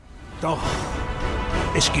Doch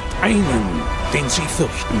es gibt einen, den sie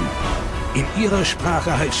fürchten. In ihrer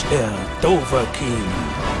Sprache heißt er Dovahkiin,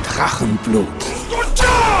 Drachenblut.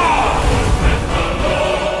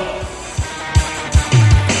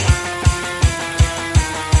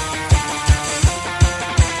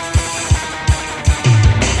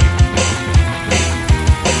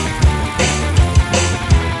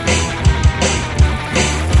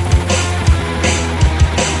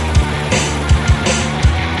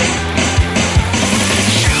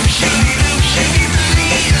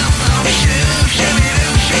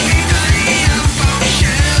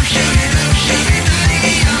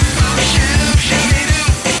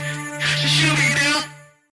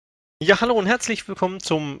 Ja, hallo und herzlich willkommen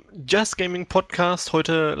zum Just Gaming Podcast.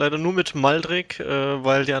 Heute leider nur mit Maldric,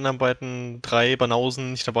 weil die anderen beiden drei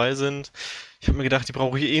Banausen nicht dabei sind. Ich habe mir gedacht, die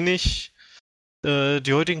brauche ich eh nicht.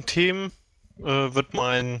 Die heutigen Themen wird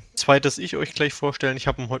mein zweites Ich euch gleich vorstellen. Ich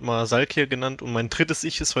habe ihn heute mal Salkir genannt und mein drittes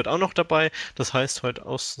Ich ist heute auch noch dabei. Das heißt heute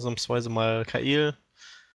ausnahmsweise mal Kael.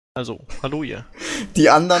 Also, hallo ihr. Die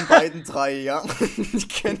anderen beiden drei, ja. Die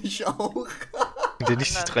kenne ich auch. Sind ja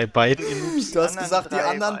nicht die drei beiden ihr Noobs? Du hast gesagt, die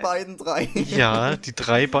anderen beiden drei. Ja, die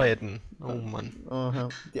drei beiden. Oh Mann. Aha,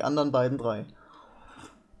 die anderen beiden drei.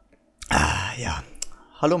 Ah, ja.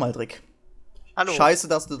 Hallo Maldric. Hallo. Scheiße,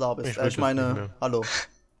 dass du da bist. Ich meine, hallo.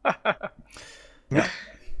 Ja.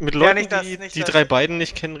 Mit Leuten, die drei beiden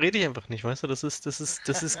nicht kennen, rede ich einfach nicht, weißt du? Das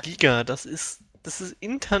ist Giga, das ist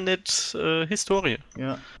Internet-Historie.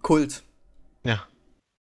 Ja. Kult. Ja.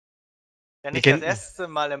 Ja, nicht das erste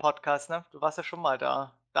Mal im Podcast, ne? Du warst ja schon mal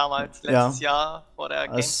da. Damals, letztes Jahr vor der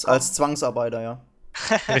Gamescom. Als Zwangsarbeiter, ja.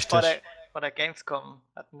 Richtig. vor der Gamescom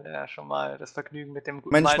hatten wir ja schon mal das Vergnügen mit dem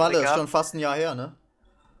guten Mensch, Maldric Malle, ist gehabt. schon fast ein Jahr her, ne?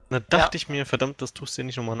 Da dachte ich mir, verdammt, das tust du ja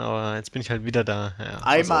nicht nochmal, aber jetzt bin ich halt wieder da. Ja,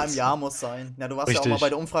 Einmal im Jahr muss sein. Ja, du warst Richtig. ja auch mal bei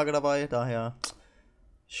der Umfrage dabei, daher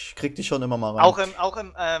ich krieg dich schon immer mal rein. Auch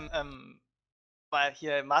im war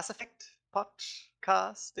hier Mass Effect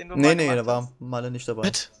Podcast, den du mal Nee, gemacht da war hast. Malle nicht dabei.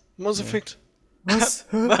 Mit Mass Effect. Was?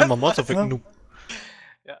 Einmal Mass Effect Noob.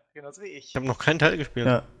 Ja, genauso wie ich. Ich habe noch keinen Teil gespielt.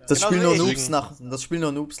 Ja, das Genauso spielen nur wie ich. Noobs das spielen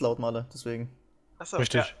nur Noobs laut Malle, deswegen. Achso,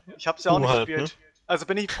 Richtig. Ja, ich hab's ja auch nicht Halt, gespielt. Also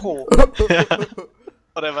bin ich pro. Ja.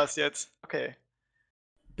 Oder was jetzt? Okay.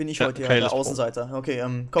 Bin ich Ja, heute ja Kael der ist Pro. Außenseiter. Okay,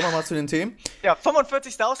 kommen wir mal zu den Themen. Ja,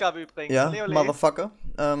 45. Ausgabe übrigens. Ja, Ole, ole. Motherfucker.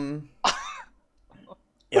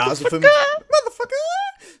 Ja, also 5. Motherfucker!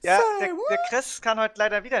 Ja, Say der Chris kann heute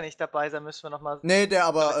leider wieder nicht dabei sein, müssen wir nochmal. Nee,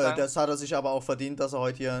 sagen. das hat er sich aber auch verdient, dass er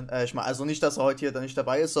heute hier, also nicht, dass er heute hier nicht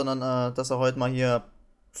dabei ist, sondern, dass er heute mal hier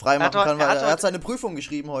frei machen kann, weil er hat seine Prüfung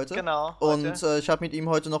geschrieben heute. Genau. Und ich habe mit ihm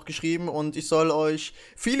heute noch geschrieben und ich soll euch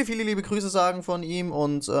viele, viele liebe Grüße sagen von ihm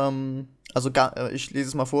und, ich lese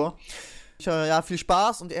es mal vor. Ja, viel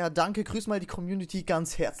Spaß und danke, grüß mal die Community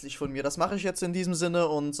ganz herzlich von mir. Das mache ich jetzt in diesem Sinne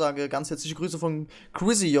und sage ganz herzliche Grüße von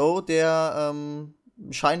Crizio, der,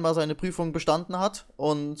 scheinbar seine Prüfung bestanden hat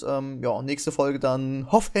und nächste Folge dann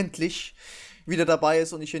hoffentlich wieder dabei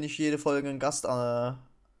ist und ich hier nicht jede Folge einen Gast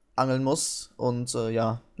angeln muss und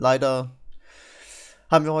leider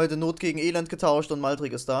haben wir heute Not gegen Elend getauscht und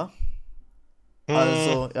Maldric ist da.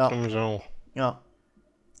 Also, ja.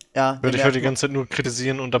 Würde ich heute die ganze Zeit nur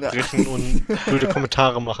kritisieren, unterbrechen und blöde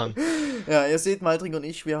Kommentare machen. Ja, ihr seht, Maldric und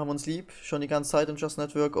ich, wir haben uns lieb, schon die ganze Zeit im Just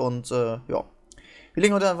Network und wir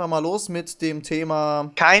legen heute einfach mal los mit dem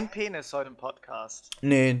Thema. Kein Penis heute im Podcast.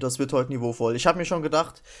 Nee, das wird heute niveauvoll. Ich habe mir schon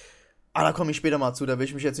gedacht, da komme ich später mal zu, da will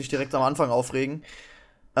ich mich jetzt nicht direkt am Anfang aufregen.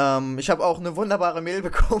 Ich habe auch eine wunderbare Mail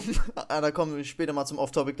bekommen. Da kommen wir später mal zum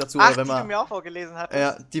Off-Topic dazu. Ach, wenn die du mir auch vorgelesen hattest?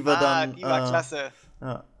 Ja, die wir dann. Die war klasse.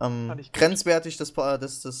 Ja, grenzwertig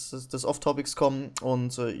des Off-Topics kommen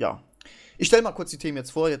und Ich stelle mal kurz die Themen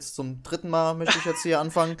jetzt vor, jetzt zum dritten Mal möchte ich jetzt hier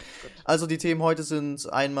anfangen. Also die Themen heute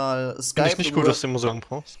sind einmal Skype. Finde ich nicht gut, dass du immer so lang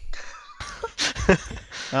brauchst.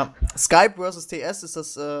 Ja, Skype versus TS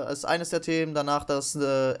ist eines der Themen. Danach das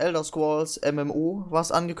Elder Scrolls MMO,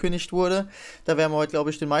 was angekündigt wurde. Da werden wir heute, glaube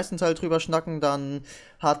ich, den meisten Teil drüber schnacken. Dann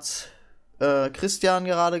hat Christian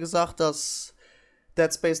gerade gesagt, dass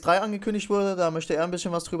Dead Space 3 angekündigt wurde. Da möchte er ein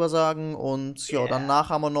bisschen was drüber sagen. Und danach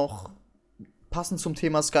haben wir noch, passend zum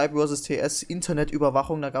Thema Skype versus TS,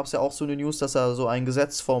 Internetüberwachung. Da gab es ja auch so eine News, dass so ein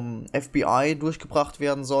Gesetz vom FBI durchgebracht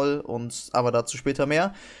werden soll. Aber dazu später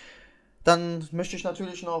mehr. Dann möchte ich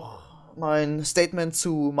natürlich noch mein Statement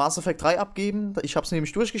zu Mass Effect 3 abgeben. Ich habe es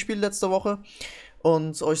nämlich durchgespielt letzte Woche.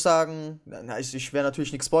 Und euch sagen, ich werde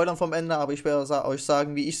natürlich nichts spoilern vom Ende, aber ich werde euch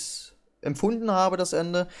sagen, wie ich es empfunden habe, das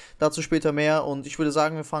Ende. Dazu später mehr. Und ich würde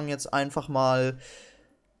sagen, wir fangen jetzt einfach mal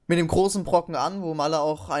mit dem großen Brocken an, wo Malle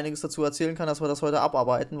auch einiges dazu erzählen kann, dass wir das heute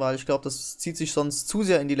abarbeiten, weil ich glaube, das zieht sich sonst zu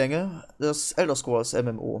sehr in die Länge. Das Elder Scrolls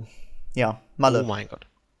MMO. Ja, Malle. Oh mein Gott.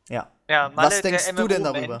 Ja. Ja, Malle, Was denkst du denn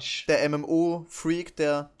darüber? MMO-Mensch. Der MMO-Freak,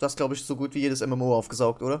 du hast, glaube ich, so gut wie jedes MMO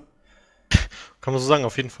aufgesaugt, oder? Kann man so sagen,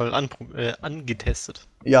 auf jeden Fall angetestet.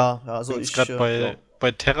 Ja, also Bin jetzt gerade ja.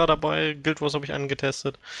 bei Terra dabei, Guild Wars habe ich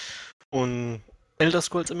angetestet. Und Elder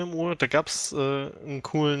Scrolls MMO, da gab es einen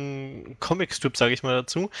coolen Comic-Strip, sage ich mal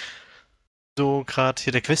dazu. So gerade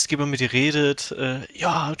hier der Questgeber mit dir redet,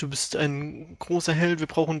 ja, du bist ein großer Held, wir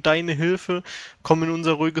brauchen deine Hilfe, komm in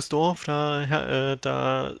unser ruhiges Dorf,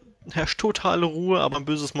 da herrscht totale Ruhe, aber ein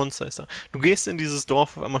böses Monster ist da. Du gehst in dieses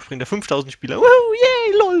Dorf, auf einmal springen da 5000 Spieler,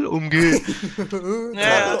 yay, lol, umgeh.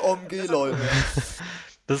 Umgeh, lol.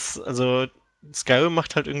 Also Skyrim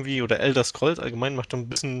macht halt irgendwie, oder Elder Scrolls allgemein macht ein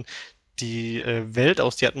bisschen die Welt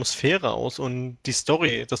aus, die Atmosphäre aus und die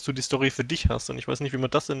Story, dass du die Story für dich hast. Und ich weiß nicht, wie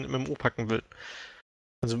man das in MMO packen will.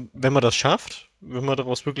 Also, wenn man das schafft, wenn man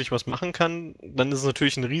daraus wirklich was machen kann, dann ist es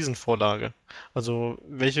natürlich eine Riesenvorlage. Also,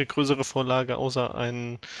 welche größere Vorlage außer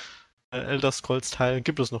ein Elder Scrolls-Teil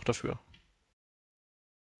gibt es noch dafür?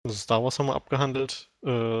 Also Star Wars haben wir abgehandelt,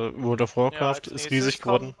 World of Warcraft ist riesig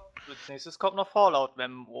geworden. Als nächstes kommt noch Fallout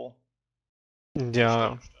MMO.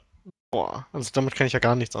 Ja, boah, also damit kann ich ja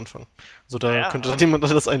gar nichts anfangen. Also da Ja. könnte dann jemand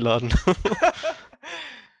das einladen.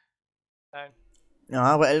 Nein. Ja,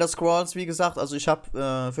 aber Elder Scrolls, wie gesagt, also ich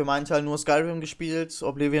habe für meinen Teil nur Skyrim gespielt.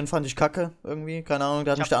 Oblivion fand ich kacke irgendwie, keine Ahnung,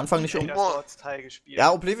 da hat mich der Anfang nicht gespielt.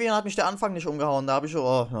 Ja, Oblivion hat mich der Anfang nicht umgehauen, da habe ich so,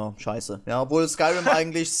 oh, ja, scheiße. Ja, obwohl Skyrim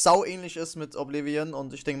eigentlich sau ähnlich ist mit Oblivion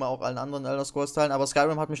und ich denke mal auch allen anderen Elder Scrolls Teilen, aber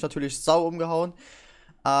Skyrim hat mich natürlich sau umgehauen.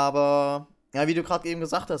 Aber, ja, wie du gerade eben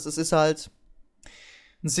gesagt hast, es ist halt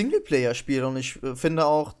ein Singleplayer-Spiel und ich finde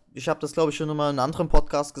auch, ich habe das glaube ich schon mal in einem anderen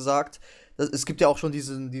Podcast gesagt, es gibt ja auch schon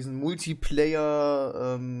diesen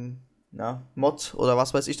Multiplayer Mod oder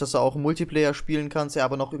was weiß ich, dass du auch Multiplayer spielen kannst, der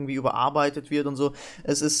aber noch irgendwie überarbeitet wird und so.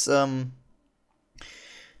 Es ist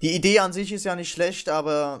die Idee an sich ist ja nicht schlecht,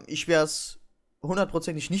 aber ich werde es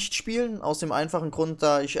hundertprozentig nicht spielen, aus dem einfachen Grund,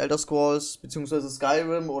 da ich Elder Scrolls bzw.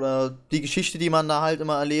 Skyrim oder die Geschichte, die man da halt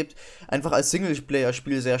immer erlebt, einfach als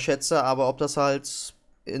Singleplayer-Spiel sehr schätze, aber ob das halt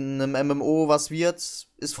in einem MMO was wird,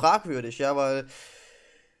 ist fragwürdig, ja, weil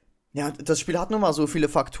ja, das Spiel hat nun mal so viele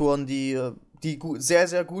Faktoren, die sehr,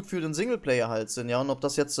 sehr gut für den Singleplayer halt sind, ja, und ob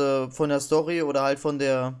das jetzt von der Story oder halt von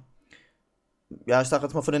der, ja, ich sag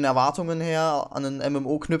jetzt mal von den Erwartungen her an ein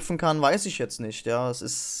MMO knüpfen kann, weiß ich jetzt nicht, ja, es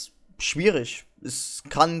ist schwierig. Es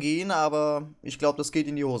kann gehen, aber ich glaube, das geht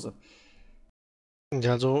in die Hose.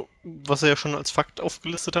 Ja, also, was wir ja schon als Fakt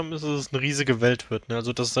aufgelistet haben, ist, dass es eine riesige Welt wird. Ne?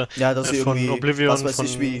 Also, dass ja, dass von irgendwie, Oblivion, was weiß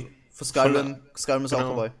ich, wie für Skyrim ist genau, auch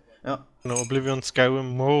dabei. Ja. Genau, Oblivion,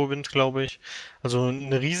 Skyrim, Morrowind, glaube ich. Also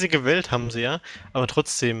eine riesige Welt haben sie ja, aber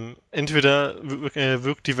trotzdem, entweder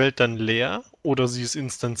wirkt die Welt dann leer oder sie ist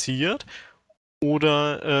instanziert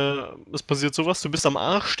oder es passiert sowas, du bist am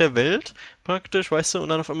Arsch der Welt praktisch, weißt du, und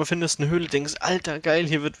dann auf einmal findest du eine Höhle, denkst, Alter, geil,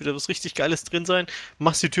 hier wird wieder was richtig Geiles drin sein,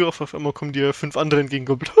 machst die Tür auf einmal kommen dir 5 andere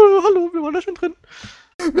entgegengekoppelt, hallo, wir waren da schon drin.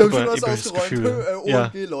 Wir haben schon was ausgeräumt,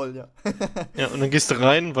 OMG, lol, ja. Ja, und dann gehst du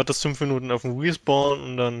rein, wartest 5 Minuten auf den Respawn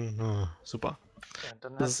und dann, super. Ja,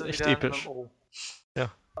 dann Das ist echt episch.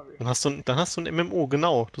 Ja, dann hast du ein MMO,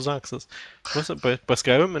 genau, du sagst es. Weißt du, bei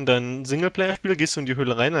Skyrim in deinem Singleplayer-Spiel gehst du in die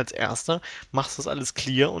Höhle rein als Erster, machst das alles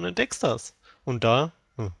clear und entdeckst das. Und da,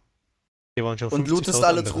 hier waren schon 50.000 und lootest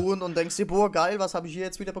alle andere. Truhen und denkst dir, boah, geil, was habe ich hier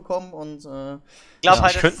jetzt wieder bekommen? Und ich glaube ja,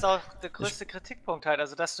 halt, das ist auch der größte Kritikpunkt halt,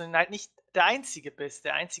 also dass du halt nicht der Einzige bist,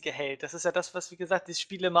 der einzige Held. Das ist ja das, was, wie gesagt, die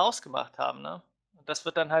Spiele immer ausgemacht haben, ne? Und das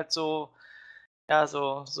wird dann halt so, ja,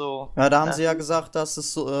 so. Ja, da haben sie ja gesagt, dass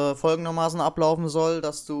es folgendermaßen ablaufen soll,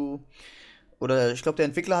 dass du, oder ich glaube, der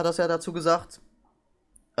Entwickler hat das ja dazu gesagt,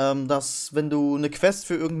 dass wenn du eine Quest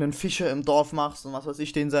für irgendeinen Fischer im Dorf machst und was weiß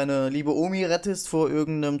ich, den seine liebe Omi rettest vor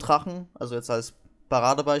irgendeinem Drachen, also jetzt als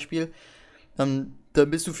Paradebeispiel, dann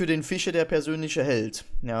bist du für den Fischer der persönliche Held,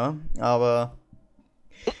 ja, aber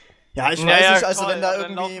ja, ich weiß nicht, also toll, wenn da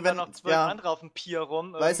dann irgendwie, laufen wenn noch 12 andere auf dem Pier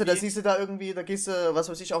rum. weißt du, da irgendwie. siehst du da irgendwie, da gehst du, was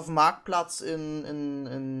weiß ich, auf den Marktplatz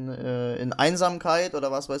in Einsamkeit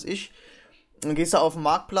oder was weiß ich. Dann gehst du auf den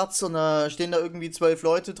Marktplatz und da stehen da irgendwie 12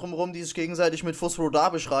 Leute drumrum, die sich gegenseitig mit Phosphor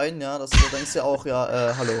beschreien, ja, das du denkst ja auch,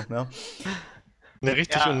 ja, hallo, ja. Ne,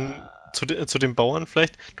 richtig, Ja. und zu den Bauern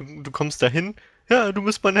vielleicht, du kommst da hin, ja, du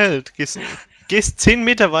bist mein Held. Gehst 10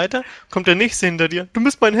 Meter weiter, kommt der nächste hinter dir, du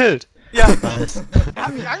bist mein Held. Ja, Was? er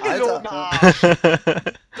hat mich angelogen, Alter. Arsch. So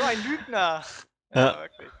ein Lügner. Ja.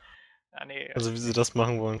 Wirklich. Ja, nee. Also wie sie das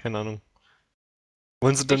machen wollen, keine Ahnung.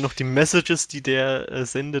 Wollen sie dann noch die Messages, die der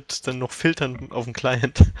sendet, dann noch filtern auf den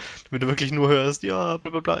Client, damit du wirklich nur hörst, ja,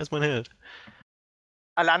 bla bla bla, ist mein Held.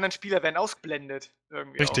 Alle anderen Spieler werden ausgeblendet.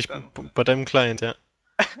 Irgendwie Richtig, auch dann. bei deinem Client, ja.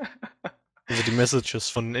 Also die Messages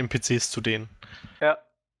von NPCs zu denen. Ja.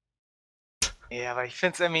 Ja, aber ich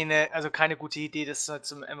finde es irgendwie also keine gute Idee, das so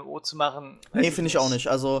zum MMO zu machen. Nee, finde ich auch nicht.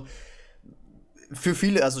 Also für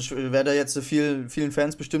viele, also ich werde jetzt vielen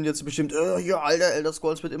Fans bestimmt ja, Alter, Elder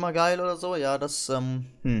Scrolls wird immer geil oder so. Ja,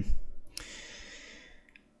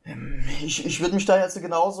 Ich würde mich da jetzt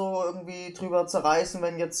genauso irgendwie drüber zerreißen,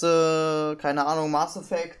 wenn jetzt, keine Ahnung, Mass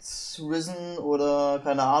Effect, Risen oder,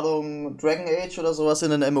 keine Ahnung, Dragon Age oder sowas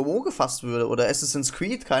in ein MMO gefasst würde. Oder Assassin's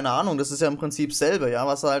Creed, keine Ahnung, das ist ja im Prinzip dasselbe, ja,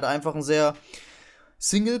 was halt einfach ein sehr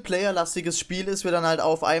Singleplayer-lastiges Spiel ist, wird dann halt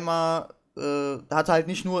auf einmal, hat halt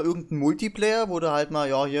nicht nur irgendeinen Multiplayer, wo du halt mal,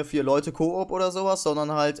 ja, hier 4 Leute Koop oder sowas,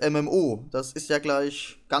 sondern halt MMO. Das ist ja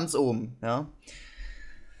gleich ganz oben, ja.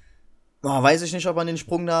 Weiß ich nicht, ob man den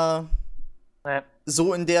Sprung da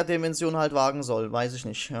so in der Dimension halt wagen soll. Weiß ich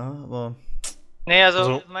nicht, ja, aber... Nee,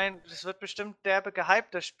 also, ich meine, es wird bestimmt derbe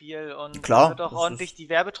gehypt, das Spiel. Und klar, wird auch ordentlich die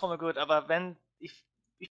Werbetrommel gerührt. Aber wenn ich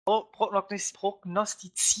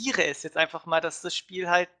prognostiziere es jetzt einfach mal, dass das Spiel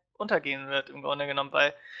halt untergehen wird, im Grunde genommen,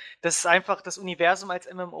 weil das einfach das Universum als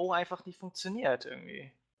MMO einfach nicht funktioniert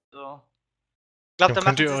irgendwie. So. Ich glaube, da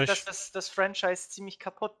machen sie das Franchise ziemlich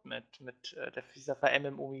kaputt mit dieser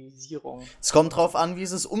Ver-MMOisierung. Es kommt drauf an, wie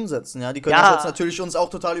sie es umsetzen, ja. Die können das jetzt natürlich uns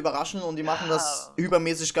auch total überraschen und die machen das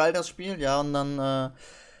übermäßig geil, das Spiel, ja, und dann,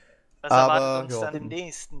 was erwartet uns dann im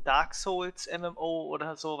nächsten? Dark Souls MMO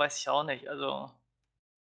oder so, weiß ich auch nicht, also...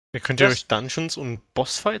 Könnt ihr euch Dungeons und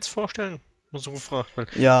Bossfights vorstellen? Mal so gefragt.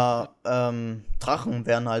 Ja, Drachen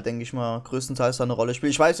werden halt, denke ich mal, größtenteils da eine Rolle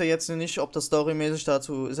spielen. Ich weiß ja jetzt nicht, ob das storymäßig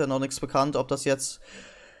dazu ist ja noch nichts bekannt, ob das jetzt,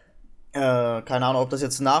 keine Ahnung, ob das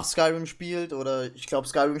jetzt nach Skyrim spielt oder ich glaube,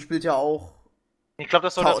 Skyrim spielt ja auch. Ich glaube,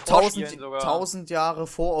 das soll das vorspielen sogar. 1000 Jahre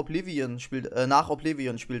vor Oblivion nach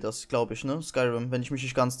Oblivion spielt das, glaube ich, ne? Skyrim, wenn ich mich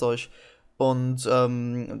nicht ganz täusche. Und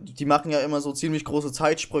die machen ja immer so ziemlich große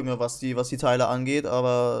Zeitsprünge, was die Teile angeht,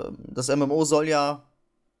 aber das MMO soll ja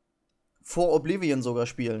vor Oblivion sogar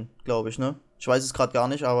spielen, glaube ich, ne? Ich weiß es gerade gar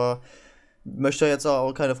nicht, aber möchte jetzt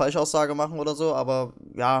auch keine Falschaussage machen oder so, aber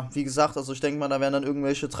ja, wie gesagt, also ich denke mal, da werden dann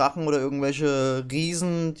irgendwelche Drachen oder irgendwelche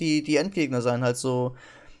Riesen die Endgegner sein, halt so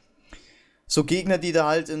Gegner, die da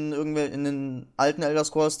halt in den alten Elder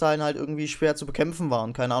Scrolls Teilen halt irgendwie schwer zu bekämpfen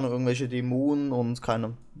waren, keine Ahnung, irgendwelche Dämonen und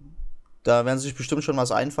da werden sie sich bestimmt schon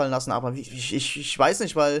was einfallen lassen, aber ich weiß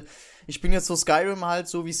nicht, weil ich bin jetzt so Skyrim halt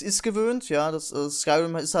so, wie es ist, gewöhnt, ja,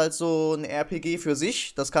 Skyrim ist halt so ein RPG für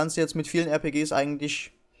sich, das kannst du jetzt mit vielen RPGs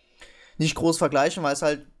eigentlich nicht groß vergleichen, weil es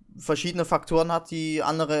halt verschiedene Faktoren hat, die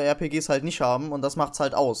andere RPGs halt nicht haben und das macht's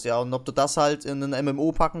halt aus, ja, und ob du das halt in ein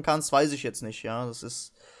MMO packen kannst, weiß ich jetzt nicht, ja, das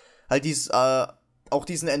ist halt auch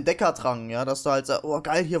diesen Entdeckerdrang, ja, dass du halt sagst, oh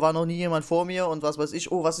geil, hier war noch nie jemand vor mir und was weiß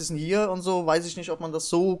ich, oh, was ist denn hier und so, weiß ich nicht, ob man das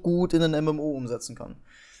so gut in ein MMO umsetzen kann.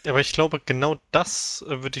 Aber ich glaube, genau das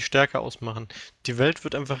wird die Stärke ausmachen. Die Welt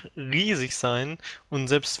wird einfach riesig sein und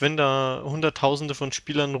selbst wenn da Hunderttausende von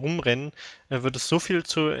Spielern rumrennen, wird es so viel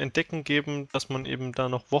zu entdecken geben, dass man eben da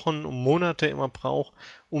noch Wochen und Monate immer braucht,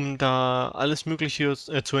 um da alles Mögliche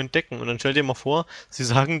zu entdecken. Und dann stell dir mal vor, sie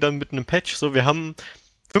sagen dann mit einem Patch, so, wir haben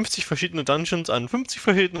 50 verschiedene Dungeons an 50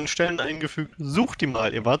 verschiedenen Stellen eingefügt, sucht die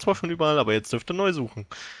mal. Ihr wart zwar schon überall, aber jetzt dürft ihr neu suchen.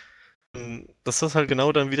 Dass das halt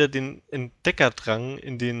genau dann wieder den Entdeckerdrang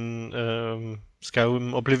in den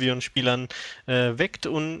Skyrim Oblivion-Spielern weckt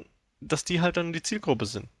und dass die halt dann die Zielgruppe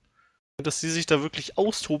sind. Dass die sich da wirklich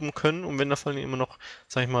austoben können und wenn da vor allem immer noch,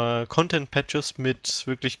 sag ich mal, Content-Patches mit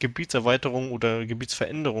wirklich Gebietserweiterung oder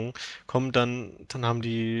Gebietsveränderung kommen, dann haben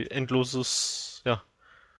die endloses, ja.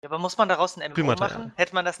 Ja, aber muss man daraus ein MMO machen?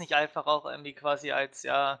 Hätte man das nicht einfach auch irgendwie quasi als,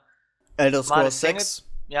 ja... Elder Scrolls 6?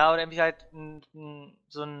 Ja, oder irgendwie halt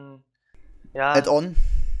so ein... Ja, Add-on?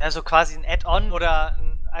 Ja, so quasi ein Add-on oder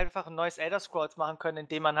einfach ein neues Elder Scrolls machen können,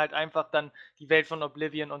 indem man halt einfach dann die Welt von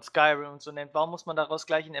Oblivion und Skyrim und so nennt. Warum muss man daraus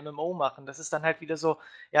gleich ein MMO machen? Das ist dann halt wieder so,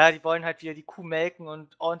 ja, die wollen halt wieder die Kuh melken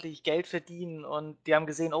und ordentlich Geld verdienen und die haben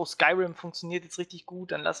gesehen, oh, Skyrim funktioniert jetzt richtig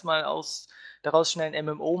gut, dann lass mal daraus schnell ein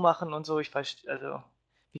MMO machen und so. Ich weiß, also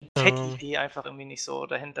die Tech-Idee einfach irgendwie nicht so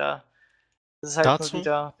dahinter. Das ist halt nur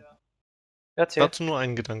wieder... Dazu nur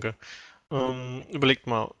ein Gedanke. Überlegt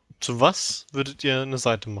mal, zu was würdet ihr eine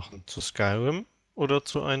Seite machen? Zu Skyrim oder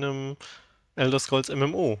zu einem Elder Scrolls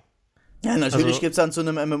MMO? Ja, natürlich gibt es dann zu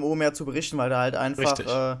einem MMO mehr zu berichten, weil da halt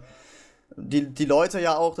einfach die Leute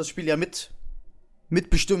ja auch das Spiel ja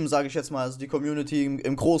mitbestimmen, sage ich jetzt mal, also die Community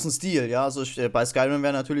im großen Stil, ja, also bei Skyrim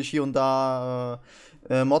werden natürlich hier und da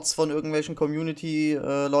Mods von irgendwelchen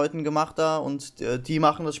Community-Leuten gemacht da und die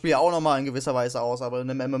machen das Spiel ja auch nochmal in gewisser Weise aus, aber in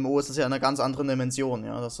einem MMO ist das ja eine ganz andere Dimension,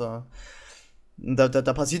 ja,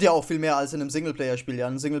 da passiert ja auch viel mehr als in einem Singleplayer-Spiel, ja,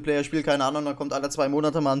 ein Singleplayer-Spiel, keine Ahnung, da kommt alle 2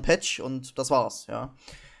 Monate mal ein Patch und das war's, ja.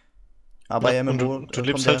 Aber ja, MMO... Du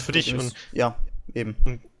lebst halt für dich ja,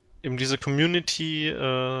 eben. eben diese Community,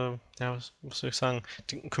 was soll ich sagen,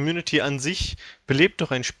 die Community an sich belebt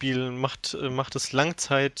doch ein Spiel, macht es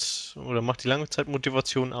Langzeit oder macht die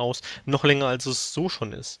Langzeitmotivation aus, noch länger als es so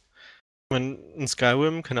schon ist. Ich meine, in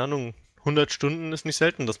Skyrim, keine Ahnung, 100 Stunden ist nicht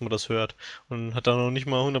selten, dass man das hört und hat da noch nicht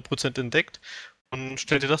mal 100% entdeckt. Und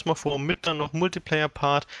stell dir das mal vor, mit dann noch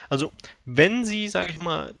Multiplayer-Part. Also, wenn sie, sag ich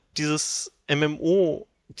mal, dieses MMO,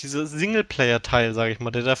 dieser Singleplayer-Teil, sag ich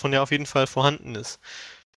mal, der davon ja auf jeden Fall vorhanden ist,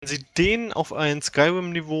 wenn sie den auf ein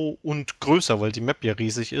Skyrim-Niveau und größer, weil die Map ja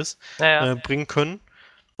riesig ist, bringen können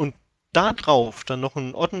und da drauf dann noch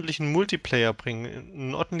einen ordentlichen Multiplayer bringen,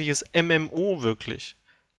 ein ordentliches MMO wirklich,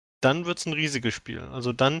 dann wird es ein riesiges Spiel.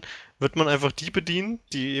 Also dann wird man einfach die bedienen,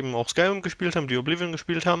 die eben auch Skyrim gespielt haben, die Oblivion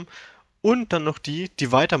gespielt haben und dann noch die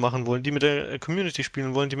weitermachen wollen, die mit der Community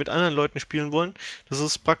spielen wollen, die mit anderen Leuten spielen wollen. Das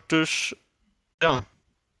ist praktisch, ja,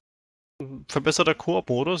 ein verbesserter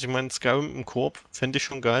Koop-Modus. Ich meine, Skyrim im Koop fände ich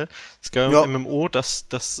schon geil. Skyrim Ja. MMO, das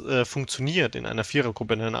funktioniert in einer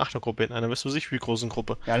Vierergruppe, in einer Achtergruppe, in einer, weißt du nicht, wie großen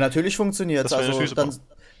Gruppe. Ja, natürlich funktioniert es. Das wäre Also, natürlich dann,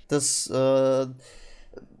 super.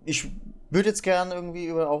 ich würde jetzt gerne irgendwie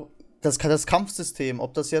über auch das Kampfsystem,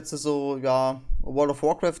 ob das jetzt so, ja, World of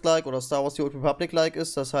Warcraft-like oder Star Wars The Old Republic-like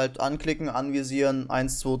ist, das halt anklicken, anvisieren,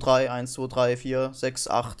 1, 2, 3, 1, 2, 3, 4, 6,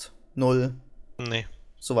 8, 0, Nee.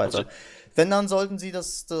 so weiter. Also- Wenn, dann sollten sie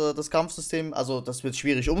das Kampfsystem, also das wird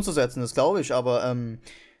schwierig umzusetzen, das glaube ich, aber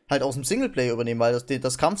halt aus dem Singleplayer übernehmen, weil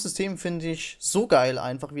das Kampfsystem finde ich so geil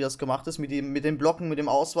einfach, wie das gemacht ist, mit dem Blocken, mit dem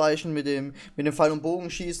Ausweichen, mit dem Pfeil- und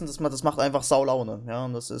Bogenschießen, das macht einfach sau Laune, ja,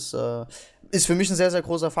 und das ist für mich ein sehr, sehr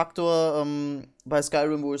großer Faktor bei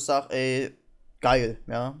Skyrim, wo ich sage, ey, geil,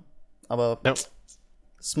 ja, aber Ja.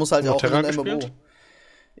 es muss halt Hast du auch in Terra einem MMO. gespielt?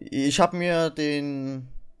 Ich habe mir den,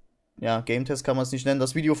 ja, Game Test kann man es nicht nennen,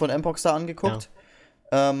 das Video von Mpox da angeguckt.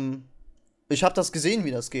 Ich habe das gesehen,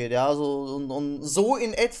 wie das geht, ja, so, und so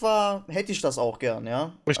in etwa hätte ich das auch gern,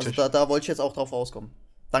 ja. Richtig. Also da wollte ich jetzt auch drauf rauskommen.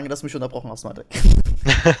 Danke, dass du mich unterbrochen hast, Malte.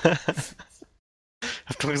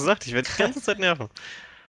 Hab doch gesagt, ich werde die ganze Zeit nerven.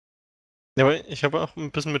 Ja, aber ich habe auch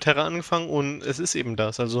ein bisschen mit Terra angefangen und es ist eben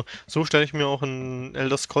das. Also so stelle ich mir auch ein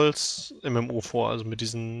Elder Scrolls MMO vor, also mit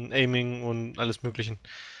diesen Aiming und alles Möglichen.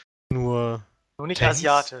 Nur Nur nicht Tanks?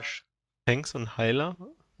 asiatisch. Tanks und Heiler?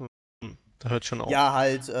 Da hört schon auf. Ja,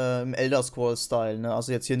 halt im Elder Scrolls-Style, ne?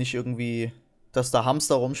 Also jetzt hier nicht irgendwie, dass da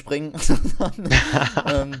Hamster rumspringen, sondern dass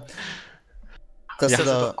Ja. du Das ist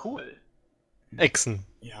da, doch cool. Echsen.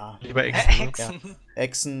 ja, Lieber Echsen. Ne? Hexen.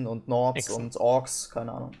 Echsen und Nords Echsen. und Orks,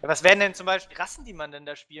 keine Ahnung. Ja, was wären denn zum Beispiel Rassen, die man denn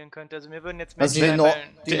da spielen könnte? Also mir würden jetzt Also Menschen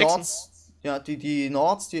einfallen. Die Echsen. Nords, ja, die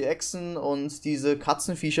Nords, die Echsen und diese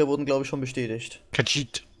Katzenviecher wurden, glaube ich, schon bestätigt.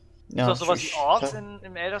 Khajiit. Ja, Ist doch sowas wie ich- Orks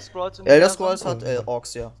im Elder Scrolls Elder Scrolls hat Oh.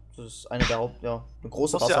 Orks, ja. Das ist eine der eine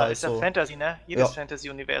große Muss Rasse ja, halt ist ja so. Fantasy, ne? Jedes Ja.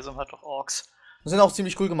 Fantasy-Universum hat doch Orks. Das sind auch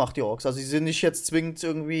ziemlich cool gemacht, die Orks. Also sie sind nicht jetzt zwingend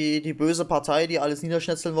irgendwie die böse Partei, die alles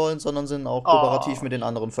niederschnetzeln wollen, sondern sind auch kooperativ mit den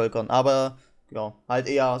anderen Völkern. Aber, ja, halt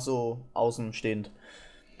eher so außenstehend.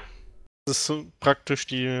 Das ist so praktisch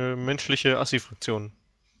die menschliche Assi-Fraktion.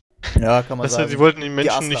 Ja, kann man Weißt du, sagen. sie wollten die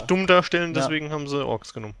Menschen Asler. nicht dumm darstellen, Ja. deswegen haben sie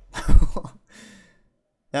Orks genommen.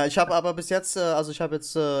 Ja, ich habe aber bis jetzt, also ich habe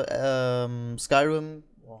jetzt Skyrim,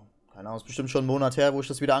 keine Ahnung, ist bestimmt schon einen Monat her, wo ich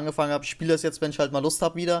das wieder angefangen habe. Ich spiele das jetzt, wenn ich halt mal Lust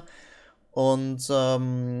habe wieder. Und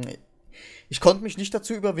ich konnte mich nicht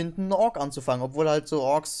dazu überwinden, einen Ork anzufangen, obwohl halt so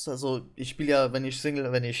Orks, also ich spiele ja, wenn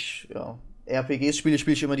ich RPGs spiele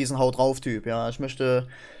ich immer diesen Haut drauf Typ, ja. Ich möchte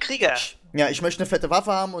Krieger. ich möchte eine fette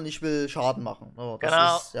Waffe haben und ich will Schaden machen. Oh, das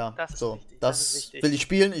Genau, ist, ja, das ist so. wichtig, Das das ist wichtig. will ich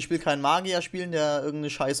spielen. Ich will keinen Magier spielen, der irgendeine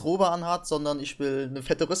scheiß Robe anhat, sondern ich will eine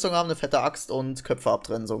fette Rüstung haben, eine fette Axt und Köpfe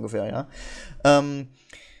abtrennen, so ungefähr, ja.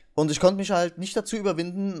 Und ich konnte mich halt nicht dazu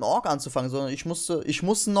überwinden, einen Ork anzufangen, sondern ich musste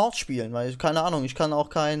einen Nord spielen, weil, keine Ahnung, ich kann auch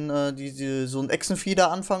kein, so ein Echsenvieh da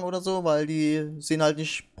anfangen oder so, weil die sehen halt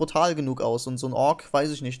nicht brutal genug aus. Und so ein Ork,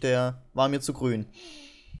 weiß ich nicht, der war mir zu grün.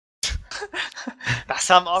 Das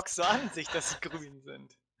haben Orks so an sich, dass sie grün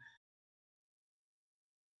sind.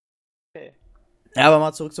 Okay. Ja, aber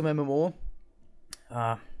mal zurück zum MMO.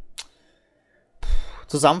 Ja.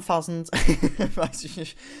 Zusammenfassend, weiß ich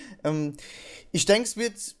nicht. Ich denke, es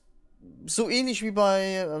wird so ähnlich wie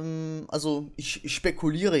bei, also ich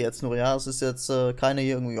spekuliere jetzt nur, ja, es ist jetzt keine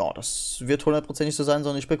hier irgendwie, ja, das wird hundertprozentig so sein,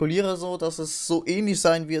 sondern ich spekuliere so, dass es so ähnlich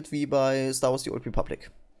sein wird wie bei Star Wars The Old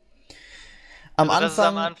Republic.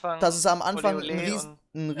 Dass es am Anfang Ole Ole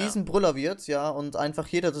ein Riesenbrüller wird, ja, und einfach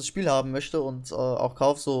jeder das Spiel haben möchte und auch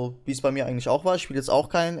kauft, so wie es bei mir eigentlich auch war. Ich spiele jetzt auch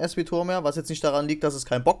keinen SWTOR mehr, was jetzt nicht daran liegt, dass es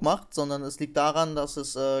keinen Bock macht, sondern es liegt daran, dass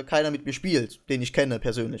es keiner mit mir spielt, den ich kenne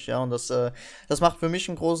persönlich, ja, und das macht für mich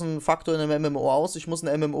einen großen Faktor in einem MMO aus. Ich muss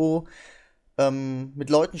ein MMO mit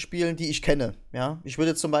Leuten spielen, die ich kenne, ja. Ich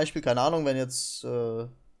würde jetzt zum Beispiel, keine Ahnung, wenn jetzt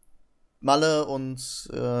Malle und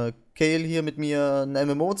Kale hier mit mir ein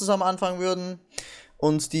MMO zusammen anfangen würden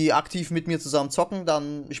und die aktiv mit mir zusammen zocken,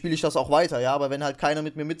 dann spiele ich das auch weiter, ja. Aber wenn halt keiner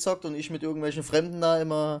mit mir mitzockt und ich mit irgendwelchen Fremden da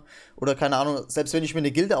immer, oder keine Ahnung, selbst wenn ich mir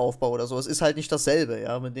eine Gilde aufbaue oder so, es ist halt nicht dasselbe,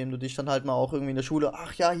 ja, mit dem du dich dann halt mal auch irgendwie in der Schule,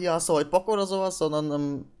 ach ja, hier hast du heute Bock oder sowas,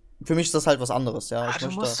 sondern für mich ist das halt was anderes, ja. Du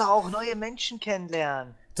musst doch auch neue Menschen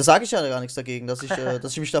kennenlernen. Das sage ich ja gar nichts dagegen, dass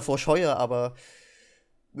ich mich davor scheue, aber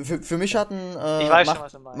für mich macht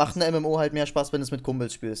ein MMO halt mehr Spaß, wenn es mit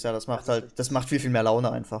Kumpels spielst. Ja, das macht viel, viel mehr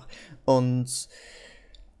Laune einfach. Und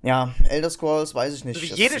ja, Elder Scrolls weiß ich nicht.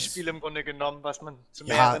 So wie jedes Spiel im Grunde genommen, was man zu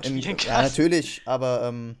mehreren spielen kann. Ja, natürlich,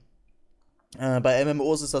 aber bei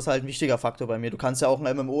MMOs ist das halt ein wichtiger Faktor bei mir. Du kannst ja auch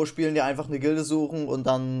ein MMO spielen, dir einfach eine Gilde suchen und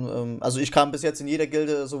dann, also ich kam bis jetzt in jeder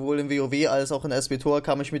Gilde, sowohl im WoW als auch in SWTOR,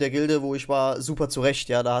 kam ich mit der Gilde, wo ich war, super zurecht,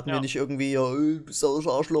 ja. Da hatten wir nicht irgendwie, bist du ein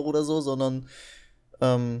Arschloch oder so, sondern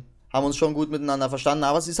haben uns schon gut miteinander verstanden,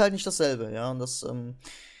 aber es ist halt nicht dasselbe, ja. Und das,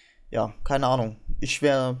 ja, keine Ahnung. Ich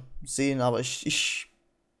werde sehen, aber ich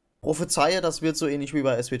prophezeie, das wird so ähnlich wie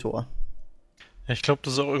bei SWTOR. Ja, ich glaube,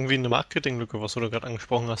 das ist auch irgendwie eine Marketinglücke, was du da gerade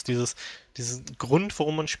angesprochen hast. Diesen Grund,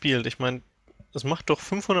 warum man spielt. Ich meine, es macht doch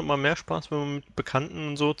 500 Mal mehr Spaß, wenn man mit Bekannten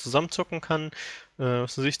und so zusammenzocken kann,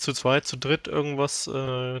 sich zu zweit, zu dritt irgendwas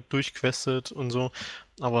durchquestet und so.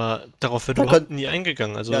 Aber darauf wird überhaupt nie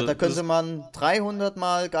eingegangen. Also, ja, da könnte man 300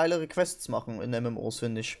 Mal geilere Quests machen in MMOs,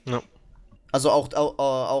 finde ich. Ja. Also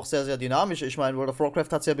auch sehr, sehr dynamisch. Ich meine, World of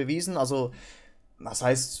Warcraft hat es ja bewiesen. Also, was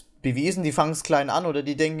heißt bewiesen? Die fangen es klein an oder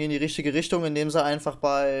die denken in die richtige Richtung, indem sie einfach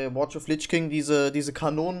bei Watch of Lich King diese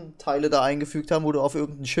Kanonenteile da eingefügt haben, wo du auf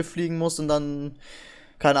irgendein Schiff fliegen musst und dann,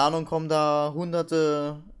 keine Ahnung, kommen da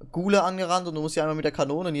hunderte Ghule angerannt und du musst die einmal mit der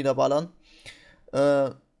Kanone niederballern.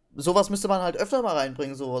 Sowas müsste man halt öfter mal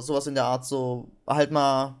reinbringen, sowas in der Art, so halt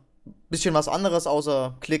mal ein bisschen was anderes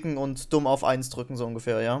außer klicken und dumm auf 1 drücken, so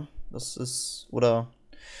ungefähr, ja. Das ist, oder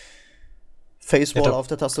Facewall auf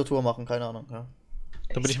der Tastatur machen, keine Ahnung, ja.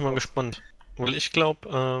 Da bin ich mal gespannt. Weil ich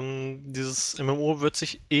glaube, dieses MMO wird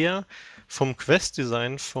sich eher vom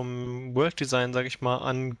Quest-Design, vom World-Design, sag ich mal,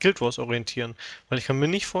 an Guild Wars orientieren. Weil ich kann mir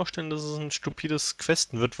nicht vorstellen, dass es ein stupides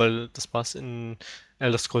Questen wird, weil das war es in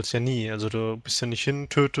Elder Scrolls ja nie. Also du bist ja nicht hin,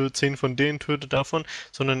 töte 10 von denen, töte davon,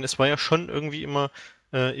 sondern es war ja schon irgendwie immer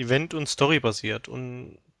Event- und Story-basiert.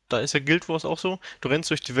 Und da ist ja Guild Wars auch so, du rennst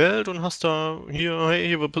durch die Welt und hast da,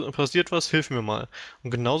 hier passiert was, hilf mir mal.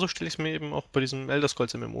 Und genauso stelle ich es mir eben auch bei diesem Elder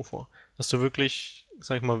Scrolls MMO vor. Dass du wirklich,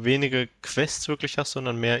 sag ich mal, wenige Quests wirklich hast,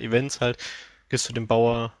 sondern mehr Events halt. Gehst du dem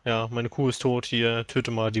Bauer, ja, meine Kuh ist tot, hier,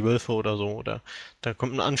 töte mal die Wölfe oder so. Oder da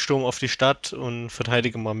kommt ein Ansturm auf die Stadt und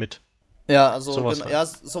verteidige mal mit. Ja, also sowas halt. Ja,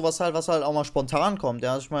 sowas halt, was halt auch mal spontan kommt,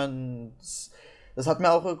 ja. Ich meine, das hat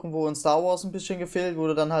mir auch irgendwo in Star Wars ein bisschen gefehlt, wo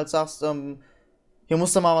du dann halt sagst, hier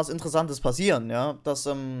muss da mal was Interessantes passieren, ja.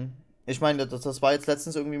 Ich meine, das war jetzt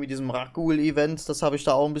letztens irgendwie mit diesem Ragul-Event, das habe ich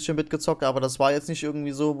da auch ein bisschen mitgezockt, aber das war jetzt nicht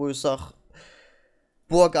irgendwie so, wo ich sag,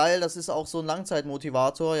 boah, geil, das ist auch so ein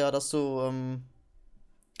Langzeitmotivator, ja, dass du,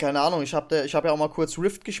 keine Ahnung, ich hab ja auch mal kurz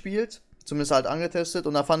Rift gespielt, zumindest halt angetestet,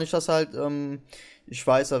 und da fand ich das halt, ich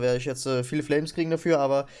weiß, da werde ich jetzt viele Flames kriegen dafür,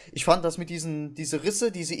 aber ich fand das mit diese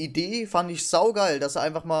Risse, diese Idee, fand ich saugeil, dass du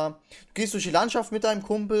einfach mal, du gehst durch die Landschaft mit deinem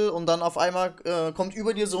Kumpel und dann auf einmal kommt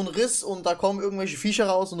über dir so ein Riss und da kommen irgendwelche Viecher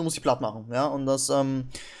raus und du musst die platt machen, ja, und das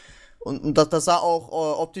sah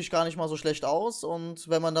auch optisch gar nicht mal so schlecht aus, und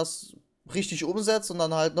wenn man das richtig umsetzt und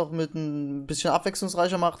dann halt noch mit ein bisschen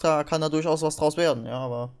abwechslungsreicher macht, da kann da durchaus was draus werden, ja,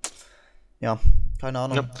 aber ja, keine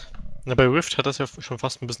Ahnung. Ja. Na, bei Rift hat das ja schon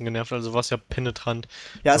fast ein bisschen genervt, also war es ja penetrant.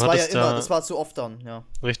 Ja, es war ja immer, das war zu oft dann, ja.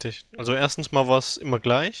 Richtig. Also erstens mal war es immer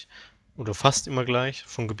gleich, oder fast immer gleich,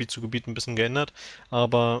 von Gebiet zu Gebiet ein bisschen geändert,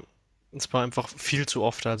 aber es war einfach viel zu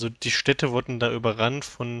oft. Also die Städte wurden da überrannt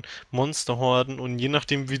von Monsterhorden und je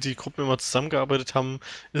nachdem, wie die Gruppen immer zusammengearbeitet haben,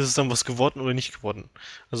 ist es dann was geworden oder nicht geworden.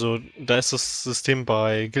 Also da ist das System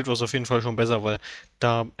bei Guild Wars auf jeden Fall schon besser, weil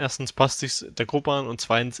da erstens passt sich der Gruppe an und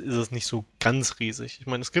zweitens ist es nicht so ganz riesig. Ich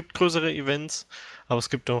meine, es gibt größere Events, aber es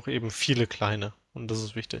gibt auch eben viele kleine und das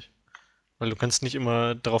ist wichtig. Weil du kannst nicht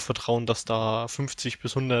immer darauf vertrauen, dass da 50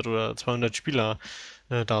 bis 100 oder 200 Spieler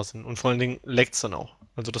da sind. Und vor allen Dingen leckt es dann auch.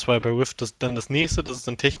 Also das war ja bei Rift dann das nächste, das ist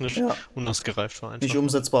dann technisch unausgereift war einfach. Nicht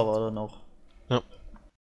umsetzbar war dann auch. Ja.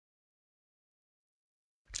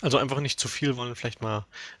 Also einfach nicht zu viel wollen, vielleicht mal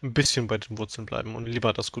ein bisschen bei den Wurzeln bleiben und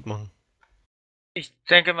lieber das gut machen. Ich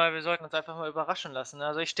denke mal, wir sollten uns einfach mal überraschen lassen.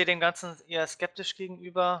 Also ich stehe dem Ganzen eher skeptisch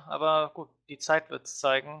gegenüber, aber gut, die Zeit wird es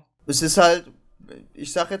zeigen. Es ist halt,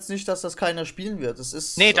 ich sag jetzt nicht, dass das keiner spielen wird. Es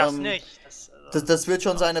ist, Nee, das nicht. Das wird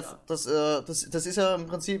schon seine. Ja. Das ist ja im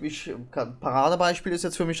Prinzip. Paradebeispiel ist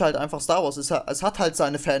jetzt für mich halt einfach Star Wars. Es hat halt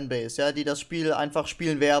seine Fanbase, ja, die das Spiel einfach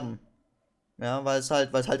spielen werden. Ja, weil es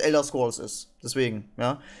halt Elder Scrolls ist. Deswegen,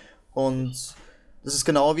 ja. Und das ist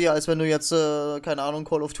genau wie, als wenn du jetzt, keine Ahnung,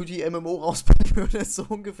 Call of Duty MMO rausbringen würdest, so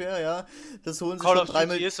ungefähr, ja. Das holen sich Call schon of 3 Duty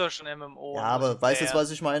Millionen. ist doch schon MMO. Ja, aber weißt jetzt,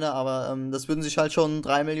 was ich meine, aber das würden sich halt schon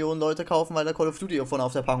 3 Millionen Leute kaufen, weil da Call of Duty vorne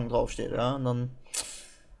auf der Packung draufsteht, ja. Und dann,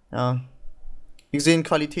 ja. Wie gesehen,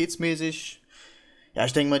 qualitätsmäßig, ja,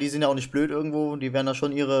 ich denke mal, die sind ja auch nicht blöd irgendwo, die werden da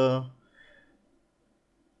schon ihre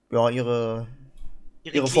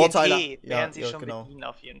Vorteile. werden sie ja, schon genau. bedienen,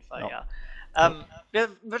 auf jeden Fall, Ja. ja. Wir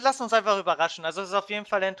lassen uns einfach überraschen. Also es ist auf jeden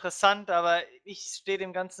Fall interessant, aber ich stehe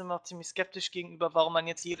dem Ganzen immer noch ziemlich skeptisch gegenüber, warum man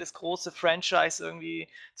jetzt jedes große Franchise irgendwie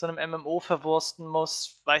zu einem MMO verwursten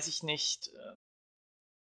muss. Weiß ich nicht.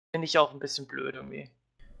 Finde ich auch ein bisschen blöd irgendwie.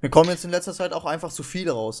 Mir kommen jetzt in letzter Zeit auch einfach zu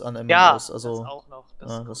viele raus an MMOs. Ja, also, das auch noch.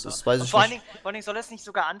 das gut. ist, weiß Und ich vor nicht. allen Dingen soll es nicht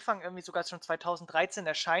sogar anfangen, irgendwie sogar schon 2013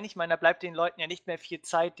 erscheinen. Ich meine, da bleibt den Leuten ja nicht mehr viel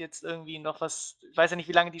Zeit, jetzt irgendwie noch was. Ich weiß ja nicht,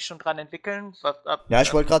 wie lange die schon dran entwickeln. Ja,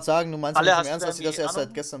 ich wollte gerade sagen, du meinst ja Malle, nicht im hast du Ernst, da dass die das irgendwie erst seit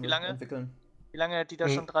Ahnung, gestern wie lange? entwickeln. Wie lange die da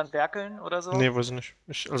schon dran werkeln oder so? Nee, weiß ich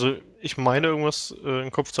nicht. Ich meine irgendwas im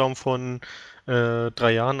Kopf zu haben von 3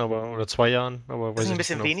 Jahren, oder 2 Jahren, aber Ist weiß das nicht ich ein nicht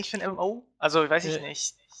bisschen genau. wenig für ein MMO? Also, weiß ich Äh,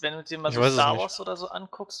 nicht. Wenn du dir mal Ich so weiß es Star nicht. Wars oder so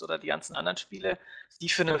anguckst oder die ganzen anderen Spiele, was die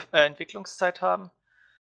für eine Entwicklungszeit haben.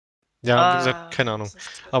 Ja, wie gesagt, keine Ahnung. Das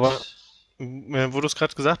ist Aber wo du es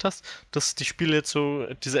gerade gesagt hast, dass die Spiele jetzt so,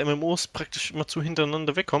 diese MMOs praktisch immer zu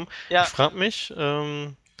hintereinander wegkommen. Ja. Ich frage mich,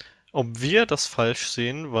 ob wir das falsch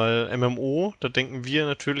sehen, weil MMO, da denken wir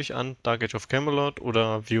natürlich an Dark Age of Camelot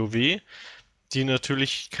oder WoW, die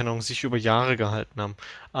natürlich, keine Ahnung, sich über Jahre gehalten haben.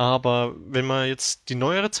 Aber wenn man jetzt die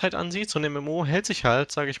neuere Zeit ansieht, so ein MMO hält sich halt,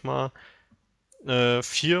 sage ich mal,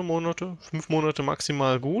 4 Monate, 5 Monate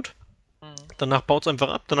maximal gut. Mhm. Danach baut es einfach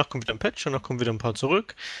ab, danach kommt wieder ein Patch, danach kommen wieder ein paar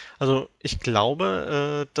zurück. Also ich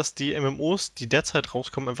glaube, dass die MMOs, die derzeit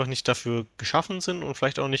rauskommen, einfach nicht dafür geschaffen sind und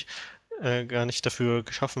vielleicht auch nicht gar nicht dafür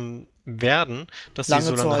geschaffen werden, dass sie Lange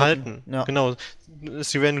so zu lange halten, halten. ja. Genau,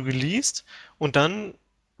 sie werden released und dann,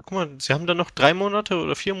 guck mal, sie haben dann noch 3 Monate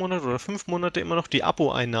oder 4 Monate oder 5 Monate immer noch die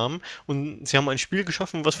Abo-Einnahmen und sie haben ein Spiel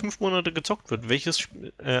geschaffen, was 5 Monate gezockt wird. Welches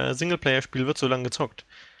Singleplayer-Spiel wird so lange gezockt?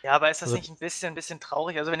 Ja, aber ist das Also- nicht ein bisschen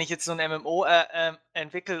traurig? Also wenn ich jetzt so ein MMO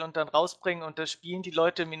entwickle und dann rausbringe und das spielen die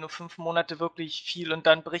Leute mir nur 5 Monate wirklich viel und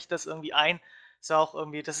dann bricht das irgendwie ein, ist ja auch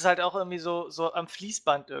irgendwie, das ist halt auch irgendwie so am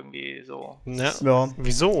Fließband irgendwie so. Ja, Ja.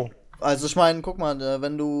 wieso? Also ich meine, guck mal,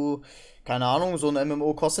 wenn du, keine Ahnung, so ein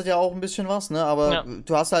MMO kostet ja auch ein bisschen was, ne? Aber Ja.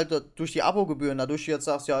 du hast halt durch die Abogebühren, dadurch du jetzt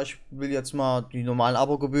sagst, ja, ich will jetzt mal, die normalen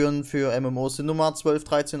Abogebühren für MMOs sind nun mal 12,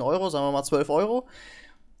 13 Euro, sagen wir mal 12 Euro.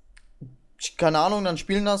 Keine Ahnung, dann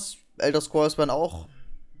spielen das, Elder Scrolls werden auch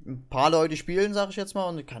ein paar Leute spielen, sag ich jetzt mal,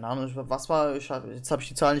 und keine Ahnung, jetzt habe ich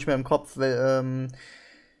die Zahl nicht mehr im Kopf,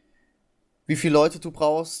 wie viele Leute du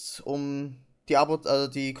brauchst, um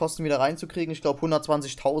die Kosten wieder reinzukriegen. Ich glaube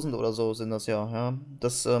 120.000 oder so sind das ja.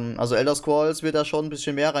 Also Elder Scrolls wird da schon ein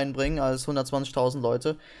bisschen mehr reinbringen als 120.000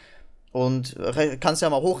 Leute. Und kannst ja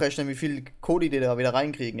mal hochrechnen, wie viel Kohle die da wieder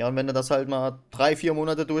reinkriegen. Ja, und wenn du das halt mal 3, 4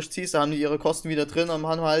 Monate durchziehst, dann haben die ihre Kosten wieder drin und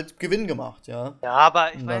haben halt Gewinn gemacht, ja. Ja, aber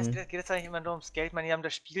ich Und meine, es dann- geht jetzt eigentlich immer nur ums Geld. Ich meine, die haben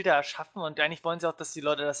das Spiel da erschaffen und eigentlich wollen sie auch, dass die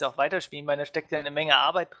Leute das ja auch weiterspielen, weil da steckt ja eine Menge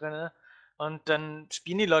Arbeit drin. Und dann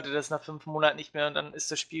spielen die Leute das nach 5 Monaten nicht mehr und dann ist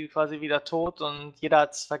das Spiel quasi wieder tot und jeder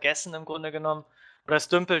hat es vergessen im Grunde genommen. Oder es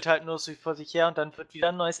dümpelt halt nur so vor sich her und dann wird wieder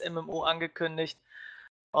ein neues MMO angekündigt.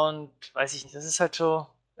 Und weiß ich nicht, das ist halt so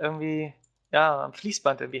irgendwie, ja, am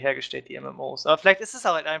Fließband irgendwie hergestellt, die MMOs. Aber vielleicht ist es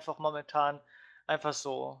auch halt einfach momentan einfach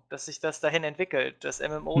so, dass sich das dahin entwickelt, dass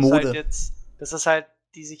MMOs Mode. halt jetzt, dass es halt,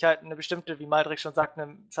 die sich halt eine bestimmte, wie Maldric schon sagt,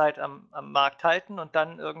 eine Zeit am Markt halten und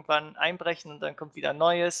dann irgendwann einbrechen und dann kommt wieder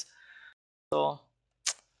Neues. So.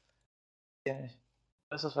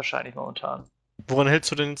 Das ist wahrscheinlich momentan. Woran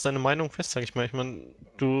hältst du denn jetzt deine Meinung fest, sag ich mal? Ich meine,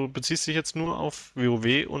 du beziehst dich jetzt nur auf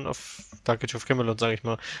WoW und auf Dark Age of Camelot, sag ich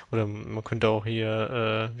mal. Oder man könnte auch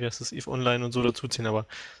hier, wie heißt das, EVE Online und so dazuziehen, aber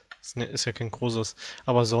das ist ja kein großes.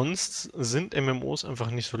 Aber sonst sind MMOs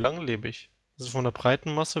einfach nicht so langlebig. Also von der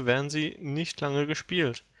breiten Masse werden sie nicht lange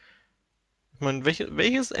gespielt. Ich meine,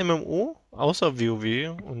 welches MMO außer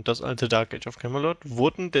WoW und das alte Dark Age of Camelot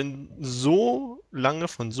wurden denn so lange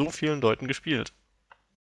von so vielen Leuten gespielt?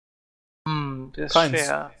 Das ist Keins.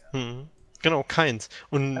 schwer. Genau, keins.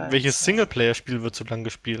 Und Keins, welches ja. Singleplayer-Spiel wird so lang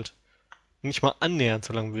gespielt? Nicht mal annähernd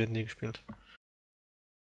so lange werden die gespielt.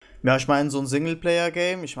 Ja, ich meine, so ein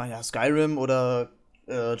Singleplayer-Game, ich meine, ja, Skyrim oder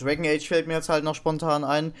Dragon Age fällt mir jetzt halt noch spontan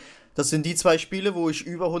ein. Das sind die 2 Spiele, wo du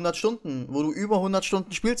über 100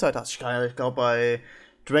 Stunden Spielzeit hast. Ich glaube, bei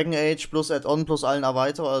Dragon Age plus Add-on plus allen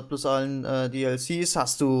Erweiterungen plus allen DLCs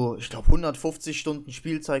hast du, ich glaube, 150 Stunden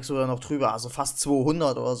Spielzeit sogar noch drüber, also fast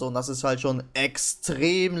 200 oder so. Und das ist halt schon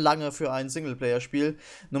extrem lange für ein Singleplayer-Spiel.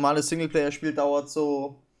 Normales Singleplayer-Spiel dauert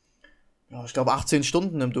so, ja, ich glaube, 18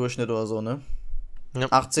 Stunden im Durchschnitt oder so, ne? Ja.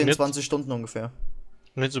 18, 20 Stunden ungefähr.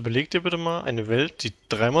 Und jetzt überleg dir bitte mal eine Welt, die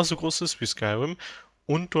dreimal so groß ist wie Skyrim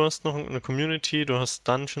und du hast noch eine Community, du hast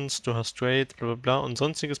Dungeons, du hast Raids, bla bla bla und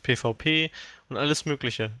sonstiges PvP und alles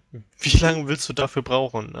Mögliche. Wie lange willst du dafür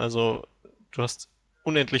brauchen? Also, du hast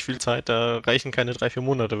unendlich viel Zeit, da reichen keine 3-4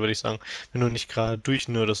 Monate, würde ich sagen, wenn du nicht gerade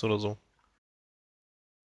durchnördest oder so.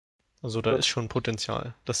 Also, da ist schon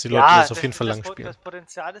Potenzial, dass die Leute das auf jeden Fall lang spielen. Das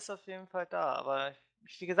Potenzial ist auf jeden Fall da, aber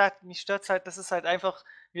wie gesagt, mich stört halt, dass es halt einfach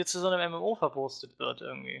wieder zu so einem MMO verwurstet wird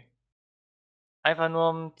irgendwie. Einfach nur,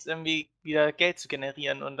 um irgendwie wieder Geld zu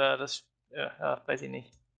generieren und ja, weiß ich nicht.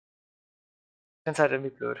 Ich find's halt irgendwie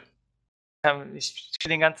blöd. Ich stehe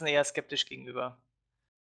den Ganzen eher skeptisch gegenüber.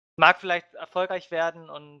 Mag vielleicht erfolgreich werden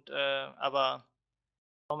aber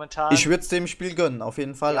momentan. Ich würde es dem Spiel gönnen, auf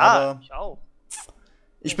jeden Fall, ja, aber ich auch.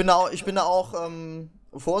 ich bin da auch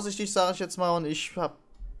vorsichtig, sage ich jetzt mal, und ich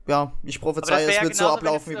prophezeie, es wird so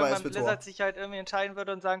ablaufen wie bei SWTOR. Wenn Blizzard sich halt irgendwie entscheiden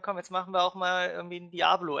würde und sagen, komm, jetzt machen wir auch mal irgendwie ein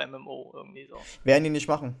Diablo-MMO irgendwie so. Werden die nicht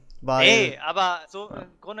machen, weil... Nee, aber so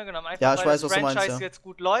im Grunde genommen einfach, ja, ich weiß, das was du Franchise meinst, ja. jetzt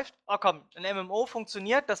gut läuft. Oh komm, ein MMO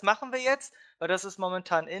funktioniert, das machen wir jetzt, weil das ist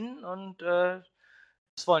momentan in und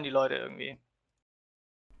das wollen die Leute irgendwie.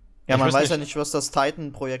 Ja, man weiß ja nicht, was das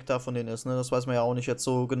Titan-Projekt da von denen ist, ne? Das weiß man ja auch nicht jetzt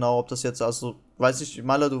so genau, ob das jetzt, also, weiß ich,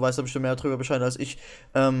 Malle, du weißt ja bestimmt mehr drüber Bescheid als ich,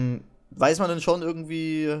 weiß man denn schon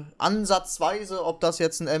irgendwie ansatzweise, ob das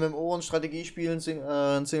jetzt ein MMO, ein Strategiespiel,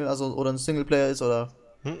 oder ein Singleplayer ist, oder?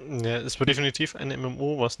 Ja, es wird definitiv ein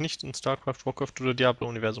MMO, was nicht in StarCraft, Warcraft oder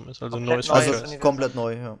Diablo-Universum ist. Also ein Komplett neues neues Franchise. Also komplett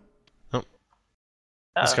neu, ja.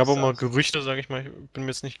 Ja, Es gab auch so. mal Gerüchte, sage ich mal, ich bin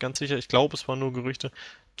mir jetzt nicht ganz sicher, ich glaube, es waren nur Gerüchte,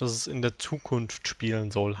 dass es in der Zukunft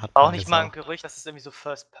spielen soll, hat Auch man nicht mal ein gesagt. Gerücht, dass es irgendwie so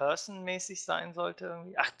First-Person-mäßig sein sollte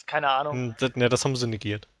irgendwie. Ach, keine Ahnung. Das haben sie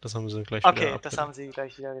negiert. Das haben sie gleich wieder Okay, das abgelehnt. haben sie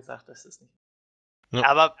gleich wieder gesagt, das ist nicht. Ja.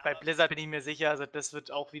 Aber bei Blizzard bin ich mir sicher, also das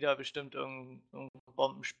wird auch wieder bestimmt irgendein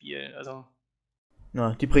Bombenspiel. Also,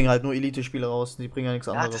 Ja, die bringen halt nur Elite-Spiele raus, die bringen ja nichts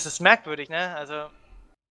ja, anderes. das ist merkwürdig, ne? Also,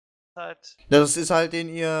 halt. Das ist halt den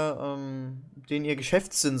ihr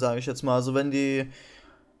Geschäftssinn, sage ich jetzt mal. Also wenn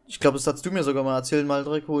ich glaube, das hast du mir sogar mal erzählt,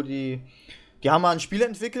 Maldric, wo die haben mal ein Spiel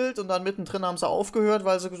entwickelt und dann mittendrin haben sie aufgehört,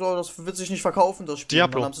 weil sie gesagt haben, das wird sich nicht verkaufen, das Spiel.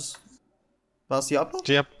 Diablo. War es Diablo?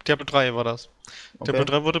 Diablo 3 war das. Okay. Diablo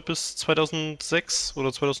 3 wurde bis 2006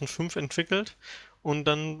 oder 2005 entwickelt und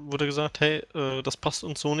dann wurde gesagt, hey, das passt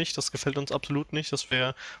uns so nicht, das gefällt uns absolut nicht, das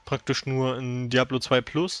wäre praktisch nur ein Diablo 2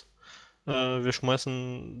 Plus. Wir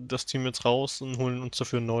schmeißen das Team jetzt raus und holen uns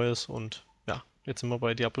dafür ein neues und ja, jetzt sind wir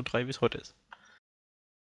bei Diablo 3, wie es heute ist.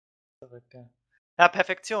 Verrückt, ja. Ja,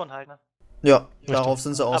 Perfektion halt, ne? Ja, darauf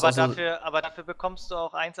sind sie aus. Aber dafür bekommst du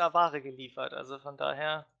auch 1A Ware geliefert, also von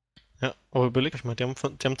daher. Ja, aber überleg euch mal, die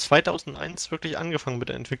haben 2001 wirklich angefangen mit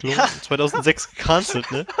der Entwicklung und 2006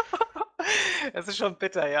 gecancelt, ne? Es ist schon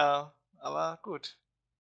bitter, ja, aber gut.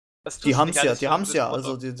 Die haben's ja,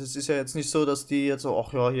 also das ist ja jetzt nicht so, dass die jetzt so,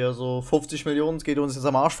 ach ja, hier so 50 Millionen, es geht uns jetzt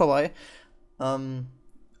am Arsch vorbei.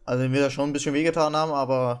 Also wir da schon ein bisschen wehgetan haben,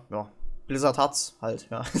 aber ja, Blizzard hat's halt,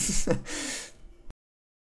 ja.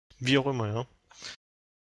 Wie auch immer, ja.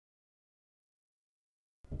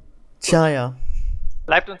 Tja, ja.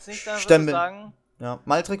 Bleibt uns nicht da, würde ich sagen. Ja,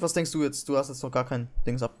 Maldric, was denkst du jetzt? Du hast jetzt noch gar kein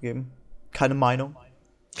Dings abgegeben. Keine Meinung.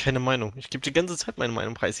 Keine Meinung. Ich gebe die ganze Zeit meine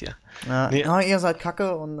Meinung preis hier. Ja, Nee. ihr seid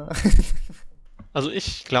kacke und... Also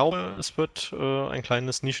ich glaube, es wird ein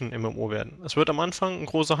kleines Nischen-MMO werden. Es wird am Anfang ein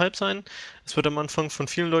großer Hype sein. Es wird am Anfang von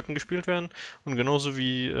vielen Leuten gespielt werden. Und genauso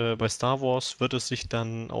wie bei Star Wars wird es sich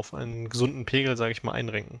dann auf einen gesunden Pegel, sage ich mal,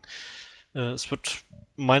 einrenken. Es wird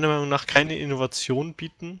meiner Meinung nach keine Innovation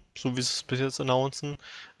bieten, so wie sie es bis jetzt announcen.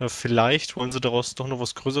 Vielleicht wollen sie daraus doch noch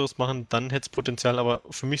was Größeres machen, dann hätte es Potenzial, aber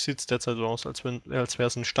für mich sieht es derzeit so aus, als wäre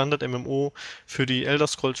es ein Standard-MMO für die Elder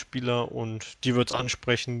Scrolls-Spieler und die wird es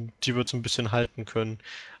ansprechen, die wird es ein bisschen halten können,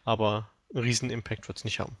 aber einen riesen Impact wird es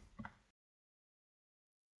nicht haben.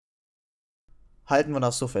 Halten wir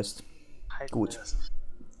das so fest. Gut.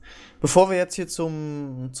 Bevor wir jetzt hier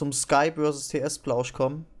zum Skype vs. TS-Plausch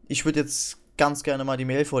kommen, ich würde jetzt ganz gerne mal die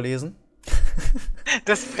Mail vorlesen.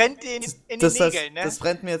 Das brennt dir in den Nägeln, ne? Das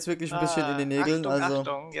brennt mir jetzt wirklich ein bisschen in den Nägeln.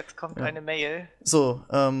 Achtung, jetzt kommt eine Mail. So,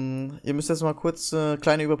 ihr müsst jetzt mal kurz eine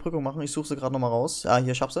kleine Überbrückung machen. Ich suche sie gerade nochmal raus. Ah,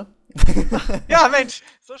 hier, ich hab sie. Ja, Mensch,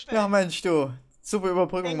 so schnell. Ja, Mensch, du. Super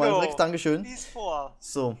Überbrückung, Maldric. Dankeschön. Lies vor.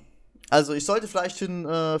 So. Also, ich sollte vielleicht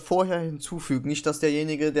vorher hinzufügen, nicht, dass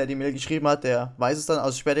derjenige, der die Mail geschrieben hat, der weiß es dann,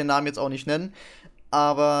 also ich werde den Namen jetzt auch nicht nennen,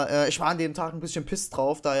 Aber ich war an dem Tag ein bisschen pisst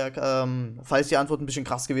drauf, daher, falls die Antwort ein bisschen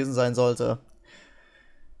krass gewesen sein sollte,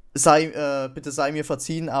 bitte sei mir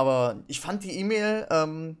verziehen, aber ich fand die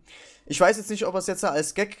E-Mail, ich weiß jetzt nicht, ob er es jetzt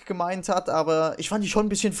als Gag gemeint hat, aber ich fand die schon ein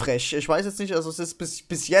bisschen frech. Ich weiß jetzt nicht, also es ist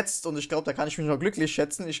bis jetzt, und ich glaube, da kann ich mich noch glücklich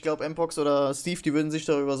schätzen. Ich glaube, Mpox oder Steve, die würden sich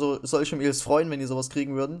darüber solche Mails freuen, wenn die sowas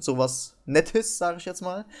kriegen würden. Sowas Nettes, sage ich jetzt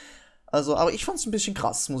mal. Also, aber ich fand es ein bisschen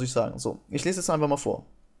krass, muss ich sagen. So, ich lese es einfach mal vor.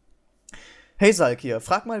 Hey Salk hier,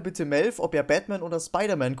 frag mal bitte Melf, ob er Batman oder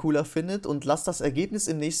Spider-Man cooler findet und lass das Ergebnis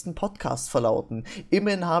im nächsten Podcast verlauten.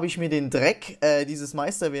 Immerhin habe ich mir den Dreck, dieses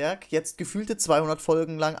Meisterwerk, jetzt gefühlte 200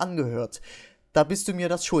 Folgen lang angehört. Da bist du mir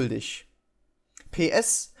das schuldig.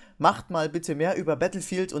 PS, macht mal bitte mehr über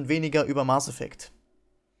Battlefield und weniger über Mass Effect.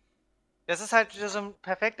 Das ist halt wieder so ein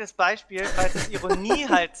perfektes Beispiel, falls es Ironie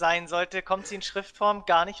halt sein sollte, kommt sie in Schriftform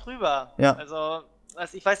gar nicht rüber. Ja. Also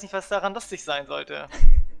ich weiß nicht, was daran lustig sein sollte.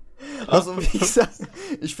 Also, wie gesagt,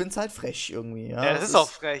 ich find's halt frech irgendwie. Ja, das ist auch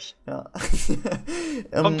frech. Ja.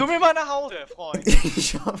 Komm du mir mal nach Hause, Freund.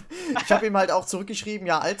 Ich hab ihm halt auch zurückgeschrieben,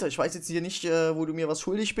 ja, Alter, ich weiß jetzt hier nicht, wo du mir was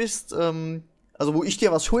schuldig bist, also wo ich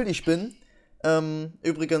dir was schuldig bin.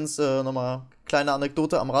 Übrigens, nochmal kleine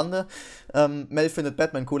Anekdote am Rande. Mel findet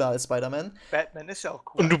Batman cooler als Spider-Man. Batman ist ja auch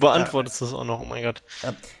cool. Und du beantwortest das auch noch, oh mein Gott.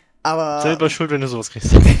 Aber Selber schuld, wenn du sowas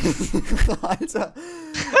kriegst. Alter,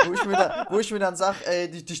 wo ich mir dann sag, ey,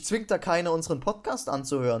 dich zwingt da keiner, unseren Podcast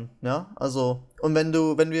anzuhören, ja, also, und wenn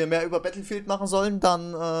wir mehr über Battlefield machen sollen,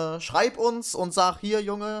 dann schreib uns und sag, hier,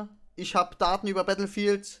 Junge, ich hab Daten über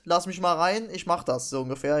Battlefield, lass mich mal rein, ich mach das, so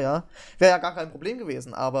ungefähr, ja. Wäre ja gar kein Problem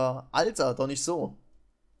gewesen, aber, Alter, doch nicht so.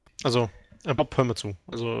 Also, Bob, hör mir zu.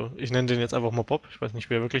 Also, ich nenne den jetzt einfach mal Bob. Ich weiß nicht,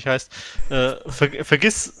 wie er wirklich heißt.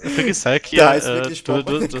 Vergiss Hulk hier. Der heißt wirklich Bob.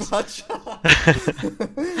 Quatsch.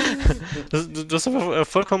 Du hast aber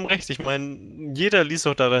vollkommen recht. Ich meine, jeder liest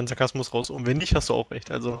doch da deinen Sarkasmus raus. Und wenn nicht, hast du auch recht.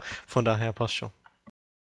 Also, von daher passt schon.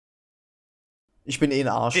 Ich bin ein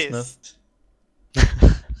Arsch, ne?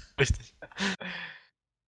 Richtig.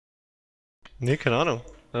 Nee, keine Ahnung.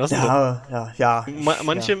 Ja.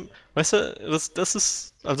 Manche, weißt du, das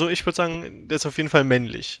ist, also ich würde sagen, der ist auf jeden Fall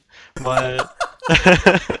männlich. Weil.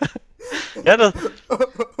 Ja, das.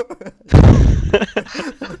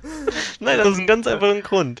 Nein, das ist ein ganz einfacher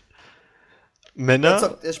Grund.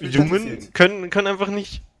 Männer, Jungen können einfach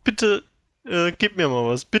nicht, bitte gib mir mal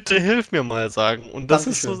was, bitte hilf mir mal sagen. Und das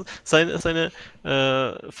ist so seine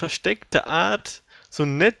versteckte Art, so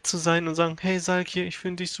nett zu sein und sagen, hey Salk hier, ich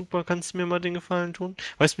finde dich super, kannst du mir mal den Gefallen tun?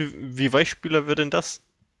 Weißt du, wie Weichspüler wird denn das?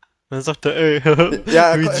 Dann sagt er, ey,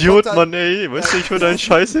 ja, du Idiot, Mann, ey, weißt du, ich höre deinen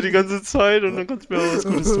Scheiße die ganze Zeit und dann kannst du mir auch was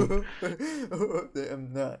Gutes tun.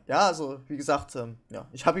 Ja, also, wie gesagt, ja,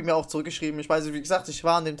 ich habe ihm ja auch zurückgeschrieben, ich weiß nicht, wie gesagt, ich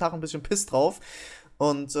war an dem Tag ein bisschen piss drauf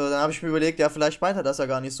und dann habe ich mir überlegt, ja, vielleicht meint er das ja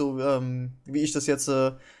gar nicht so, wie ich das jetzt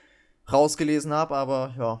rausgelesen habe,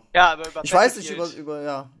 aber ja. Ja, aber über ich weiß nicht, was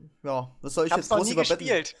soll ich jetzt groß über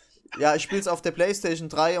gespielt. Ja, ich spiel's auf der PlayStation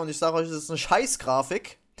 3 und ich sage euch, das ist eine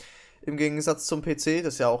Scheißgrafik. Im Gegensatz zum PC,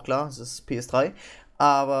 das ist ja auch klar, das ist PS3.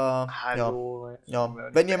 Aber, ja,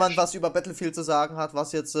 wenn jemand was über Battlefield zu sagen hat,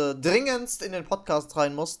 was jetzt dringendst in den Podcast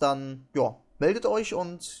rein muss, dann, ja, meldet euch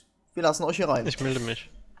und wir lassen euch hier rein. Ich melde mich.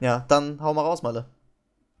 Ja, dann hau mal raus, Malle.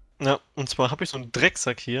 Ja, und zwar habe ich so einen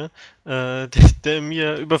Drecksack hier, der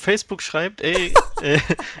mir über Facebook schreibt, ey,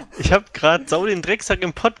 ich habe gerade den Drecksack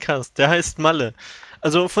im Podcast, der heißt Malle.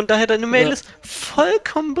 Also von daher, deine Mail ist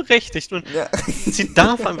vollkommen berechtigt und sie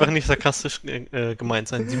darf einfach nicht sarkastisch gemeint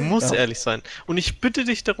sein. Sie muss ehrlich sein. Und ich bitte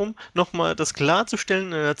dich darum, nochmal das klarzustellen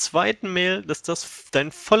in einer zweiten Mail, dass das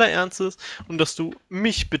dein voller Ernst ist und dass du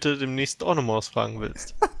mich bitte demnächst auch nochmal ausfragen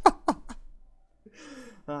willst.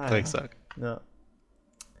 Drecksack. Ja.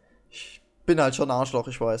 Ich bin halt schon ein Arschloch,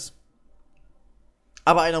 ich weiß.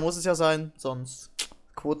 Aber einer muss es ja sein, sonst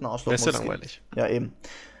Quotenarschloch. Das ist ja langweilig. Ja, eben.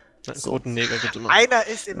 Neger gibt immer. Einer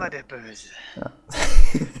ist immer der Böse. Ja.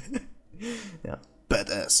 Ja,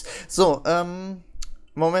 badass. So, wollen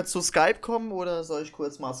wir jetzt zu Skype kommen oder soll ich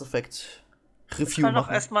kurz Mass Effect Review machen? Wir können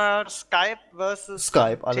doch erstmal Skype versus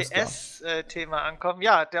Skype, alles TS-Thema ankommen.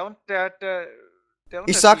 Ja, der Unterschied.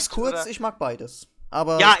 Ich sag's kurz, ich mag beides.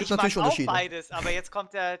 Aber ja, es gibt natürlich Unterschiede. Auch beides, aber jetzt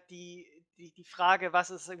kommt ja die Frage, was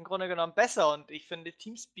ist im Grunde genommen besser? Und ich finde,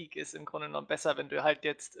 Teamspeak ist im Grunde genommen besser, wenn du halt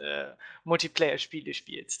jetzt Multiplayer-Spiele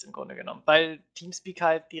spielst, im Grunde genommen. Weil Teamspeak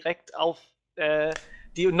halt direkt auf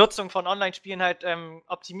die Nutzung von Online-Spielen halt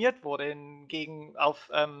optimiert wurde, hingegen auf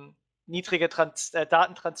niedrige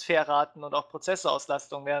Datentransferraten und auch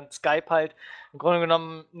Prozessorauslastung, während Skype halt im Grunde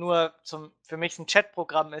genommen nur für mich ein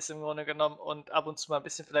Chatprogramm ist, im Grunde genommen, und ab und zu mal ein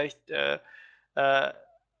bisschen vielleicht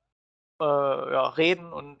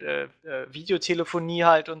reden und Videotelefonie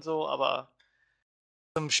halt und so, aber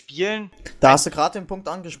zum Spielen. Da hast du gerade den Punkt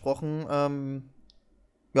angesprochen,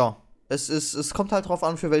 ja, es kommt halt drauf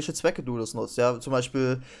an, für welche Zwecke du das nutzt. Ja, zum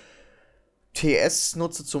Beispiel TS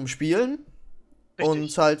nutze zum Spielen. Richtig.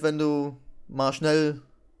 Und halt, wenn du mal schnell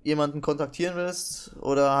jemanden kontaktieren willst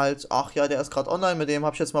oder halt, ach ja, der ist gerade online, mit dem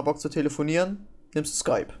hab ich jetzt mal Bock zu telefonieren, nimmst du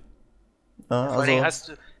Skype. Ja, Vor allem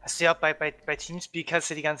also, hast du ja auch bei Teamspeak hast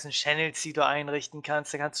du die ganzen Channels, die du einrichten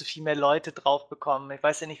kannst, da kannst du viel mehr Leute drauf bekommen. Ich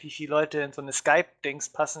weiß ja nicht, wie viele Leute in so eine Skype-Dings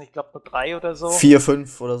passen, ich glaube nur 3 oder so. 4,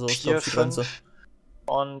 5 oder so ist, 4, glaube ich, die Grenze. 5.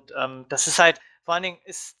 Und das ist halt, vor allen Dingen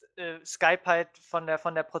ist Skype halt von der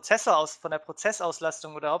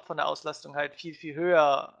Prozessauslastung oder überhaupt von der Auslastung halt viel, viel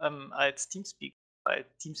höher als Teamspeak, weil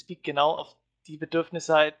Teamspeak genau auf die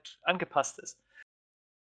Bedürfnisse halt angepasst ist.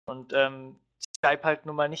 Und Skype halt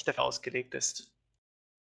nun mal nicht dafür ausgelegt ist.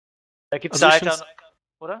 Da gibt es Also halt ich dann, find's-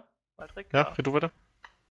 oder? Maldric? Ja, red du weiter.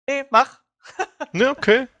 Nee, mach. Ne,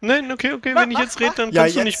 okay. Nein, okay, wenn ich jetzt rede, dann Ja,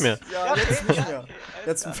 kannst du jetzt nicht mehr. Ja, jetzt nicht mehr. Okay, alles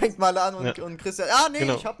Jetzt klar. fängt Malle an und, Ja. und Christian, nee,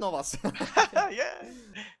 Genau. ich hab noch was. Yeah.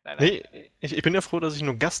 Nein. Nee, ich bin ja froh, dass ich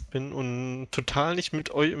nur Gast bin und total nicht mit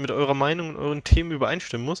eurer Meinung und euren Themen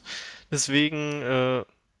übereinstimmen muss. Deswegen,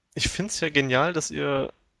 ich finde es ja genial, dass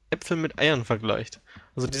ihr Äpfel mit Eiern vergleicht.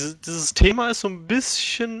 Also dieses Thema ist so ein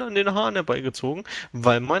bisschen an den Haaren herbeigezogen,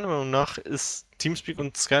 weil meiner Meinung nach ist Teamspeak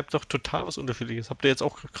und Skype doch total was Unterschiedliches. Habt ihr jetzt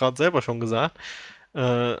auch gerade selber schon gesagt.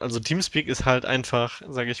 Also Teamspeak ist halt einfach,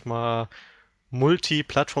 sage ich mal,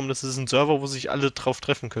 Multi-Plattform, das ist ein Server, wo sich alle drauf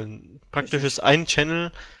treffen können. Praktisch Richtig. ist ein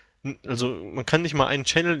Channel, also man kann nicht mal einen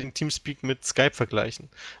Channel in Teamspeak mit Skype vergleichen.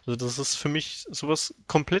 Also das ist für mich sowas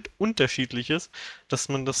komplett Unterschiedliches, dass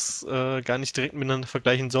man das gar nicht direkt miteinander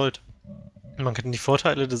vergleichen sollte. Man kann die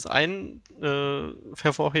Vorteile des einen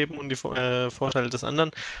hervorheben und die Vorteile des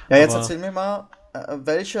anderen. Ja, jetzt aber erzähl mir mal,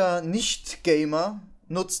 welcher Nicht-Gamer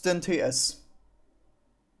nutzt denn TS?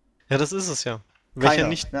 ja, das ist es ja.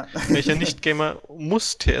 Keiner. Ja. Welcher Nicht-Gamer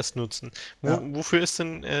muss TS nutzen? Ja. Wofür ist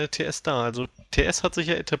denn TS da? Also TS hat sich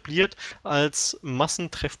ja etabliert als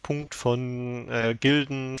Massentreffpunkt von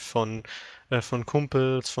Gilden, von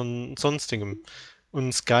Kumpels, von sonstigem.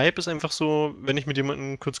 Und Skype ist einfach so, wenn ich mit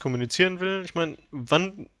jemandem kurz kommunizieren will, ich meine,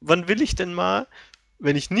 wann will ich denn mal,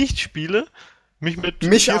 wenn ich nicht spiele, mich mit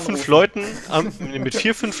Mich 4, 5 anrufen. Leuten mit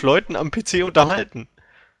 4, 5 Leuten am PC unterhalten?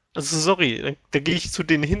 Also sorry, da gehe ich zu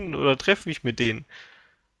denen hin oder treffe mich mit denen.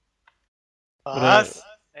 Oder- Was?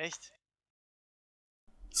 Echt?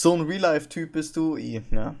 So ein Real-Life-Typ bist du,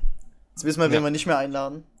 ja. Jetzt wissen wir, wen Ja. wir nicht mehr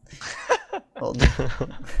einladen. Und,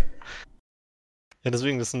 Ja,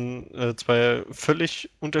 deswegen, das sind zwei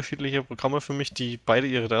völlig unterschiedliche Programme für mich, die beide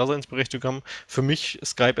ihre Daseinsberechtigung haben. Für mich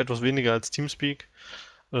Skype etwas weniger als Teamspeak,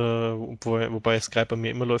 wobei Skype bei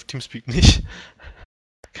mir immer läuft, Teamspeak nicht.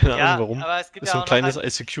 Keine Ja, Ahnung warum. aber es gibt Ist ja so auch ein noch kleines halt,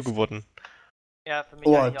 ICQ geworden. ja, für mich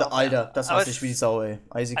oh, eigentlich auch, Alter, ja. das Aber hasse ich wie die Sau, ey.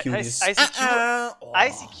 ICQ ist... Oh.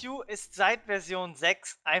 ICQ ist seit Version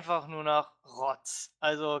 6 einfach nur noch Rotz.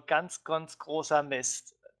 Also ganz, ganz großer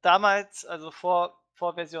Mist. Damals, also vor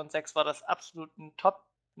Version 6 war das absolut ein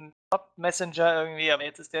Top-Messenger irgendwie, aber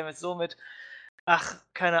jetzt ist der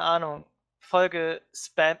keine Ahnung, voll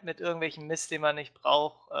gespammt mit irgendwelchen Mist, den man nicht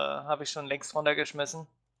braucht, habe ich schon längst runtergeschmissen.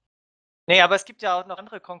 Nee, aber es gibt ja auch noch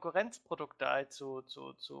andere Konkurrenzprodukte halt zu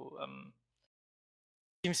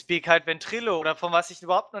Teamspeak, halt Ventrilo oder von was ich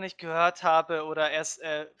überhaupt noch nicht gehört habe oder erst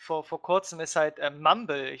vor kurzem ist halt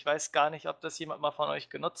Mumble. Ich weiß gar nicht, ob das jemand mal von euch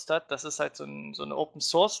genutzt hat. Das ist halt so eine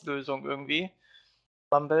Open-Source-Lösung irgendwie.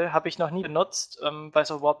 Mumble habe ich noch nie benutzt,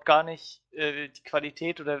 weiß auch überhaupt gar nicht die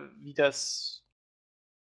Qualität oder wie das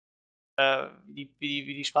wie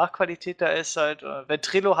die Sprachqualität da ist halt.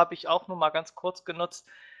 Ventrilo habe ich auch nur mal ganz kurz genutzt.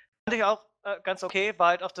 Fand ich auch ganz okay, war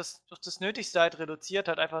halt auf das Nötigste halt reduziert,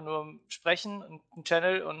 halt einfach nur Sprechen und ein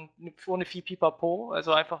Channel und ohne viel Pipapo,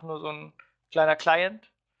 also einfach nur so ein kleiner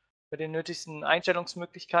Client mit den nötigsten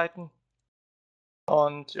Einstellungsmöglichkeiten.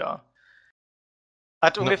 Und ja.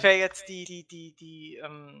 Hat ungefähr jetzt die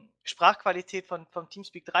Sprachqualität vom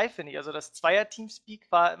Teamspeak 3, finde ich. Also das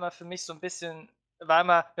Zweier-Teamspeak war immer für mich so ein bisschen,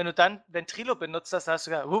 wenn du dann Ventrilo benutzt hast, dann hast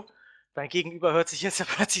du gedacht, mein Gegenüber hört sich jetzt ja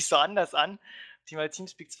plötzlich so anders an. Weil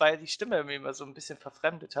Teamspeak 2 die Stimme mir immer so ein bisschen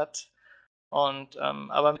verfremdet hat. Und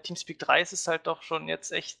aber mit Teamspeak 3 ist es halt doch schon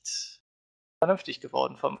jetzt echt vernünftig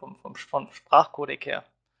geworden vom Sprachcodec her.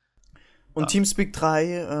 Und Ja. Teamspeak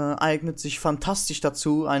 3 eignet sich fantastisch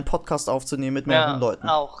dazu, einen Podcast aufzunehmen mit mehreren Leuten.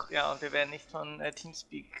 Auch, ja, und wir werden nicht von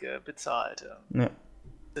Teamspeak bezahlt. Ja.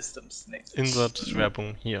 Systems, nee.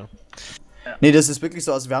 Insert-Werbung hier. Nee, das ist wirklich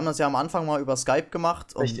so. Also wir haben das ja am Anfang mal über Skype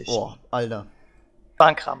gemacht. Und, Richtig. boah, Alter. War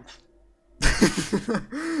ein Krampf.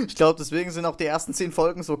 Ich glaube, deswegen sind auch die ersten 10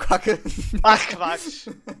 Folgen so kacke. Ach, Quatsch.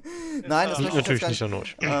 Nein, das Ja. möchte ich Natürlich jetzt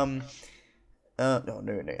nicht gar an euch. Ja,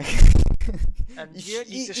 nö. An dir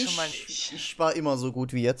liegt es schon mal nicht. Ich war immer so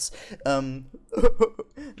gut wie jetzt.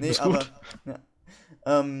 Nee, aber. Gut.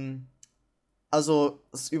 Ja. Also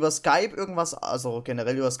über Skype irgendwas, also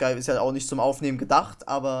generell über Skype ist ja auch nicht zum Aufnehmen gedacht,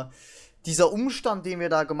 aber dieser Umstand, den wir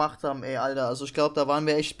da gemacht haben, ey, Alter, also ich glaube, da waren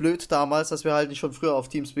wir echt blöd damals, dass wir halt nicht schon früher auf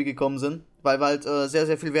Teamspeak gekommen sind, weil wir halt sehr,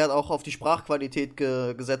 sehr viel Wert auch auf die Sprachqualität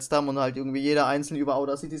gesetzt haben und halt irgendwie jeder einzeln über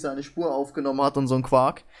Audacity seine Spur aufgenommen hat und so ein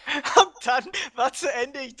Quark. Und dann war zu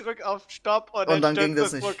Ende, ich drück auf Stopp und dann ging stürzt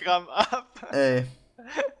das das nicht. Programm ab. Ey.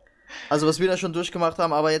 Also was wir da schon durchgemacht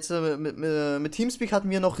haben, aber jetzt mit Teamspeak hatten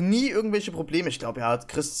wir noch nie irgendwelche Probleme. Ich glaube, ja,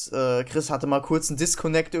 Chris hatte mal kurz einen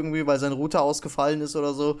Disconnect irgendwie, weil sein Router ausgefallen ist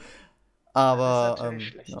oder so. Aber Das ist natürlich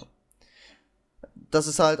schlecht. ja. Das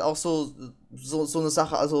ist halt auch so eine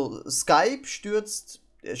Sache. Also Skype stürzt,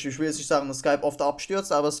 ich will jetzt nicht sagen, dass Skype oft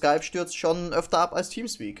abstürzt, aber Skype stürzt schon öfter ab als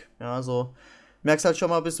Teamspeak. Ja, also merkst halt schon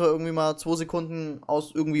mal, bist du irgendwie mal 2 Sekunden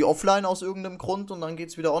irgendwie offline aus irgendeinem Grund und dann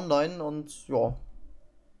geht's wieder online und ja.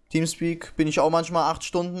 Teamspeak bin ich auch manchmal 8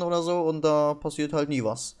 Stunden oder so und da passiert halt nie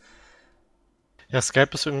was. Ja,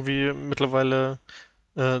 Skype ist irgendwie mittlerweile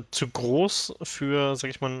zu groß für, sag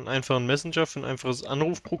ich mal, einen einfachen Messenger, für ein einfaches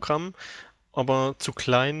Anrufprogramm, aber zu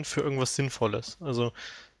klein für irgendwas Sinnvolles. Also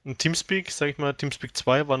ein Teamspeak, sag ich mal, Teamspeak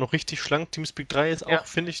 2 war noch richtig schlank, Teamspeak 3 ist Ja. auch,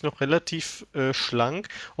 finde ich, noch relativ schlank,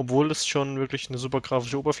 obwohl es schon wirklich eine super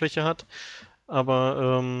grafische Oberfläche hat.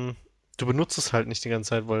 Aber du benutzt es halt nicht die ganze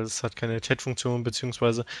Zeit, weil es hat keine Chat-Funktion,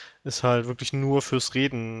 beziehungsweise ist halt wirklich nur fürs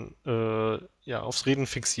Reden, ja, aufs Reden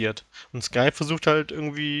fixiert. Und Skype versucht halt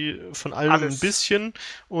irgendwie von allem ein Alles. bisschen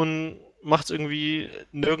und macht es irgendwie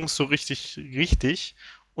nirgends so richtig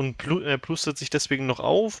und plustert sich deswegen noch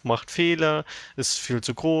auf, macht Fehler, ist viel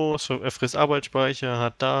zu groß, frisst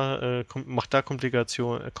Arbeitsspeicher, macht da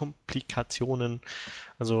Komplikationen.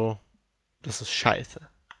 Also, das ist scheiße.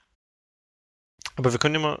 Aber wir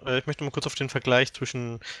können ja mal, ich möchte mal kurz auf den Vergleich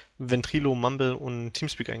zwischen Ventrilo, Mumble und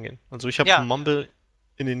Teamspeak eingehen. Also ich habe Ja. Mumble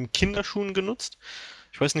in den Kinderschuhen genutzt.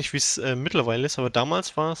 Ich weiß nicht, wie es mittlerweile ist, aber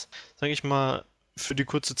damals war es, sage ich mal, für die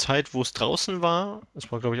kurze Zeit, wo es draußen war,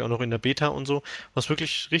 es war glaube ich auch noch in der Beta und so, war es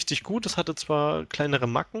wirklich richtig gut. Es hatte zwar kleinere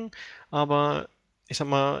Macken, aber ich sag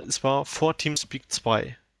mal, es war vor Teamspeak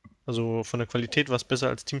 2. Also von der Qualität war es besser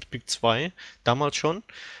als Teamspeak 2, damals schon.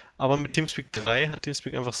 Aber mit Teamspeak 3 hat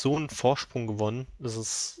Teamspeak einfach so einen Vorsprung gewonnen. Das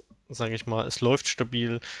ist, sage ich mal, es läuft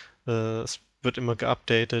stabil, es wird immer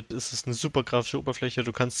geupdatet, es ist eine super grafische Oberfläche,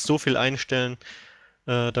 du kannst so viel einstellen.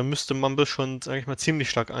 Da müsste Mumble schon, sage ich mal, ziemlich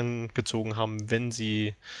stark angezogen haben, wenn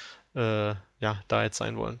sie ja, da jetzt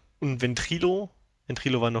sein wollen. Und Ventrilo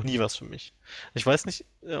war noch nie was für mich. Ich weiß nicht,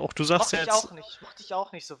 auch du sagst Mochte ja ich jetzt, auch nicht. Mochte ich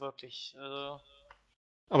auch nicht so wirklich.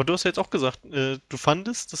 aber du hast ja jetzt auch gesagt, du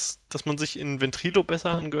fandest, dass man sich in Ventrilo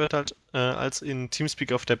besser angehört hat, als in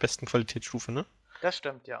Teamspeak auf der besten Qualitätsstufe, ne? Das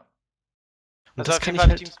stimmt, ja. Und Also das auf kann jeden ich Fall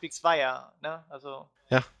halt, Teamspeak 2, ja. Ne? Also.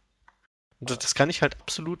 ja, das kann ich halt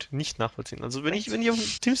absolut nicht nachvollziehen. Also wenn ich, Echt? wenn ich auf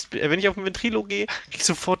ein wenn ich auf ein Ventrilo gehe, krieg ich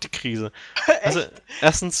sofort die Krise. Also Echt?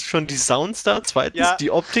 erstens schon die Sounds da, zweitens Ja. die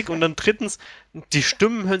Optik und dann drittens, die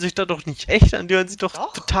Stimmen hören sich da doch nicht echt an, die hören sich doch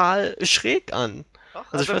Doch. total schräg an. Doch,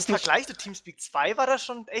 Also ich also im weiß nicht, Vergleich zu Teamspeak 2 war das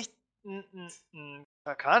schon echt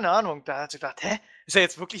ja, keine Ahnung. Da hast du gedacht, hä? Ist er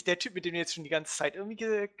jetzt wirklich der Typ, mit dem du jetzt schon die ganze Zeit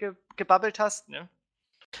irgendwie gebabbelt hast? Ne?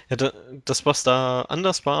 ja, das, was da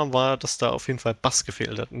anders war, dass da auf jeden Fall Bass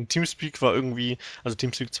gefehlt hat. In Teamspeak war irgendwie, also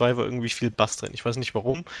Teamspeak 2 war irgendwie viel Bass drin. Ich weiß nicht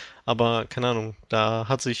warum, aber keine Ahnung. Da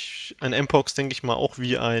hat sich ein Mpox, denke ich mal, auch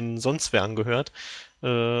wie ein Sonstwer angehört.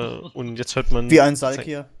 Und jetzt hört man. Wie ein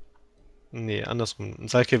Salkier. Nee, andersrum. Ein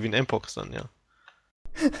Salkier wie ein Mpox dann, ja.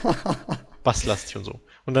 Basslastig und so.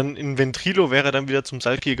 Und dann in Ventrilo wäre er dann wieder zum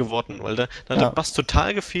Salkier geworden, weil da hat Ja. der Bass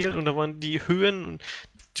total gefehlt und da waren die Höhen und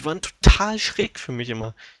die waren total schräg für mich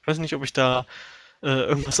immer. Ich weiß nicht, ob ich da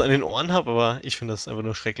irgendwas an den Ohren habe, aber ich finde das einfach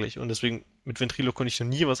nur schrecklich. Und deswegen mit Ventrilo konnte ich noch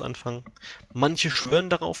nie was anfangen. Manche schwören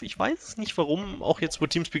darauf, ich weiß es nicht warum. Auch jetzt, wo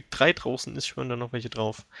Teamspeak 3 draußen ist, schwören da noch welche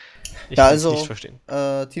drauf. Ich Ja, kann es also nicht verstehen.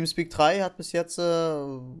 Teamspeak 3 hat bis jetzt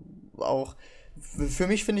auch, für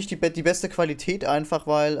mich finde ich die beste Qualität einfach,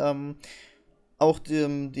 weil auch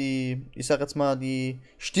ich sag jetzt mal, die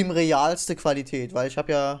stimmrealste Qualität, weil ich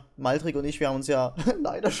habe ja, Maldric und wir haben uns ja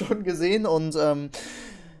leider schon gesehen und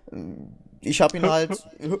ich habe ihn halt,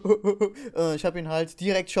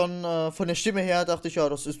 direkt schon von der Stimme her, dachte ich, ja,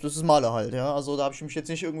 das ist Malle halt, ja, also da habe ich mich jetzt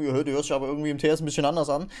nicht irgendwie, du hörst dich aber irgendwie im TS ein bisschen anders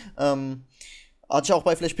an, hatte ich auch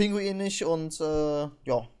bei Flash Pinguin nicht und das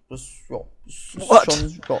ist What?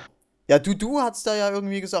 schon, ja. Ja, du hast da ja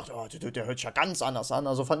irgendwie gesagt, oh, der hört sich ja ganz anders an,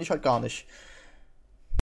 also fand ich halt gar nicht.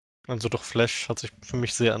 Also doch, Flash hat sich für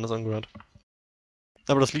mich sehr anders angehört.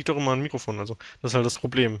 Aber das liegt doch immer am Mikrofon, also das ist halt das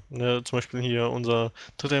Problem. Ne? Zum Beispiel hier unser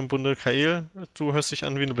Dritter im Bunde, Kael, du hörst dich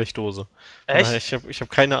an wie eine Blechdose. Von daher, Echt? ich hab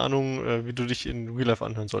keine Ahnung, wie du dich in Real Life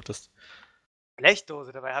anhören solltest.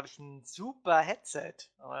 Blechdose, dabei habe ich ein super Headset.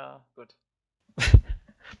 Aber ja, gut.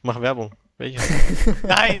 Mach Werbung. Welche?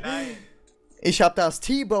 Nein. Ich habe das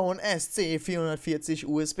T-Bone SC440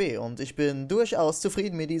 USB und ich bin durchaus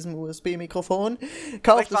zufrieden mit diesem USB-Mikrofon.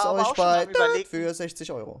 Kauft Ich war es aber euch auch schon am bei Überlegen, für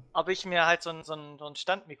 60 Euro. ob ich mir halt so ein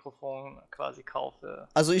Standmikrofon quasi kaufe.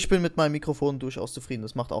 Also ich bin mit meinem Mikrofon durchaus zufrieden.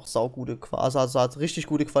 Das macht auch saugute, also hat richtig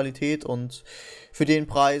gute Qualität und für den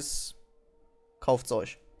Preis kauft's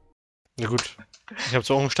euch. Ja gut. Ich habe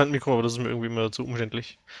zwar auch ein Standmikro, aber das ist mir irgendwie immer zu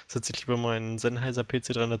umständlich. Setze ich lieber meinen Sennheiser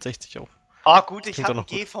PC360 auf. Ah gut, ich Klingt habe auch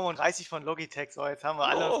einen noch gut. G35 von Logitech. So, jetzt haben wir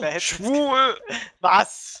alle unsere Headsets. Schwul!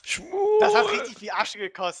 Was? Schwul! Das hat richtig viel Asche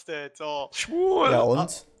gekostet. So. Schwul! Ja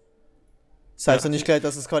und? Das heißt ja nicht gleich,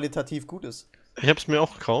 dass es qualitativ gut ist. Ich habe es mir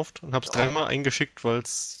auch gekauft und habe es dreimal eingeschickt, weil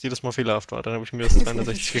es jedes Mal fehlerhaft war. Dann habe ich mir das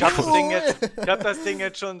 360 Ich habe gekauft. das Ding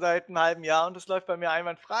jetzt schon seit einem halben Jahr und es läuft bei mir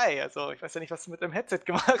einwandfrei. Also ich weiß ja nicht, was du mit dem Headset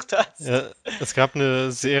gemacht hast. Ja, es gab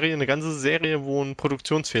eine ganze Serie, wo ein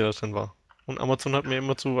Produktionsfehler drin war. Und Amazon hat mir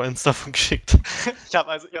immer zu eins davon geschickt. Ich habe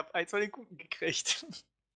eins von den guten gekriegt.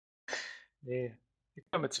 Nee, ich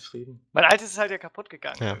bin damit zufrieden. Mein altes ist halt ja kaputt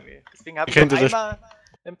gegangen Ja. irgendwie. Deswegen habe ich Kennt noch ihr das- einmal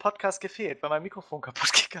im Podcast gefehlt, weil mein Mikrofon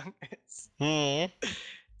kaputt gegangen ist. Hm.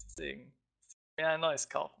 Deswegen mir ein neues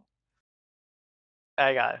kaufen.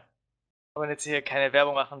 Egal. Wir wollen jetzt hier keine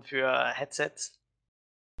Werbung machen für Headsets.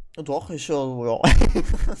 Doch, ja.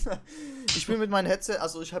 Ich bin mit meinem Headset,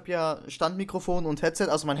 also ich habe ja Standmikrofon und Headset,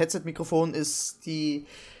 also mein Headset-Mikrofon ist die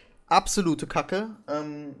absolute Kacke.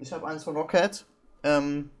 Ich habe eins von Rockhead,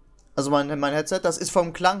 also mein Headset, das ist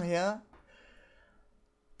vom Klang her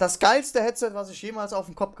das geilste Headset, was ich jemals auf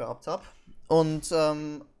dem Kopf gehabt habe. Und,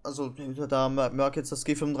 also da mag jetzt das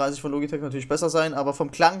G35 von Logitech natürlich besser sein, aber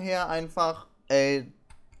vom Klang her einfach,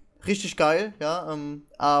 richtig geil, ja,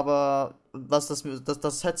 aber was das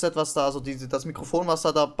Headset, was da, also das Mikrofon, was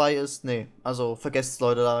da dabei ist, nee, also vergesst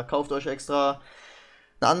Leute, da kauft euch extra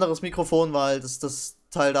ein anderes Mikrofon, weil das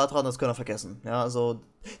Teil da dran, das könnt ihr vergessen, ja, also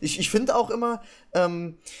ich finde auch immer,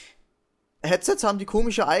 Headsets haben die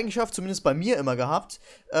komische Eigenschaft, zumindest bei mir immer gehabt,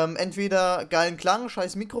 entweder geilen Klang,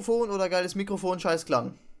 scheiß Mikrofon oder geiles Mikrofon, scheiß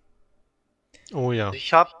Klang. Oh ja.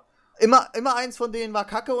 Ich habe Immer eins von denen war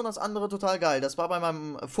kacke und das andere total geil. Das war bei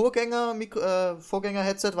meinem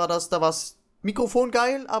Vorgänger-Headset, da war das Mikrofon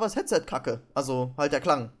geil, aber das Headset kacke. Also halt der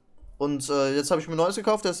Klang. Und jetzt habe ich mir ein neues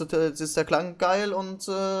gekauft, jetzt ist der Klang geil und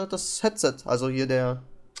das Headset, also hier der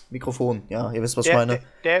Mikrofon, ja, ihr wisst, was ich meine.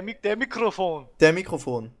 Der Mikrofon. Der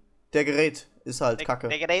Mikrofon. Der Gerät ist halt kacke.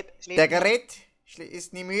 Der Gerät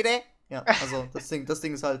ist nie müde. Ja, also das Ding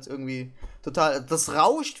ist halt irgendwie total, das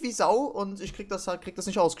rauscht wie Sau und ich krieg das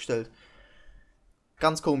nicht ausgestellt.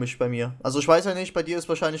 Ganz komisch bei mir. Also ich weiß ja nicht, bei dir ist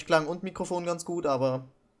wahrscheinlich Klang und Mikrofon ganz gut, aber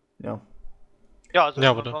ja. Ja, also Ja,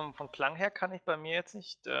 aber vom Klang her kann ich bei mir jetzt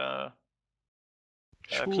nicht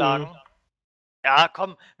Schwul. klagen. Ja,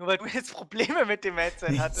 komm, nur weil du jetzt Probleme mit dem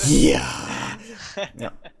Headset hattest. Ja.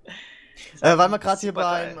 Ja. Weil wir gerade hier Super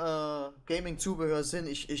beim geil. Gaming-Zubehör sind,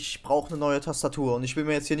 ich brauche eine neue Tastatur und ich will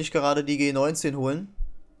mir jetzt hier nicht gerade die G19 holen.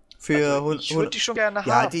 Für Also, ich würde die schon gerne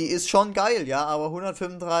ja, haben. die ist schon geil, ja, aber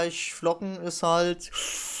 135 Flocken ist halt.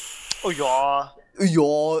 Oh ja.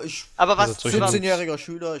 Ja, ich. Aber was, Also solche- 17-jähriger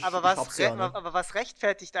Schüler, ich aber, was hab's ja, ne? aber was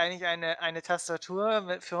rechtfertigt eigentlich eine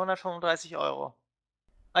Tastatur für 135 Euro?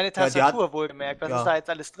 Eine Ja, die hat- Tastatur wohlgemerkt. Was ja. ist da jetzt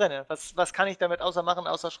alles drin? Was kann ich damit machen,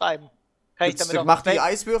 außer schreiben? Kann ich damit auch Macht ins die Wel-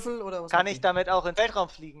 Eiswürfel oder was? Kann macht ich die? damit auch ins Weltraum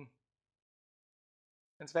fliegen?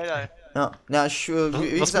 Ins Weltall. Ja, ich.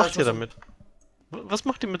 Wie Was gesagt, macht ihr damit? Was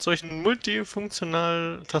macht ihr mit solchen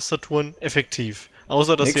Multifunktional-Tastaturen effektiv?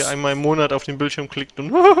 Außer, dass Nix. ihr einmal im Monat auf den Bildschirm klickt und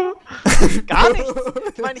Gar nichts.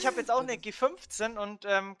 Ich meine, ich habe jetzt auch eine G15 und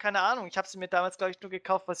keine Ahnung. Ich habe sie mir damals, glaube ich, nur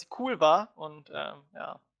gekauft, weil sie cool war. Und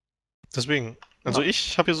ja. Deswegen. Also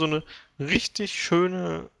ich habe hier so eine richtig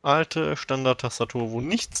schöne alte Standard-Tastatur, wo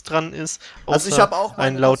nichts dran ist, außer Also ich habe auch ein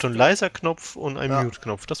meine Laut- und Tastatur- Leiser-Knopf und ein Ja.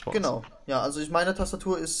 Mute-Knopf. Das war's. Genau. Ja, also meine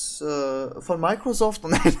Tastatur ist von Microsoft.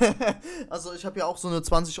 Also ich habe ja auch so eine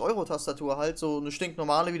 20-Euro-Tastatur halt, so eine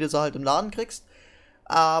stinknormale, wie du sie halt im Laden kriegst.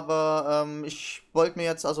 Aber ich wollte mir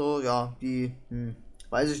jetzt, also ja, die,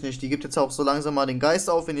 weiß ich nicht, die gibt jetzt auch so langsam mal den Geist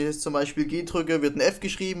auf. Wenn ich jetzt zum Beispiel G drücke, wird ein F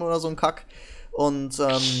geschrieben oder so ein Kack. Und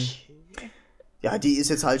ja, die ist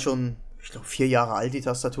jetzt halt schon, ich glaube, 4 Jahre alt, die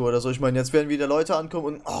Tastatur oder so. Ich meine, jetzt werden wieder Leute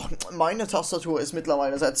ankommen und meine Tastatur ist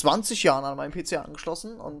mittlerweile seit 20 Jahren an meinem PC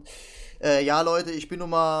angeschlossen und Ja, Leute, ich bin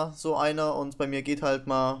nun mal so einer und bei mir geht halt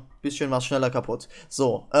mal ein bisschen was schneller kaputt.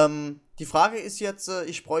 So, die Frage ist jetzt,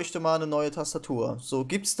 ich bräuchte mal eine neue Tastatur. So,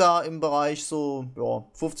 gibt's da im Bereich so, ja,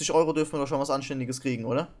 50 Euro dürfen wir doch schon was Anständiges kriegen,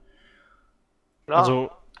 oder? Ja.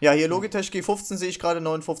 Also, Ja, hier Logitech G15 sehe ich gerade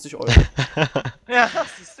 59 Euro. Ja,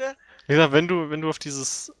 siehst du? wie gesagt, wenn du auf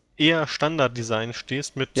dieses eher Standard-Design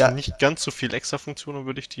stehst, mit Ja. nicht ganz so viel Extra-Funktionen,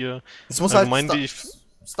 würde ich dir Es muss halt allgemein die.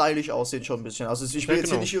 stylisch aussehen schon ein bisschen. Also ich will Ja, jetzt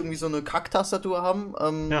hier genau. nicht irgendwie so eine Kack-Tastatur haben,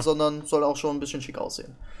 Ja. sondern soll auch schon ein bisschen schick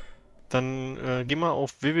aussehen. Dann geh mal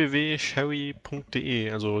auf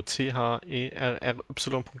www.cherry.de, also cherry.de.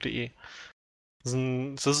 Das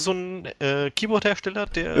ist so ein Keyboard-Hersteller,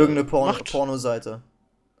 der Irgendeine macht Pornoseite.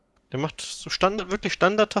 so wirklich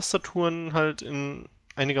Standard-Tastaturen halt in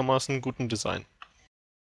einigermaßen gutem Design.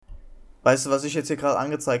 Weißt du, was ich jetzt hier gerade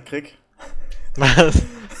angezeigt krieg? Was?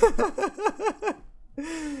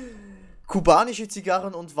 Kubanische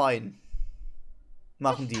Zigarren und Wein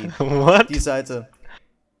machen die. What? Die Seite.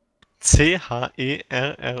 cherry.de.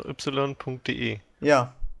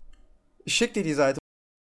 Ja. Ich schick dir die Seite.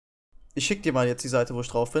 Ich schick dir mal jetzt die Seite, wo ich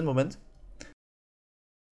drauf bin. Moment.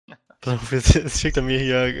 Pass auf, jetzt schickt er mir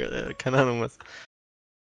hier, keine Ahnung was.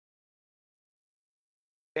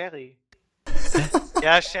 Cherry.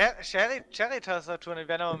 Ja, Cherry-Tastaturen, die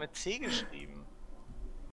werden aber mit C geschrieben.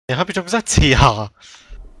 Ja, hab ich doch gesagt, CH.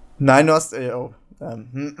 Nein, du hast.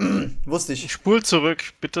 Wusste ich. Spult zurück,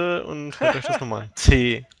 bitte, und hört euch das nochmal.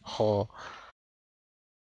 CH.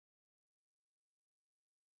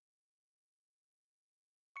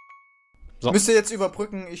 So. Müsst ihr jetzt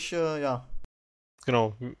überbrücken, ja.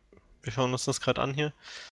 Genau. Wir schauen uns das gerade an hier.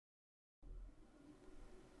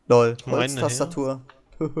 Lol. Zum Reinen Holztastatur.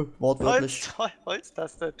 Wortwörtlich.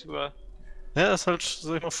 Holztastatur. Ja, das ist halt,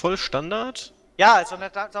 sag ich mal, voll Standard. Ja, so eine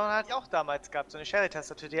hatte ich auch damals gehabt, so eine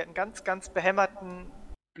Cherry-Tastatur. Die hat einen ganz, ganz behämmerten,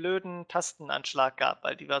 blöden Tastenanschlag gehabt,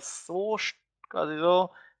 weil die war so, quasi so,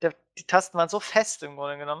 die Tasten waren so fest im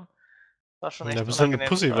Grunde genommen. War schon echt Ja, bist halt eine unangenehm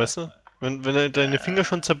Pussy, zu weißt du? Wenn deine Finger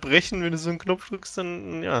schon zerbrechen, wenn du so einen Knopf drückst,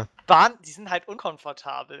 dann, ja. Die sind halt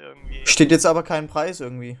unkomfortabel irgendwie. Steht jetzt aber kein Preis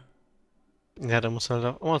irgendwie. Ja, da musst du halt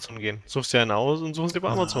auf Amazon gehen. Suchst dir einen aus und suchst dir bei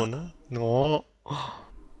Amazon, ne? No.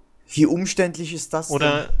 Wie umständlich ist das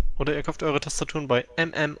denn? Oder ihr kauft eure Tastaturen bei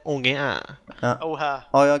MMOGA. Ja. Oha.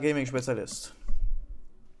 Euer Gaming-Spezialist.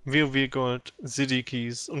 WoW Gold, City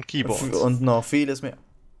Keys und Keyboards. Und noch vieles mehr.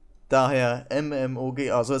 Daher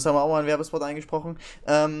MMOG. Also jetzt haben wir auch mal einen Werbespot eingesprochen.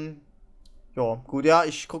 Ja, gut, ja,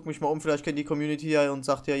 ich guck mich mal um, vielleicht kennt die Community ja und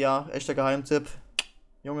sagt ja, echter Geheimtipp.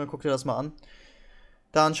 Junge, guck dir das mal an.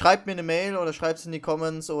 Dann schreibt mir eine Mail oder schreibt es in die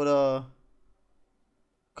Comments oder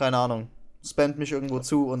keine Ahnung. Spamt mich irgendwo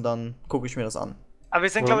zu und dann gucke ich mir das an. Aber wir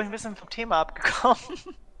sind, glaube ich, ein bisschen vom Thema abgekommen.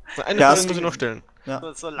 Eine Ja, Frage es muss ich noch stellen.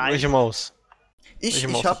 Ja. So leicht. Welche Maus? Ich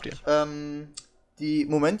Maus hab habt ihr?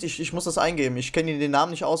 Moment, ich muss das eingeben. Ich kenne den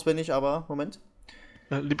Namen nicht auswendig, aber Moment.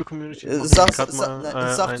 Liebe Community, Sag sag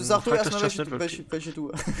du erstmal, welche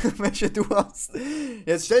du welche du hast.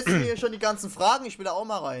 Jetzt stellst du mir hier schon die ganzen Fragen, ich will da auch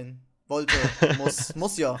mal rein.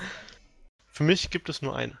 Muss ja. Für mich gibt es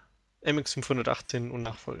nur eine. MX518 und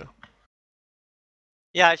Nachfolger.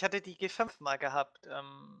 Ja, ich hatte die G5 mal gehabt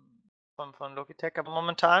von Logitech, aber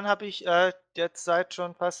momentan habe ich jetzt seit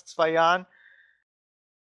schon fast 2 Jahren,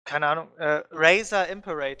 keine Ahnung, Razer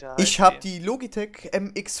Imperator. Ich habe die Logitech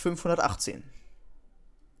MX518.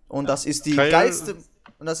 Und das ist die Geil.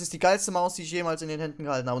 geilste Maus, die ich jemals in den Händen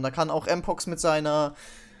gehalten habe. Und da kann auch Mpox mit seiner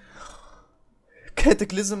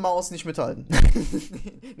Cataclysm-Maus nicht mithalten.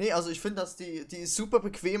 Nee, also ich finde, die ist super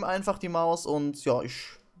bequem einfach, die Maus. Und ja, ich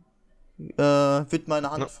würde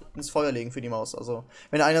meine Hand ins Feuer legen für die Maus. Also,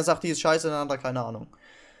 wenn einer sagt, die ist scheiße, dann hat er keine Ahnung.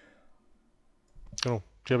 Genau,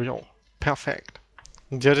 die habe ich auch. Perfekt.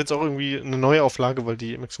 Und die hat jetzt auch irgendwie eine neue Auflage, weil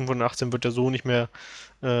die MX518 wird ja so nicht mehr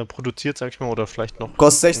produziert, sag ich mal, oder vielleicht noch.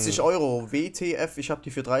 Kostet 60 Euro. WTF, ich habe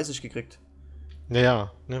die für 30 gekriegt.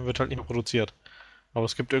 Naja, ne, wird halt nicht mehr produziert. Aber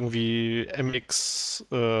es gibt irgendwie MX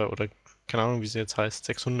oder keine Ahnung, wie sie jetzt heißt,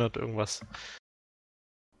 600 irgendwas.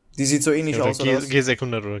 Die sieht so ähnlich Ja, oder aus, oder was?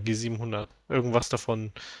 G600 oder G700. Irgendwas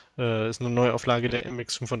davon ist eine Neuauflage der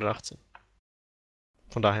MX518.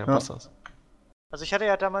 Von daher passt das. Also ich hatte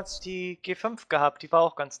ja damals die G5 gehabt, die war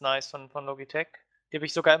auch ganz nice von Logitech. Die habe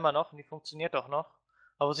ich sogar immer noch und die funktioniert auch noch.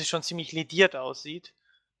 Aber sie schon ziemlich lediert aussieht.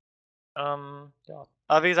 Ja.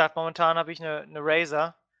 Aber wie gesagt, momentan habe ich eine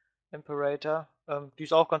Razer Imperator. Die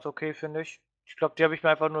ist auch ganz okay, finde ich. Ich glaube, die habe ich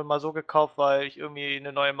mir einfach nur mal so gekauft, weil ich irgendwie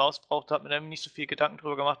eine neue Maus brauchte, habe mir dann nicht so viel Gedanken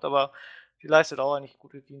drüber gemacht, aber die leistet auch eigentlich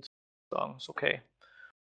gute Dienste. Sagen, ist okay.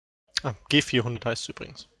 G400 heißt es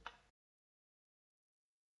übrigens.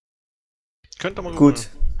 Könnt ihr mal Gut.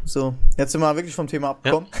 So, jetzt sind wir wirklich vom Thema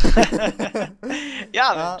abgekommen.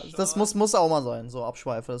 Ja, Mensch, das muss auch mal sein, so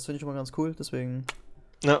Abschweife. Das finde ich immer ganz cool, deswegen.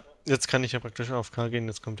 Ja, jetzt kann ich ja praktisch auf K gehen,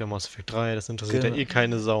 jetzt kommt ja Mass Effect 3, das interessiert Genau. ja eh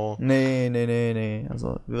keine Sau. Nee.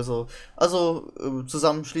 Also,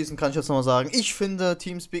 zusammenschließend kann ich jetzt nochmal sagen, ich finde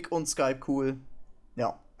Teamspeak und Skype cool.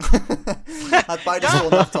 Ja. Hat beides Vor-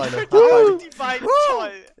 und Nachteile. die beiden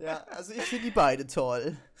toll. Ja, also ich finde die beide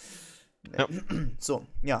toll. Ja. So,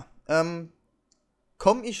 ja.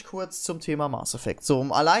 Komme ich kurz zum Thema Mass Effect. So,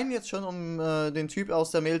 allein jetzt schon, um den Typ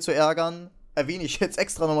aus der Mail zu ärgern, erwähne ich jetzt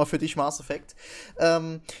extra nochmal für dich Mass Effect.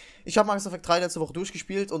 Ich habe Mass Effect 3 letzte Woche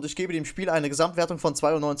durchgespielt und ich gebe dem Spiel eine Gesamtwertung von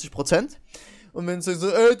 92%. Und wenn sie so,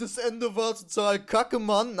 das Ende war total kacke,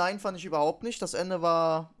 Mann. Nein, fand ich überhaupt nicht. Das Ende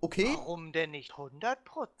war okay. Warum denn nicht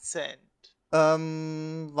 100%?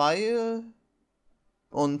 Weil,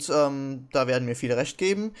 und da werden mir viele recht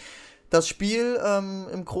geben, das Spiel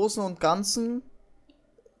im Großen und Ganzen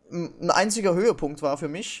ein einziger Höhepunkt war für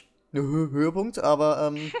mich. Höhepunkt,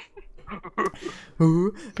 aber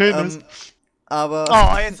Penis. aber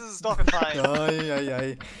Oh, jetzt ist es doch gefallen.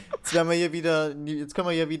 Ei. Jetzt können wir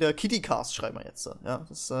hier wieder Kittycast schreiben wir jetzt. Ja,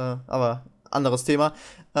 das ist aber anderes Thema.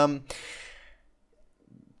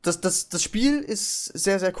 Das Spiel ist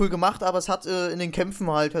sehr, sehr cool gemacht, aber es hat in den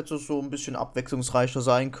Kämpfen hätte es so ein bisschen abwechslungsreicher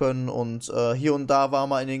sein können und hier und da war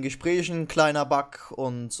mal in den Gesprächen ein kleiner Bug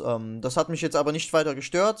und das hat mich jetzt aber nicht weiter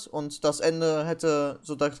gestört und das Ende hätte,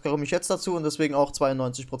 so da komme ich jetzt dazu und deswegen auch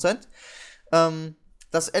 92%.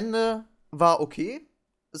 Das Ende war okay,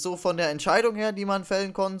 so von der Entscheidung her, die man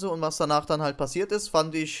fällen konnte und was danach dann halt passiert ist,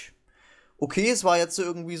 fand ich okay, es war jetzt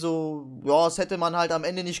irgendwie so, ja, es hätte man halt am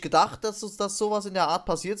Ende nicht gedacht, dass sowas in der Art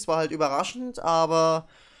passiert. Es war halt überraschend, aber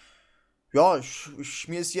ja,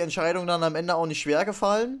 mir ist die Entscheidung dann am Ende auch nicht schwer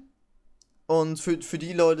gefallen. Und für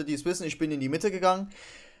die Leute, die es wissen, ich bin in die Mitte gegangen.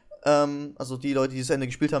 Also die Leute, die das Ende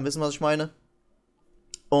gespielt haben, wissen, was ich meine.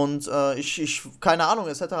 Und keine Ahnung,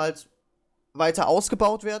 es hätte halt weiter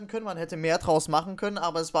ausgebaut werden können, man hätte mehr draus machen können,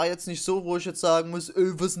 aber es war jetzt nicht so, wo ich jetzt sagen muss,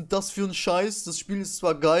 was ist denn das für ein Scheiß, das Spiel ist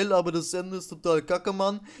zwar geil, aber das Ende ist total kacke,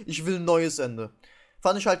 Mann, ich will ein neues Ende.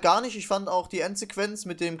 Fand ich halt gar nicht, ich fand auch die Endsequenz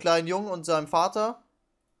mit dem kleinen Jungen und seinem Vater,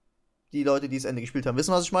 die Leute, die das Ende gespielt haben,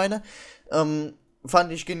 wissen, was ich meine,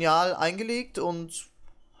 fand ich genial eingelegt und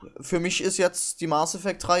für mich ist jetzt die Mass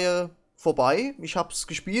Effect-Reihe vorbei, ich hab's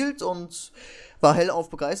gespielt und war hellauf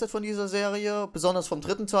begeistert von dieser Serie, besonders vom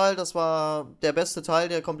dritten Teil, das war der beste Teil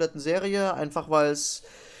der kompletten Serie, einfach weil es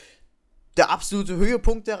der absolute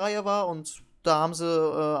Höhepunkt der Reihe war und da haben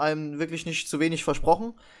sie einem wirklich nicht zu wenig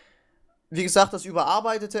versprochen. Wie gesagt, das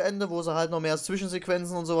überarbeitete Ende, wo sie halt noch mehr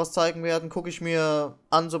Zwischensequenzen und sowas zeigen werden, gucke ich mir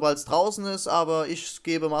an, sobald es draußen ist, aber ich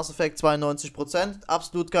gebe Mass Effect 92%.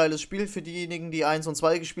 Absolut geiles Spiel für diejenigen, die 1 und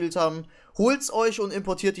 2 gespielt haben. Holt's euch und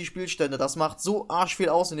importiert die Spielstände. Das macht so arsch viel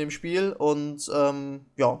aus in dem Spiel und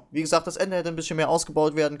ja, wie gesagt, das Ende hätte ein bisschen mehr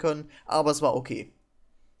ausgebaut werden können, aber es war okay.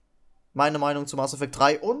 Meine Meinung zu Mass Effect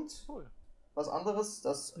 3 und was anderes,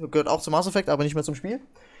 das gehört auch zu Mass Effect, aber nicht mehr zum Spiel.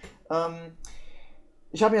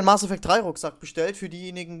 Ich habe mir einen Mass Effect 3 Rucksack bestellt für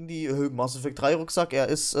diejenigen, die Mass Effect 3 Rucksack, er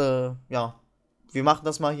ist, ja, wir machen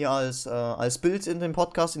das mal hier als Bild in den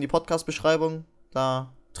Podcast, in die Podcast-Beschreibung.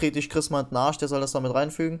 Da trete ich Chris mal in den Arsch, der soll das da mit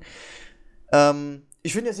reinfügen.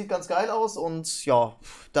 Ich finde, er sieht ganz geil aus und ja,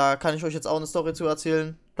 da kann ich euch jetzt auch eine Story zu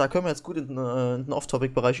erzählen. Da können wir jetzt gut in den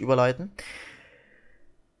Off-Topic-Bereich überleiten.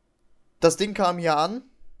 Das Ding kam hier an,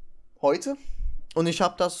 heute, und ich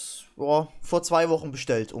habe das vor 2 Wochen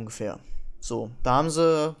bestellt ungefähr. So, da haben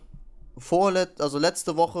sie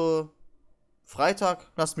letzte Woche Freitag,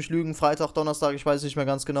 lasst mich lügen, Freitag, Donnerstag, ich weiß nicht mehr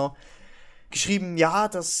ganz genau, geschrieben, ja,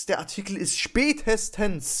 der Artikel ist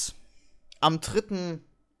spätestens am 3.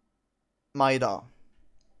 Mai da.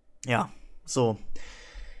 Ja, so.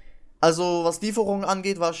 Also, was Lieferungen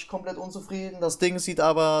angeht, war ich komplett unzufrieden. Das Ding sieht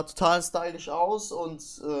aber total stylisch aus und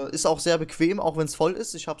ist auch sehr bequem, auch wenn es voll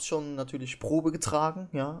ist. Ich habe es schon natürlich Probe getragen,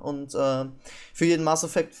 ja. Und für jeden Mass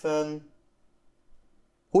Effect-Fan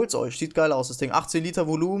holt's euch, sieht geil aus, das Ding. 18 Liter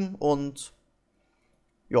Volumen und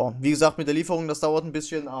ja, wie gesagt, mit der Lieferung, das dauert ein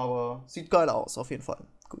bisschen, aber sieht geil aus, auf jeden Fall.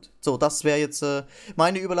 Gut. So, das wäre jetzt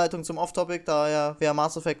meine Überleitung zum Off-Topic, daher wäre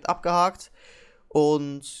Mass Effect abgehakt.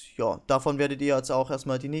 Und ja, davon werdet ihr jetzt auch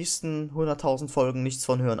erstmal die nächsten 100.000 Folgen nichts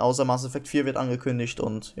von hören, außer Mass Effect 4 wird angekündigt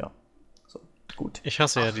und ja, so, gut. Ich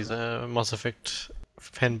hasse ja diese Mass Effect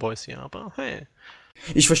Fanboys hier, aber hey.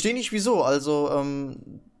 Ich verstehe nicht wieso, also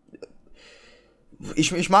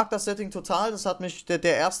ich mag das Setting total, das hat mich, der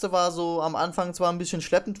erste war so am Anfang zwar ein bisschen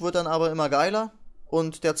schleppend, wurde dann aber immer geiler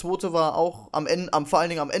und der zweite war auch vor allen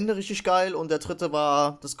Dingen am Ende richtig geil und der dritte da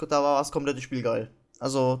war das komplette Spiel geil.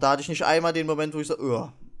 Also da hatte ich nicht einmal den Moment, wo ich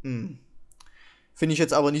so, Finde ich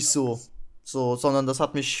jetzt aber nicht so, sondern das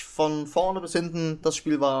hat mich von vorne bis hinten, das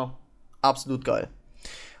Spiel war absolut geil.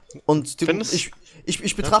 Und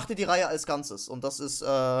ich betrachte die Reihe als Ganzes. Und das ist,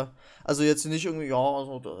 also jetzt nicht irgendwie, ja,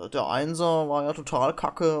 also der Einser war ja total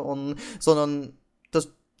kacke, sondern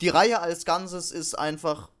die Reihe als Ganzes ist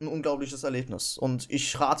einfach ein unglaubliches Erlebnis. Und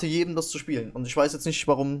ich rate jedem, das zu spielen. Und ich weiß jetzt nicht,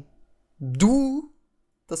 warum du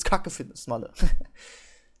das kacke findest, Malle.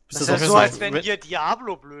 Das ist ja so, als wenn wir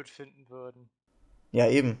Diablo blöd finden würden. Ja,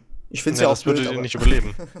 eben. Ich find's ja auch blöd, das würde nicht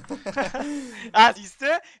überleben. Siehst du?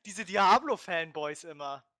 Diese Diablo-Fanboys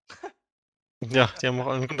immer. Ja, die haben auch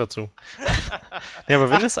einen Grund dazu. Ja,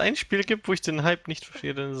 aber wenn es ein Spiel gibt, wo ich den Hype nicht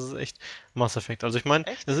verstehe, dann ist es echt Mass Effect. Also ich meine,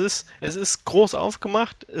 es ist groß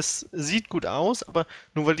aufgemacht, es sieht gut aus, aber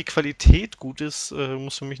nur weil die Qualität gut ist,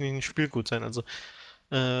 muss für mich nicht ein Spiel gut sein. Also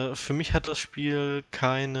für mich hat das Spiel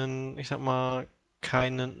keinen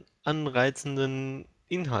anreizenden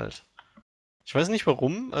Inhalt. Ich weiß nicht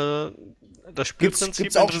warum. Das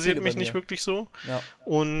Spielprinzip interessiert mich nicht wirklich so. Ja.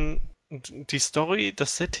 Und die Story,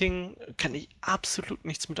 das Setting, kann ich absolut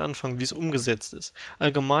nichts mit anfangen, wie es umgesetzt ist.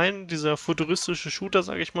 Allgemein, dieser futuristische Shooter,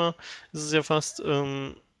 sag ich mal, ist es ja fast,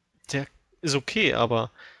 der ist okay,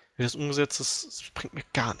 aber wie das umgesetzt ist, das bringt mir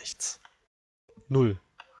gar nichts. Null.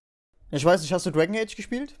 Ich weiß nicht, hast du Dragon Age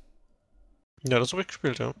gespielt? Ja, das habe ich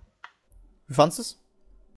gespielt, ja. Wie fandest du es?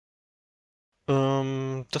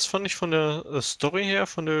 Das fand ich von der Story her,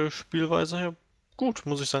 von der Spielweise her gut,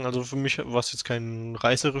 muss ich sagen. Also für mich war es jetzt kein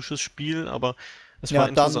reißerisches Spiel, aber es war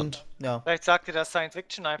interessant. Vielleicht sagt dir das Science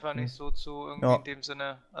Fiction einfach nicht so zu, irgendwie in dem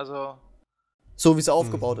Sinne. Also. So wie es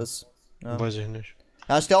aufgebaut ist. Ja. Weiß ich nicht.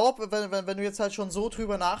 Ja, ich glaube, wenn du jetzt halt schon so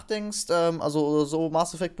drüber nachdenkst, also so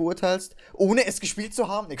Mass Effect beurteilst, ohne es gespielt zu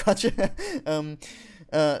haben, ne Quatsch, dann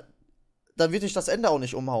wird dich das Ende auch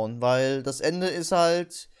nicht umhauen, weil das Ende ist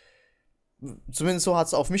halt, zumindest so hat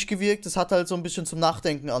es auf mich gewirkt, es hat halt so ein bisschen zum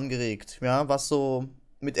Nachdenken angeregt, ja, was so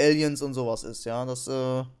mit Aliens und sowas ist, ja,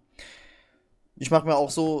 ich mache mir auch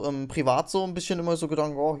so privat so ein bisschen immer so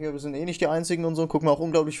Gedanken, oh, hier, wir sind eh nicht die Einzigen und so, gucke mir auch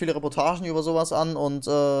unglaublich viele Reportagen über sowas an und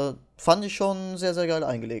fand ich schon sehr, sehr geil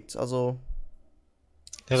eingelegt, also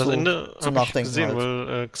ja, das Ende habe ich gesehen, halt.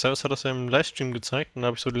 weil Xaios hat das ja im Livestream gezeigt und da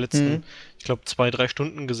habe ich so die letzten, ich glaube, 2-3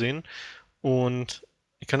 Stunden gesehen und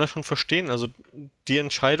ich kann das schon verstehen, also die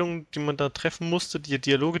Entscheidungen, die man da treffen musste, die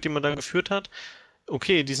Dialoge, die man da geführt hat,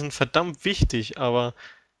 okay, die sind verdammt wichtig, aber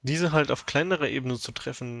diese halt auf kleinerer Ebene zu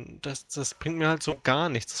treffen, das bringt mir halt so gar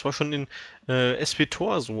nichts. Das war schon in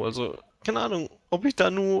SWTOR so, also keine Ahnung, ob ich da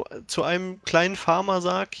nur zu einem kleinen Farmer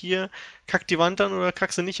sag, hier, kack die Wand an oder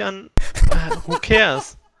kack sie nicht an, who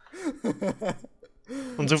cares?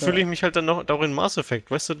 Und so fühle ich mich halt dann noch auch in Mass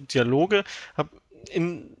Effect, weißt du, Dialoge,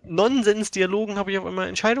 in Nonsens-Dialogen habe ich auf einmal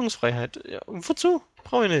Entscheidungsfreiheit. Ja, wozu?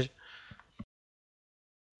 Brauche ich nicht.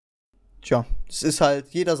 Tja, es ist halt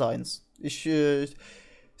jeder seins. Ich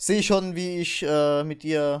sehe schon, wie ich mit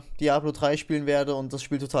dir Diablo 3 spielen werde und das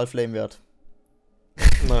Spiel total flame wird.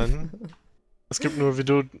 Nein. Es gibt nur, wie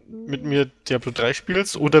du mit mir Diablo 3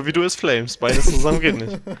 spielst oder wie du es flamest. Beides zusammen geht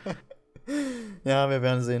nicht. Ja, wir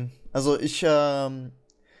werden sehen. Also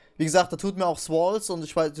wie gesagt, da tut mir auch Swalls und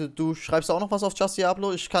ich weiß, du schreibst auch noch was auf Just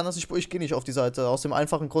Diablo. Ich gehe nicht auf die Seite. Aus dem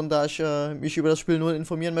einfachen Grund, da ich mich über das Spiel nur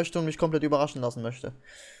informieren möchte und mich komplett überraschen lassen möchte.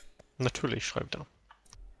 Natürlich, schreibt er.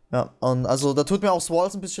 Ja, und also da tut mir auch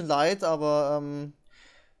Swalls ein bisschen leid, aber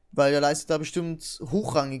weil er leistet da bestimmt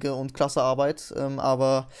hochrangige und klasse Arbeit,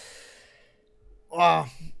 aber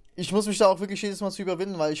ich muss mich da auch wirklich jedes Mal zu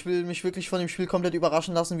überwinden, weil ich will mich wirklich von dem Spiel komplett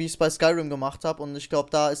überraschen lassen, wie ich es bei Skyrim gemacht habe. Und ich glaube,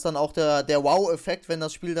 da ist dann auch der Wow-Effekt, wenn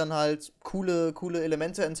das Spiel dann halt coole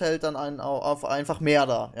Elemente enthält, dann auf einfach mehr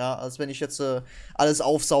da, ja, als wenn ich jetzt alles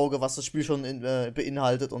aufsauge, was das Spiel schon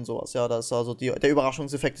beinhaltet und sowas. Ja, das ist also der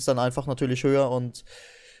Überraschungseffekt ist dann einfach natürlich höher und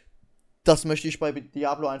das möchte ich bei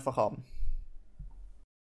Diablo einfach haben.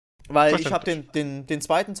 Weil ich habe den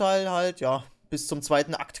zweiten Teil halt, ja, bis zum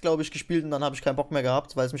zweiten Akt, glaube ich, gespielt und dann habe ich keinen Bock mehr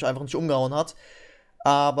gehabt, weil es mich einfach nicht umgehauen hat.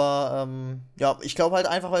 Aber, ja, ich glaube halt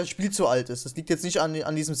einfach, weil das Spiel zu alt ist. Das liegt jetzt nicht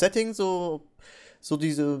an diesem Setting, so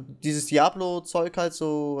dieses Diablo-Zeug halt,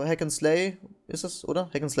 so Hack and Slay ist es, oder?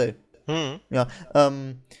 Hack and Slay. Ja,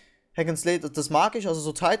 Hack and Slay, das mag ich, also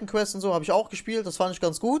so Titan Quest und so habe ich auch gespielt, das fand ich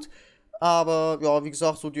ganz gut. Aber, ja, wie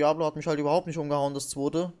gesagt, so Diablo hat mich halt überhaupt nicht umgehauen, das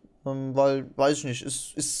zweite. Weil, weiß ich nicht,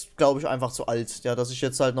 ist glaube ich, einfach zu alt, ja, dass ich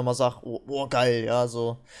jetzt halt nochmal sage, oh, geil, ja,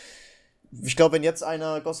 so. Ich glaube, wenn jetzt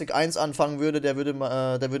einer Gothic 1 anfangen würde, der würde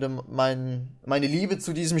meine Liebe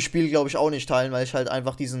zu diesem Spiel, glaube ich, auch nicht teilen, weil ich halt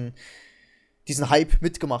einfach diesen Hype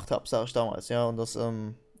mitgemacht habe, sag ich damals, ja, und das,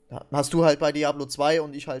 hast du halt bei Diablo 2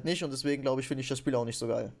 und ich halt nicht und deswegen, glaube ich, finde ich das Spiel auch nicht so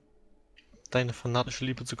geil. Deine fanatische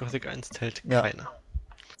Liebe zu Gothic 1 teilt keiner.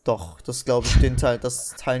 Doch, das glaube ich,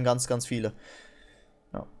 das teilen ganz, ganz viele.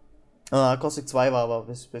 Ja. Gothic 2 war aber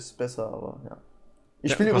besser, aber ja.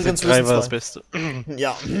 Ich spiele übrigens Gothic 3 Risen war 2. das Beste.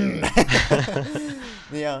 Ja.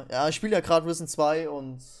 ja, ich spiele ja gerade Risen 2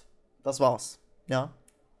 und das war's. Ja.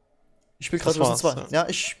 Ich spiele gerade Risen 2. Ja,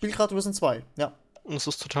 ich spiele gerade Risen 2. Ja. Und es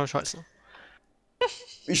ist total scheiße.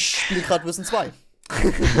 Ich spiele gerade Risen 2.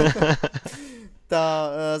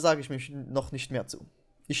 Da sage ich mich noch nicht mehr zu.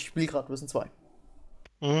 Ich spiele gerade Risen 2.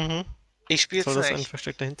 Mhm. Ich spiele Soll es das ein nicht.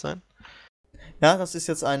 versteckter Hint sein? Ja, das ist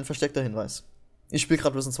jetzt ein versteckter Hinweis. Ich spiele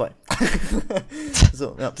gerade Risen 2.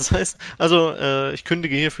 So, ja. Das heißt, also, ich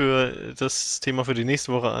kündige hierfür das Thema für die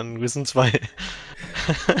nächste Woche an, Risen 2.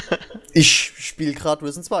 Ich spiele gerade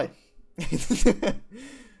Risen 2.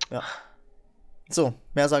 Ja. So,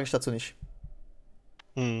 mehr sage ich dazu nicht.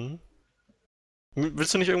 Mhm.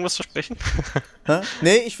 Willst du nicht irgendwas versprechen? Hä?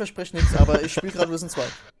 Nee, ich verspreche nichts, aber ich spiele gerade Risen 2.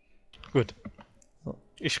 Gut. So.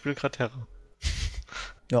 Ich spiele gerade Terra.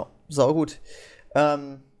 Ja, saugut.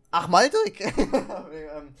 Maldric!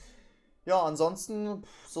 Ja, ansonsten,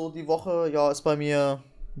 so die Woche, ja, ist bei mir.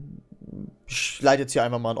 Ich leite jetzt hier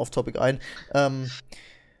einmal mal ein Off-Topic ein.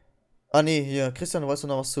 Hier, Christian, du wolltest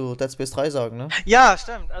noch was zu Dead Space 3 sagen, ne? Ja,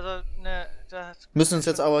 stimmt. Also, Müssen uns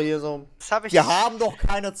jetzt aber hier so. das habe ich. Wir haben doch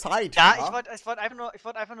keine Zeit. Ja, ich wollte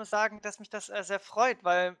einfach nur sagen, dass mich das sehr freut,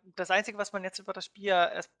 weil das Einzige, was man jetzt über das Spiel ja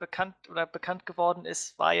erst bekannt geworden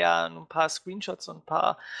ist, war ja ein paar Screenshots und ein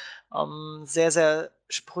paar sehr, sehr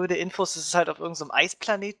spröde Infos, dass es halt auf irgendeinem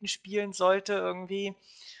Eisplaneten spielen sollte irgendwie.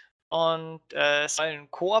 Und es soll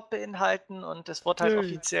einen Koop beinhalten und es wurde halt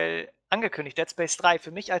offiziell angekündigt. Dead Space 3.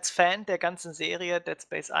 Für mich als Fan der ganzen Serie, Dead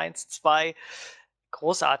Space 1, 2,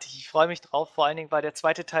 großartig. Ich freue mich drauf, vor allen Dingen, weil der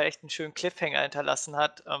zweite Teil echt einen schönen Cliffhanger hinterlassen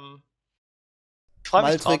hat. Ich freue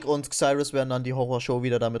mich drauf. Maldric und Xyrus werden dann die Horrorshow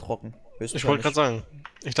wieder damit rocken. Ich wollte gerade sagen,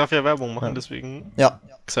 ich darf ja Werbung machen, Ja. deswegen. Ja.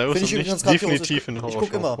 Xyrus Finde ich und übrigens ich grandios. definitiv in Ich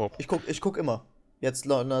guck immer. Ich guck immer. Jetzt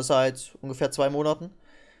seit ungefähr 2 Monaten.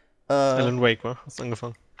 Alan Wake, wa? Hast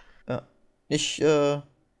angefangen. Ja. Ich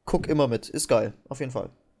guck immer mit. Ist geil. Auf jeden Fall.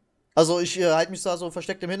 Also ich halte mich da so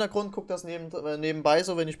versteckt im Hintergrund, guck das nebenbei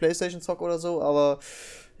so, wenn ich Playstation zocke oder so, aber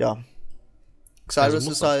ja. Xyrus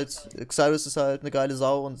ist halt eine geile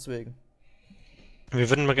Sau und deswegen. Wir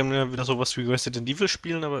würden mal gerne wieder sowas wie Resident Evil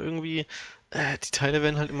spielen, aber irgendwie, die Teile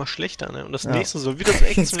werden halt immer schlechter, ne? Und das nächste soll wieder so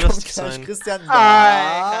actionlastig sein. Christian,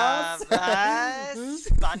 Alter, was?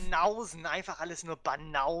 Banausen, einfach alles nur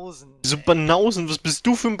Banausen. So Banausen, was bist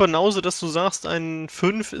du für ein Banause, dass du sagst, ein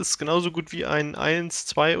 5 ist genauso gut wie ein 1,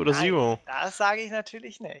 2 oder 0? Das sage ich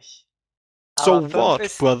natürlich nicht. So Aber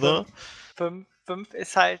what, brother? 5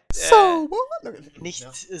 ist halt nicht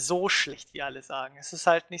Ja. so schlecht, wie alle sagen. Es ist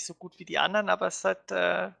halt nicht so gut wie die anderen, aber es ist halt.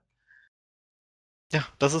 Ja,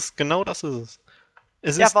 genau das ist es.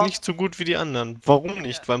 Es Ja, ist nicht so gut wie die anderen. Warum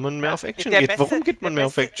nicht? Weil man mehr auf Action geht. Warum geht man mehr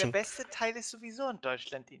auf Action? Der beste Teil ist sowieso in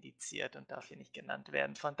Deutschland indiziert und darf hier nicht genannt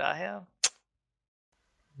werden. Von daher.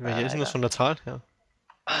 Welcher ist denn das von der Zahl? Ja.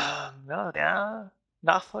 Ja, der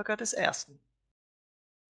Nachfolger des ersten.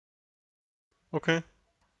 Okay.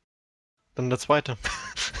 Dann der zweite.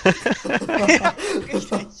 Ja,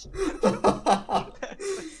 richtig. Das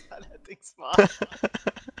ist allerdings wahr.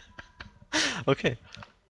 Okay.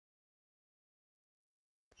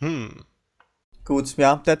 Gut,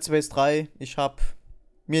 ja, Dead Space 3. Ich hab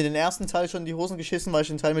mir den ersten Teil schon in die Hosen geschissen, weil ich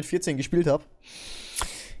den Teil mit 14 gespielt habe.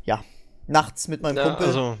 Ja, nachts mit meinem Kumpel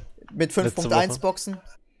Also, mit letzte 5.1 Woche. Boxen.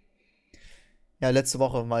 Ja, letzte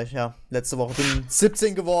Woche war ich, ja. Letzte Woche. Bin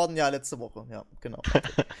 17 geworden, ja, letzte Woche. Ja, genau.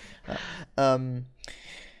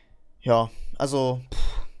 Ja, also,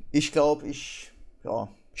 ich glaube, ich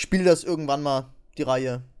spiele das irgendwann mal, die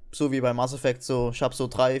Reihe. So wie bei Mass Effect, so, ich habe so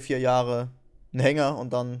 3-4 Jahre einen Hänger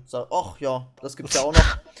und dann sag, ach ja, das gibt's ja auch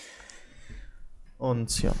noch.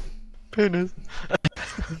 Und ja. Penis.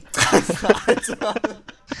 Alter.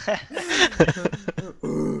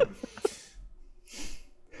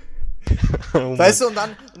 Oh Weißt du, und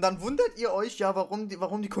dann wundert ihr euch ja, warum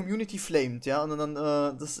die Community flamet, ja, und dann,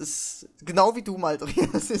 das ist genau wie du,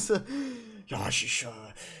 Maldric. Das ist,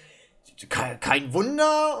 kein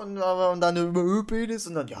Wunder, und dann über Penis,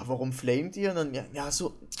 und dann, ja, warum flamet ihr? Und dann, ja,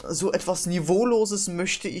 so etwas Niveauloses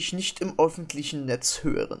möchte ich nicht im öffentlichen Netz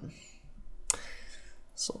hören.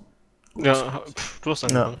 So. Gut. Ja, du hast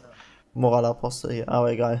angefangen. Ja. Moralapostel hier,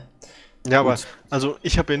 aber egal. Ja, aber, Gut. also,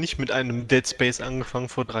 ich habe ja nicht mit einem Dead Space angefangen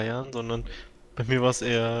vor 3 Jahren, sondern bei mir war es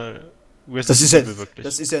eher Resident Evil wirklich.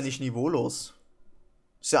 Das ist ja nicht niveaulos.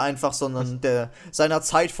 Ist ja einfach, sondern seiner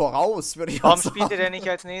Zeit voraus, würde ich Warum mal sagen. spielt ihr denn nicht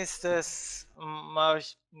als nächstes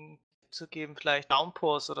Tipp zu geben, vielleicht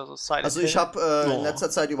Downpours oder so. Silent Also ich Hill. habe in letzter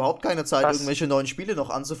Zeit überhaupt keine Zeit, Was? irgendwelche neuen Spiele noch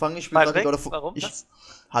anzufangen. Ich spiele gerade Maldric, God of War. warum das?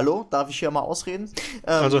 Hallo, darf ich hier mal ausreden?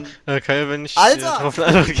 Also, Kai, wenn ich Alter! darauf eine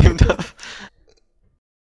Antwort geben darf.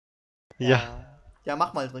 Ja. Ja,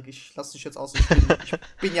 mach mal, Drick. Ich lass dich jetzt aus. Ich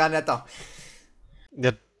bin ja netter.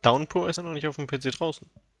 Der Downpour ist ja noch nicht auf dem PC draußen.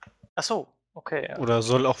 Ach so, okay. Ja. Oder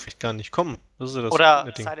soll auch vielleicht gar nicht kommen. Das ist ja das Oder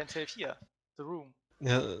Ding. Silent Hill 4, The Room.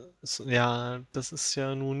 Ja, das ist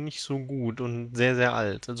ja nun nicht so gut und sehr, sehr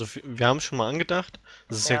alt. Also wir haben es schon mal angedacht.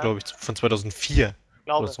 Das ist ja, Ja. glaube ich, von 2004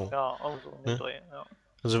 Glaube, oder so. ja, auch so in Ne? dem Dreh, ja.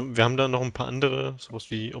 Also wir haben da noch ein paar andere, sowas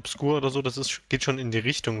wie Obscur oder so. Geht schon in die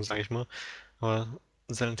Richtung, sag ich mal. Aber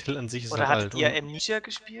Silent Hill an sich ist Oder halt alt. hattet ihr Und- Amnesia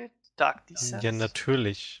gespielt? Dark Descent? Ja,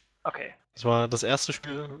 natürlich. Okay. Das war das erste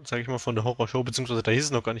Spiel, sage ich mal, von der Horrorshow, beziehungsweise da hieß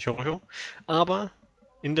es noch gar nicht Horrorshow. Aber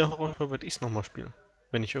in der Horrorshow werde ich es nochmal spielen,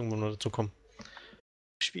 wenn ich irgendwann mal dazu komme.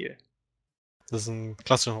 Spiel. Das ist ein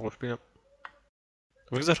klassisches Horrorspiel, ja.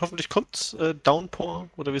 Wie gesagt, hoffentlich kommt Downpour,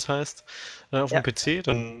 oder wie es heißt, auf Ja. dem PC.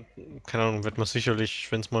 Dann, keine Ahnung, wird man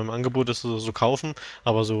sicherlich, wenn es mal im Angebot ist, so kaufen.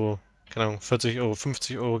 Aber so, keine Ahnung, 40 Euro,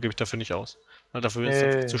 50 Euro gebe ich dafür nicht aus. Weil dafür ist es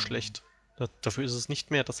einfach zu schlecht. Dafür ist es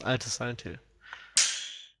nicht mehr das alte Silent Hill.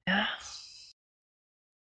 Ja.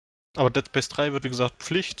 Aber Dead Space 3 wird, wie gesagt,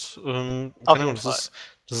 Pflicht. Auf Keine jeden Ahnung, Fall.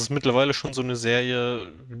 das ist mittlerweile schon so eine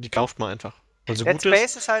Serie, die kauft man einfach. Weil sie Dead gut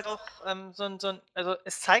Space ist. ist halt auch also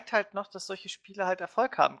es zeigt halt noch, dass solche Spiele halt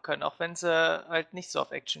Erfolg haben können, auch wenn sie halt nicht so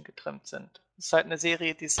auf Action getrimmt sind. Es ist halt eine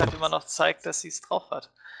Serie, die es halt immer noch zeigt, dass sie es drauf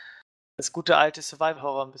hat. Das gute alte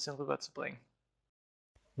Survival-Horror ein bisschen rüberzubringen.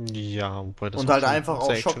 Ja, wobei das Und auch halt schon einfach auch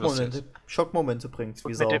sehr actionlastig ist. Schockmomente bringt,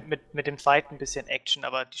 wie Gut, Sau. mit dem zweiten ein bisschen Action,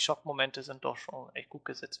 aber die Schockmomente sind doch schon echt gut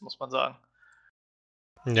gesetzt, muss man sagen.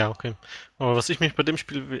 Ja, okay. Aber was ich mich bei dem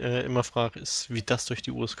Spiel immer frage, ist, wie das durch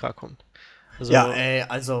die USK kommt. Also, Ja, ey,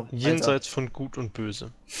 also. jenseits von Gut und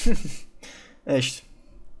Böse. Alter. Echt.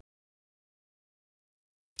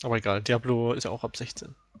 Aber egal, Diablo ist ja auch ab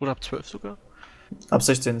 16. Oder ab 12 sogar. Ab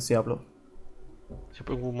 16 ist Diablo. Ich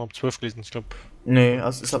habe irgendwo mal ab 12 gelesen, ich glaube. Nee,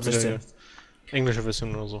 es ist ab 16. Englische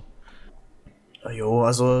Version oder so. Jo,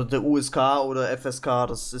 also der USK oder FSK,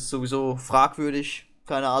 das ist sowieso fragwürdig.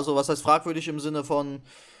 Keine Ahnung, also was heißt fragwürdig im Sinne von,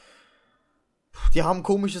 die haben ein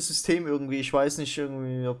komisches System irgendwie. Ich weiß nicht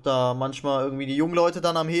irgendwie, ob da manchmal irgendwie die jungen Leute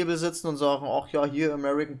dann am Hebel sitzen und sagen, ach ja, hier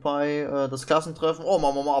American Pie, das Klassentreffen, oh,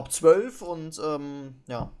 machen wir mal ab 12 und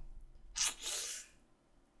ja.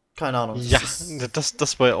 Keine Ahnung. Ja,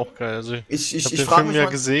 das war ja auch geil. Also, Ich hab den frage Film mich ja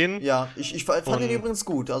mal, gesehen. Ja, ich fand Und- ihn übrigens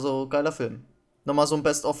gut, also geiler Film. Nochmal so ein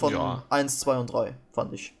Best-of von Ja. 1, 2 und 3,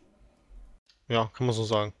 fand ich. Ja, kann man so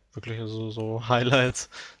sagen. Wirklich, also so Highlights,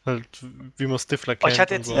 halt, wie man Stifler kennt. Euch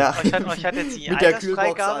hat und jetzt so. die, Ja. euch hat jetzt die Mit der Kühlbox,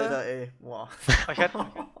 Altersfreigabe. Alter, ey. Boah.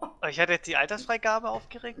 Euch hat jetzt die Altersfreigabe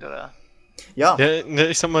aufgeregt, oder? Ja, Ja, ne,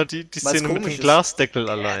 ich sag mal, die Weil's Szene mit komisch dem ist. Glasdeckel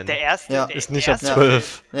allein Der erste, Ja. der, ist der nicht ab erste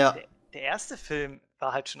 12. ja. Der erste Film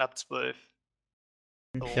war halt schon ab 12.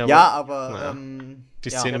 So. Ja, Ja, aber naja. Die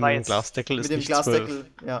ja, Szene der war mit dem jetzt Glasdeckel ist mit dem nicht 12.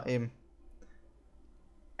 Glasdeckel, ja, eben.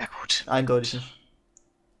 Ja, gut. Eindeutig nicht.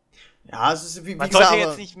 Ja, es ist wie Man gesagt, sollte aber,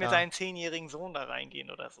 jetzt nicht mit ja. seinem 10-jährigen Sohn da reingehen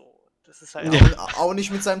oder so. Das ist halt. Ja. Auch nicht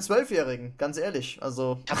mit seinem 12-Jährigen, ganz ehrlich.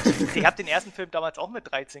 Also, Ich hab den ersten Film damals auch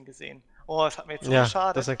mit 13 gesehen. Oh, das hat mir jetzt so Ja,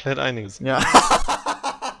 schade. das erklärt einiges. ja.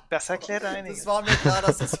 Das erklärt einiges. Das war mir klar,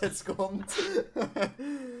 dass das jetzt kommt.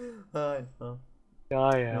 Nein,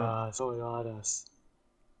 ja. Ja, so war das.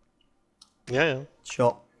 Ja, ja.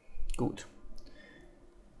 Tja, gut.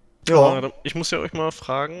 Aber ich muss ja euch mal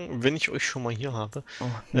fragen, wenn ich euch schon mal hier habe, Oh,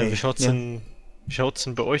 wie schaut's denn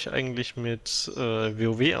bei euch eigentlich mit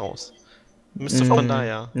WoW aus? Mr.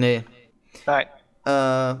 Pandaya. Nee. Nein.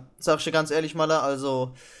 Sag ich dir ganz ehrlich, Malle,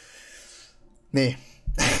 also. Nee.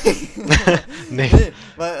 Nee, Nee,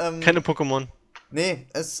 weil, keine Pokémon. nee,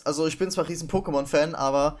 also ich bin zwar riesen Pokémon-Fan,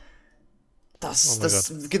 aber Oh es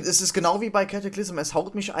mein ist genau wie bei Cataclysm, es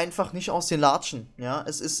haut mich einfach nicht aus den Latschen, ja,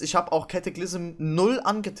 ich habe auch Cataclysm 0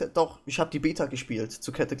 doch, ich habe die Beta gespielt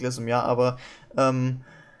zu Cataclysm, ja, aber,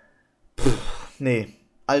 nee,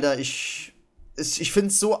 Alter, ich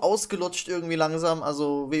find's so ausgelutscht irgendwie langsam,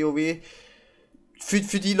 also WoW, für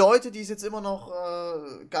die Leute, die es jetzt immer noch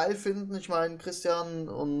geil finden, ich meine, Christian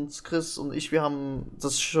und Chris und ich, wir haben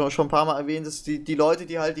das schon ein paar Mal erwähnt, dass die Leute,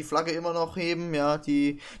 die halt die Flagge immer noch heben, ja,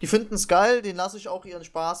 die finden es geil, denen lasse ich auch ihren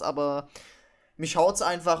Spaß, aber mich haut's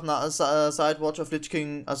einfach seit Watch of Lich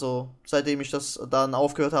King, also seitdem ich das dann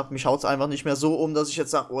aufgehört habe, mich haut's einfach nicht mehr so um, dass ich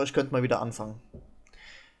jetzt sage, oh, ich könnte mal wieder anfangen.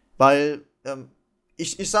 Weil,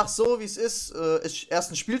 ich sag's so, wie es ist.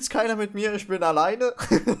 Erstens spielt's keiner mit mir, ich bin alleine.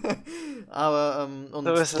 Aber, und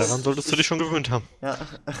So ist es. Daran solltest du dich schon gewöhnt haben. ja.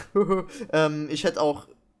 Ich hätte auch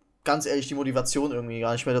ganz ehrlich die Motivation irgendwie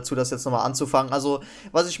gar nicht mehr dazu, das jetzt nochmal anzufangen. Also,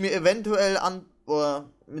 was ich mir eventuell oder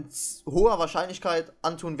mit hoher Wahrscheinlichkeit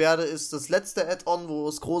antun werde, ist das letzte Add-on, wo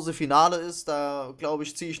das große Finale ist. Da, glaube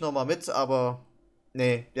ich, ziehe ich nochmal mit, aber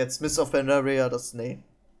nee, jetzt Mists of Pandaria, nee.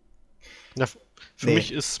 Ja, für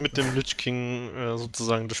mich ist mit dem Lich King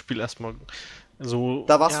sozusagen das Spiel erstmal so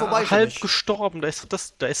Da war's vorbei für halb mich. gestorben. Da ist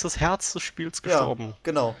das Herz des Spiels gestorben. Ja,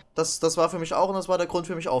 genau. Das war für mich auch und das war der Grund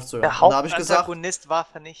für mich aufzuhören. Der Und da habe ich gesagt, Hauptantagonist war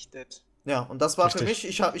vernichtet. ja, und das war für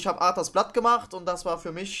Richtig. mich, ich hab Arthas Blatt gemacht und das war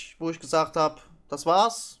für mich, wo ich gesagt habe, das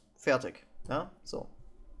war's, fertig. Ja, so.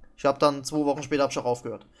 Ich habe dann 2 Wochen später auch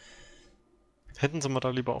aufgehört. Hätten sie mal da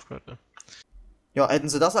lieber aufgehört, ne? Ja, hätten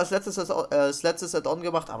sie das als letztes Add-on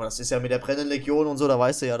gemacht, aber das ist ja mit der brennenden Legion und so, da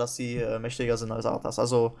weißt du ja, dass die mächtiger sind als Arthas.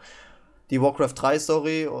 Also die Warcraft 3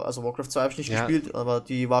 Story, also Warcraft 2 habe ich nicht gespielt, aber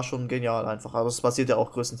die war schon genial einfach. Aber es basiert ja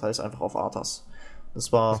auch größtenteils einfach auf Arthas.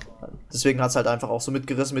 Deswegen hat es halt einfach auch so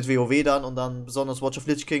mitgerissen mit WoW dann und dann besonders Watch of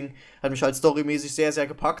Lich King hat mich halt storymäßig sehr, sehr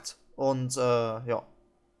gepackt und ja.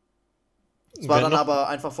 Es war dann aber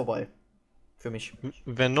einfach vorbei. Für mich.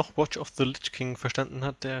 Wer noch Watch of the Lich King verstanden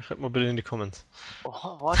hat, der schreibt mal bitte in die Comments. Oh,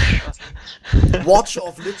 Watch. Watch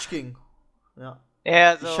of Lich King. Ja.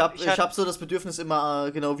 Ja, so, ich hab so das Bedürfnis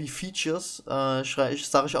immer, genau wie Features, sage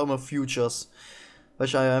ich auch immer Futures. Weil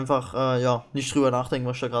ich einfach, nicht drüber nachdenken,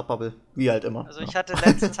 was ich da gerade babbel. Wie halt immer. Also ich hatte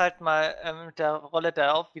letztens halt mal mit der Rolle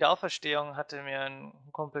der Wiederauferstehung, hatte mir ein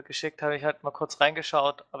Kumpel geschickt, habe ich halt mal kurz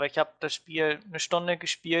reingeschaut, aber ich habe das Spiel 1 Stunde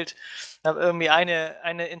gespielt, habe irgendwie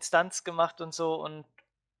eine Instanz gemacht und so und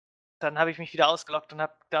dann habe ich mich wieder ausgeloggt und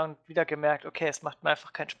habe dann wieder gemerkt, okay, es macht mir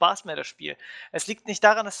einfach keinen Spaß mehr, das Spiel. Es liegt nicht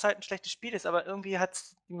daran, dass es halt ein schlechtes Spiel ist, aber irgendwie hat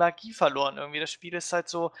es die Magie verloren irgendwie. Das Spiel ist halt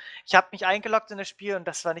so, ich habe mich eingeloggt in das Spiel und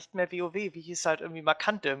das war nicht mehr WoW, wie ich es halt irgendwie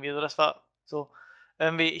markant irgendwie. So, das war so,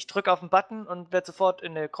 irgendwie, ich drücke auf den Button und werde sofort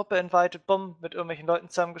in eine Gruppe invited, bumm, mit irgendwelchen Leuten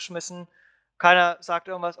zusammengeschmissen. Keiner sagt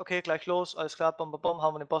irgendwas, okay, gleich los, alles klar, bum, bum, bum,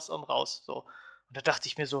 hauen wir den Boss raus. So. Und da dachte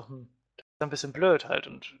ich mir so, das ist ein bisschen blöd halt.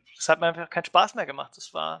 Und das hat mir einfach keinen Spaß mehr gemacht.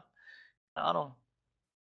 Das war, keine Ahnung.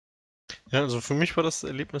 Ja, also für mich war das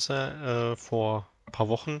Erlebnis vor ein paar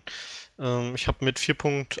Wochen. Ich habe mit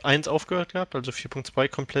 4.1 aufgehört gehabt, also 4.2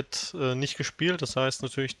 komplett nicht gespielt. Das heißt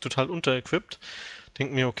natürlich total unterequipped.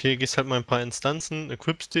 Denk mir, okay, gehst halt mal ein paar Instanzen,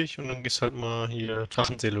 equipst dich und dann gehst halt mal hier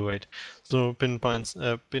Drachenseele-Raid. So, bin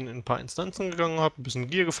in ein paar Instanzen gegangen, habe ein bisschen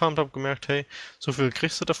Gear gefarmt, habe gemerkt, hey, so viel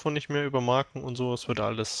kriegst du davon nicht mehr über Marken und so, es würde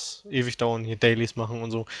alles ewig dauern, hier Dailies machen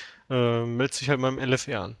und so. Meldest dich halt mal im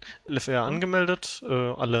LFR an. LFR angemeldet,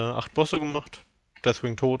 alle 8 Bosse gemacht,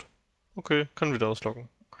 Deathwing tot. Okay, kann wieder ausloggen.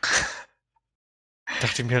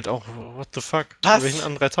 Dachte ich mir halt auch, what the fuck? Was? Welchen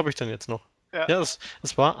Anreiz habe ich denn jetzt noch? Ja, es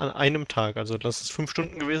war an einem Tag, also lass es 5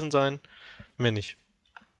 Stunden gewesen sein, mehr nicht.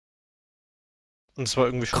 Und es war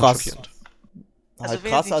irgendwie schon schockierend. Also Halt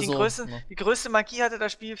krass, die größte Magie hatte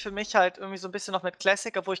das Spiel für mich halt irgendwie so ein bisschen noch mit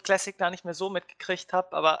Classic, obwohl ich Classic gar nicht mehr so mitgekriegt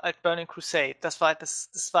habe, aber halt Burning Crusade, das war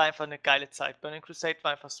einfach eine geile Zeit. Burning Crusade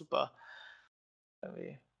war einfach super.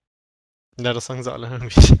 Irgendwie. Ja, das sagen sie alle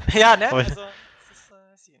irgendwie. Ja, ne? Aber Also, das ist,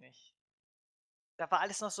 weiß ich nicht. Da war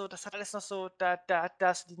alles noch so, das hat alles noch so, da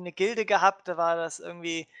hast du eine Gilde gehabt, da war das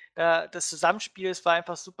irgendwie, das Zusammenspiel, es war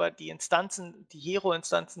einfach super, die Instanzen, die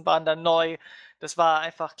Hero-Instanzen waren da neu, das war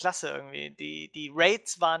einfach klasse irgendwie. Die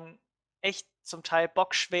Raids waren echt zum Teil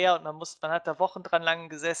bockschwer und man hat da Wochen dran lang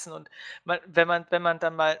gesessen und wenn man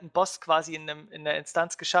dann mal einen Boss quasi in der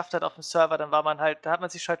Instanz geschafft hat auf dem Server, dann war man halt, da hat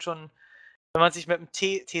man sich halt schon, wenn man sich mit einem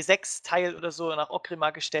T6-Teil oder so nach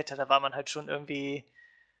Okrima gestellt hat, da war man halt schon irgendwie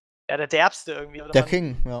der Derbste irgendwie. Oder der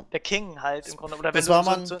King, ja. Der King halt im Grunde. Oder Das wenn war du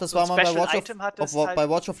man so ein bei Special-Item hattest. bei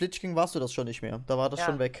Watch of Lich King warst du das schon nicht mehr. Da war das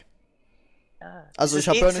schon weg. Ja, also ich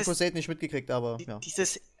habe Burning Crusade nicht mitgekriegt, aber ja.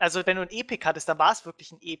 Also wenn du ein Epic hattest, dann war es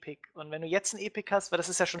wirklich ein Epic. Und wenn du jetzt ein Epic hast, weil das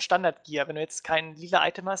ist ja schon Standard-Gear, wenn du jetzt kein lila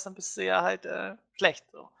Item hast, dann bist du ja halt schlecht.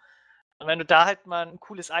 So. Und wenn du da halt mal ein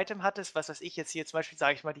cooles Item hattest, was weiß ich jetzt hier zum Beispiel,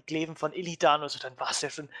 sage ich mal, die Gleven von Illidan oder so, dann war es ja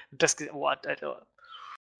schon, das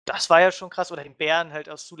war ja schon krass. Oder den Bären halt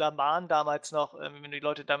aus Sulaman damals noch, wenn du die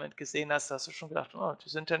Leute damit gesehen hast, hast du schon gedacht, oh, die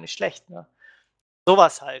sind ja nicht schlecht, ne?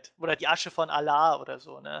 Sowas halt. Oder die Asche von Allah oder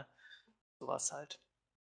so, ne? Sowas halt.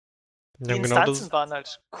 ja, Die genau Instanzen waren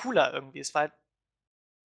halt cooler irgendwie. Es war halt.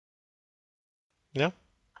 Ja?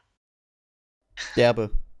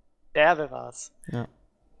 Derbe war's. Ja.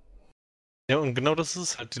 Ja, und genau das ist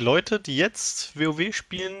es halt. Die Leute, die jetzt WoW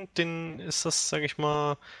spielen, denen ist das, sag ich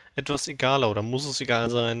mal, etwas egaler oder muss es egal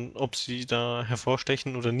sein, ob sie da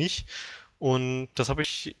hervorstechen oder nicht. Und das habe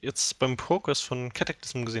ich jetzt beim Progress von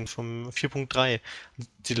Cataclysm gesehen, vom 4.3.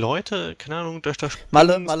 Die Leute, keine Ahnung, durch das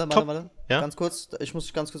Malle. Ja? Ganz kurz, ich muss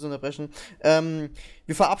dich ganz kurz unterbrechen.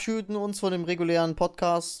 Wir verabschieden uns von dem regulären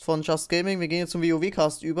Podcast von Just Gaming. Wir gehen jetzt zum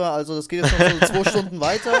WoW-Cast über. Also das geht jetzt noch so 2 Stunden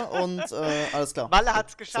weiter und alles klar. Malle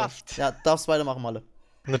hat's geschafft. So. Ja, darfst weitermachen, Malle.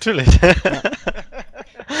 Natürlich. Ja.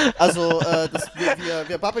 Also,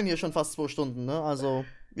 wir babbeln hier schon fast 2 Stunden, ne? Also,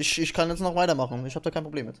 ich kann jetzt noch weitermachen. Ich habe da kein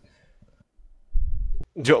Problem mit.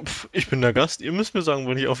 Ja, ich bin der Gast. Ihr müsst mir sagen,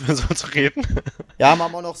 wann ich aufhören soll zu reden. Ja,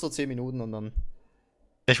 machen wir noch so 10 Minuten und dann.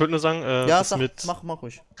 Ich wollte nur sagen, Ja, mach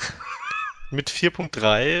ruhig. Mit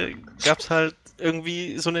 4.3 gab es halt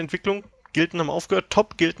irgendwie so eine Entwicklung. Gilden haben aufgehört,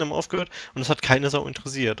 Top-Gilden haben aufgehört und es hat keine Sau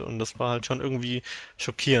interessiert. Und das war halt schon irgendwie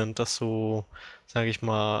schockierend, dass so, sage ich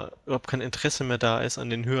mal, überhaupt kein Interesse mehr da ist an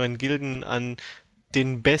den höheren Gilden, an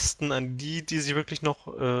den Besten, an die sich wirklich noch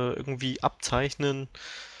irgendwie abzeichnen.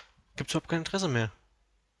 Gibt es überhaupt kein Interesse mehr.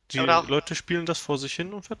 Die Leute spielen das vor sich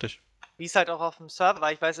hin und fertig. Wie es halt auch auf dem Server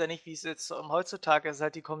war. Ich weiß ja nicht, wie es jetzt heutzutage ist,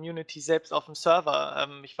 halt die Community selbst auf dem Server.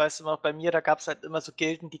 Ich weiß immer noch, bei mir, da gab es halt immer so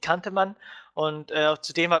Gilden, die kannte man. Und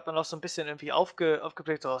zudem hat man auch so ein bisschen irgendwie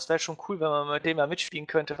aufgeblickt, es wäre schon cool, wenn man mit dem mal mitspielen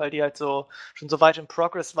könnte, weil die halt so schon so weit im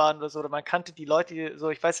Progress waren oder so. Oder man kannte die Leute, die so,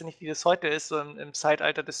 ich weiß ja nicht, wie das heute ist, so im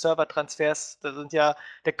Zeitalter des Servertransfers. Da sind ja,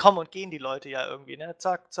 da kommen und gehen die Leute ja irgendwie, ne?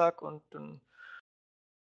 Zack, zack und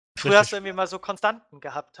früher hast du irgendwie mal so Konstanten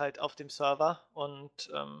gehabt halt auf dem Server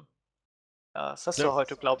und ja, das hast du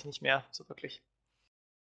heute, glaube ich, nicht mehr so wirklich.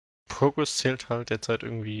 Progress zählt halt derzeit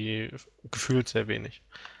irgendwie gefühlt sehr wenig.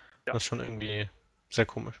 Ja. Das ist schon irgendwie sehr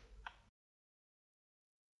komisch.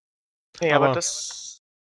 Nee, aber das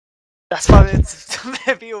war jetzt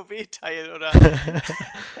der WoW-Teil, oder?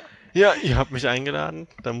 Ja, ihr habt mich eingeladen,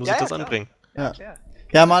 dann muss ich das klar. anbringen. Ja. Klar.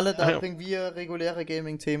 Ja, Malle, da bringen wir reguläre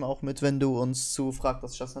Gaming-Themen auch mit, wenn du uns zu Frag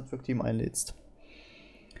das Just Network Team einlädst.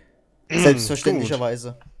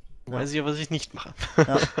 Selbstverständlicherweise. Weiß ich ja, was ich nicht mache.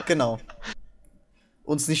 Ja, genau.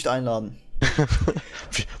 Uns nicht einladen.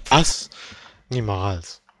 Was?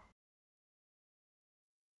 Niemals.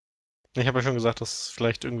 Ich habe ja schon gesagt, dass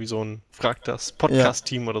vielleicht irgendwie so ein Frag das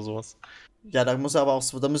Podcast-Team oder sowas. Ja, da muss aber auch,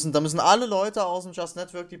 da müssen alle Leute aus dem Just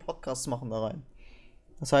Network die Podcasts machen da rein.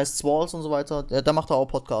 Das heißt, Swalls und so weiter, der macht da auch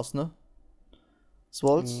Podcasts, ne?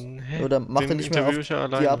 Swalls? Oder macht er nicht mehr auf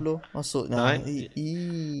Diablo? Achso,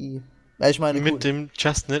 nein. Ja, ich meine, mit dem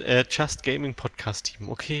Just Gaming Podcast Team.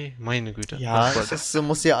 Okay, meine Güte. Ja, das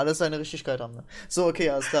muss ja alles seine Richtigkeit haben. Ne? So,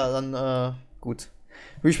 okay, alles klar, dann gut.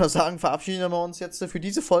 Würde ich mal sagen, verabschieden wir uns jetzt für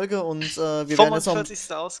diese Folge und wir werden jetzt noch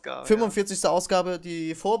 45. Ausgabe. 45. Ausgabe.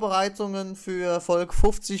 Die Vorbereitungen für Folge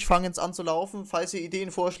 50 fangen jetzt an zu laufen. Falls ihr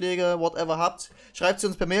Ideen, Vorschläge, whatever habt, schreibt sie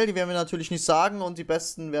uns per Mail, die werden wir natürlich nicht sagen und die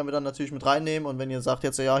besten werden wir dann natürlich mit reinnehmen. Und wenn ihr sagt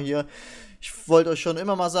jetzt, ja, hier, ich wollte euch schon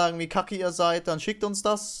immer mal sagen, wie kacke ihr seid, dann schickt uns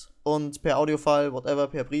das und per Audiofile, whatever,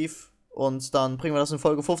 per Brief und dann bringen wir das in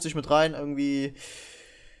Folge 50 mit rein, irgendwie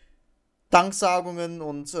Danksagungen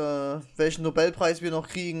und welchen Nobelpreis wir noch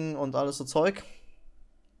kriegen und alles so Zeug.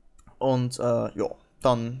 Und ja,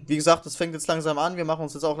 dann, wie gesagt, das fängt jetzt langsam an. Wir machen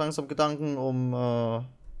uns jetzt auch langsam Gedanken um,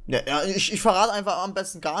 ich verrate einfach am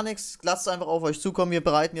besten gar nichts. Lasst es einfach auf euch zukommen. Wir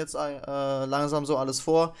bereiten jetzt langsam so alles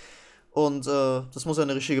vor. Und das muss ja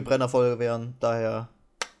eine richtige Brennerfolge werden. Daher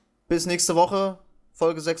bis nächste Woche,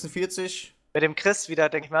 Folge 46. Mit dem Chris wieder,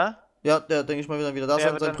 denke ich mal. Ja, der denke ich mal wieder da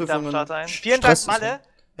sein, seine Prüfungen. Vielen Dank, Malle.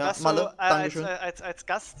 Ja, dass Malle, du als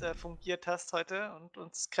Gast fungiert hast heute und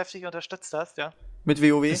uns kräftig unterstützt hast, ja. Mit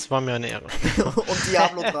WoW. Es war mir eine Ehre. Und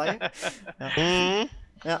Diablo 3. Ja.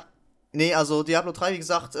 Ja. Nee, also Diablo 3, wie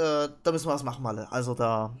gesagt, da müssen wir was machen, Malle. Also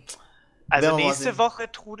da. Also nächste Woche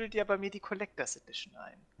trudelt ja bei mir die Collectors Edition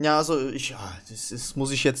ein. Ja, also das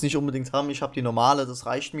muss ich jetzt nicht unbedingt haben. Ich habe die normale, das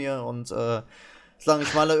reicht mir. Und solange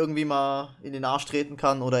ich Malle irgendwie mal in den Arsch treten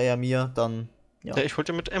kann oder er mir, dann. Ja, ich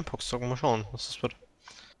wollte ja mit Mpox zocken, mal schauen, was das wird.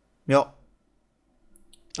 Ja.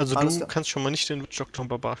 Also du kannst schon mal nicht den Witch Doctor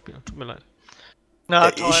Barbar spielen, tut mir leid.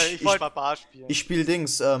 Na toll, ich wollte Barbar spielen. Ich spiele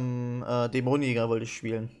Dings, Dämonenjäger wollte ich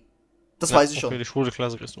spielen. Das weiß ich schon. Okay, die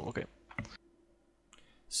Schwule-Klasse kriegst du, okay.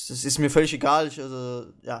 Das ist mir völlig egal.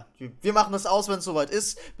 Wir machen das aus, wenn es soweit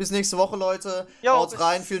ist. Bis nächste Woche, Leute. Haut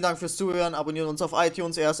rein. Vielen Dank fürs Zuhören. Abonniert uns auf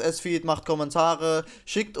iTunes, RSS-Feed, macht Kommentare,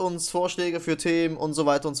 schickt uns Vorschläge für Themen und so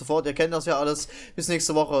weiter und so fort. Ihr kennt das ja alles. Bis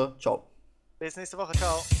nächste Woche. Ciao. Bis nächste Woche.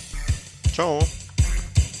 Ciao. Ciao.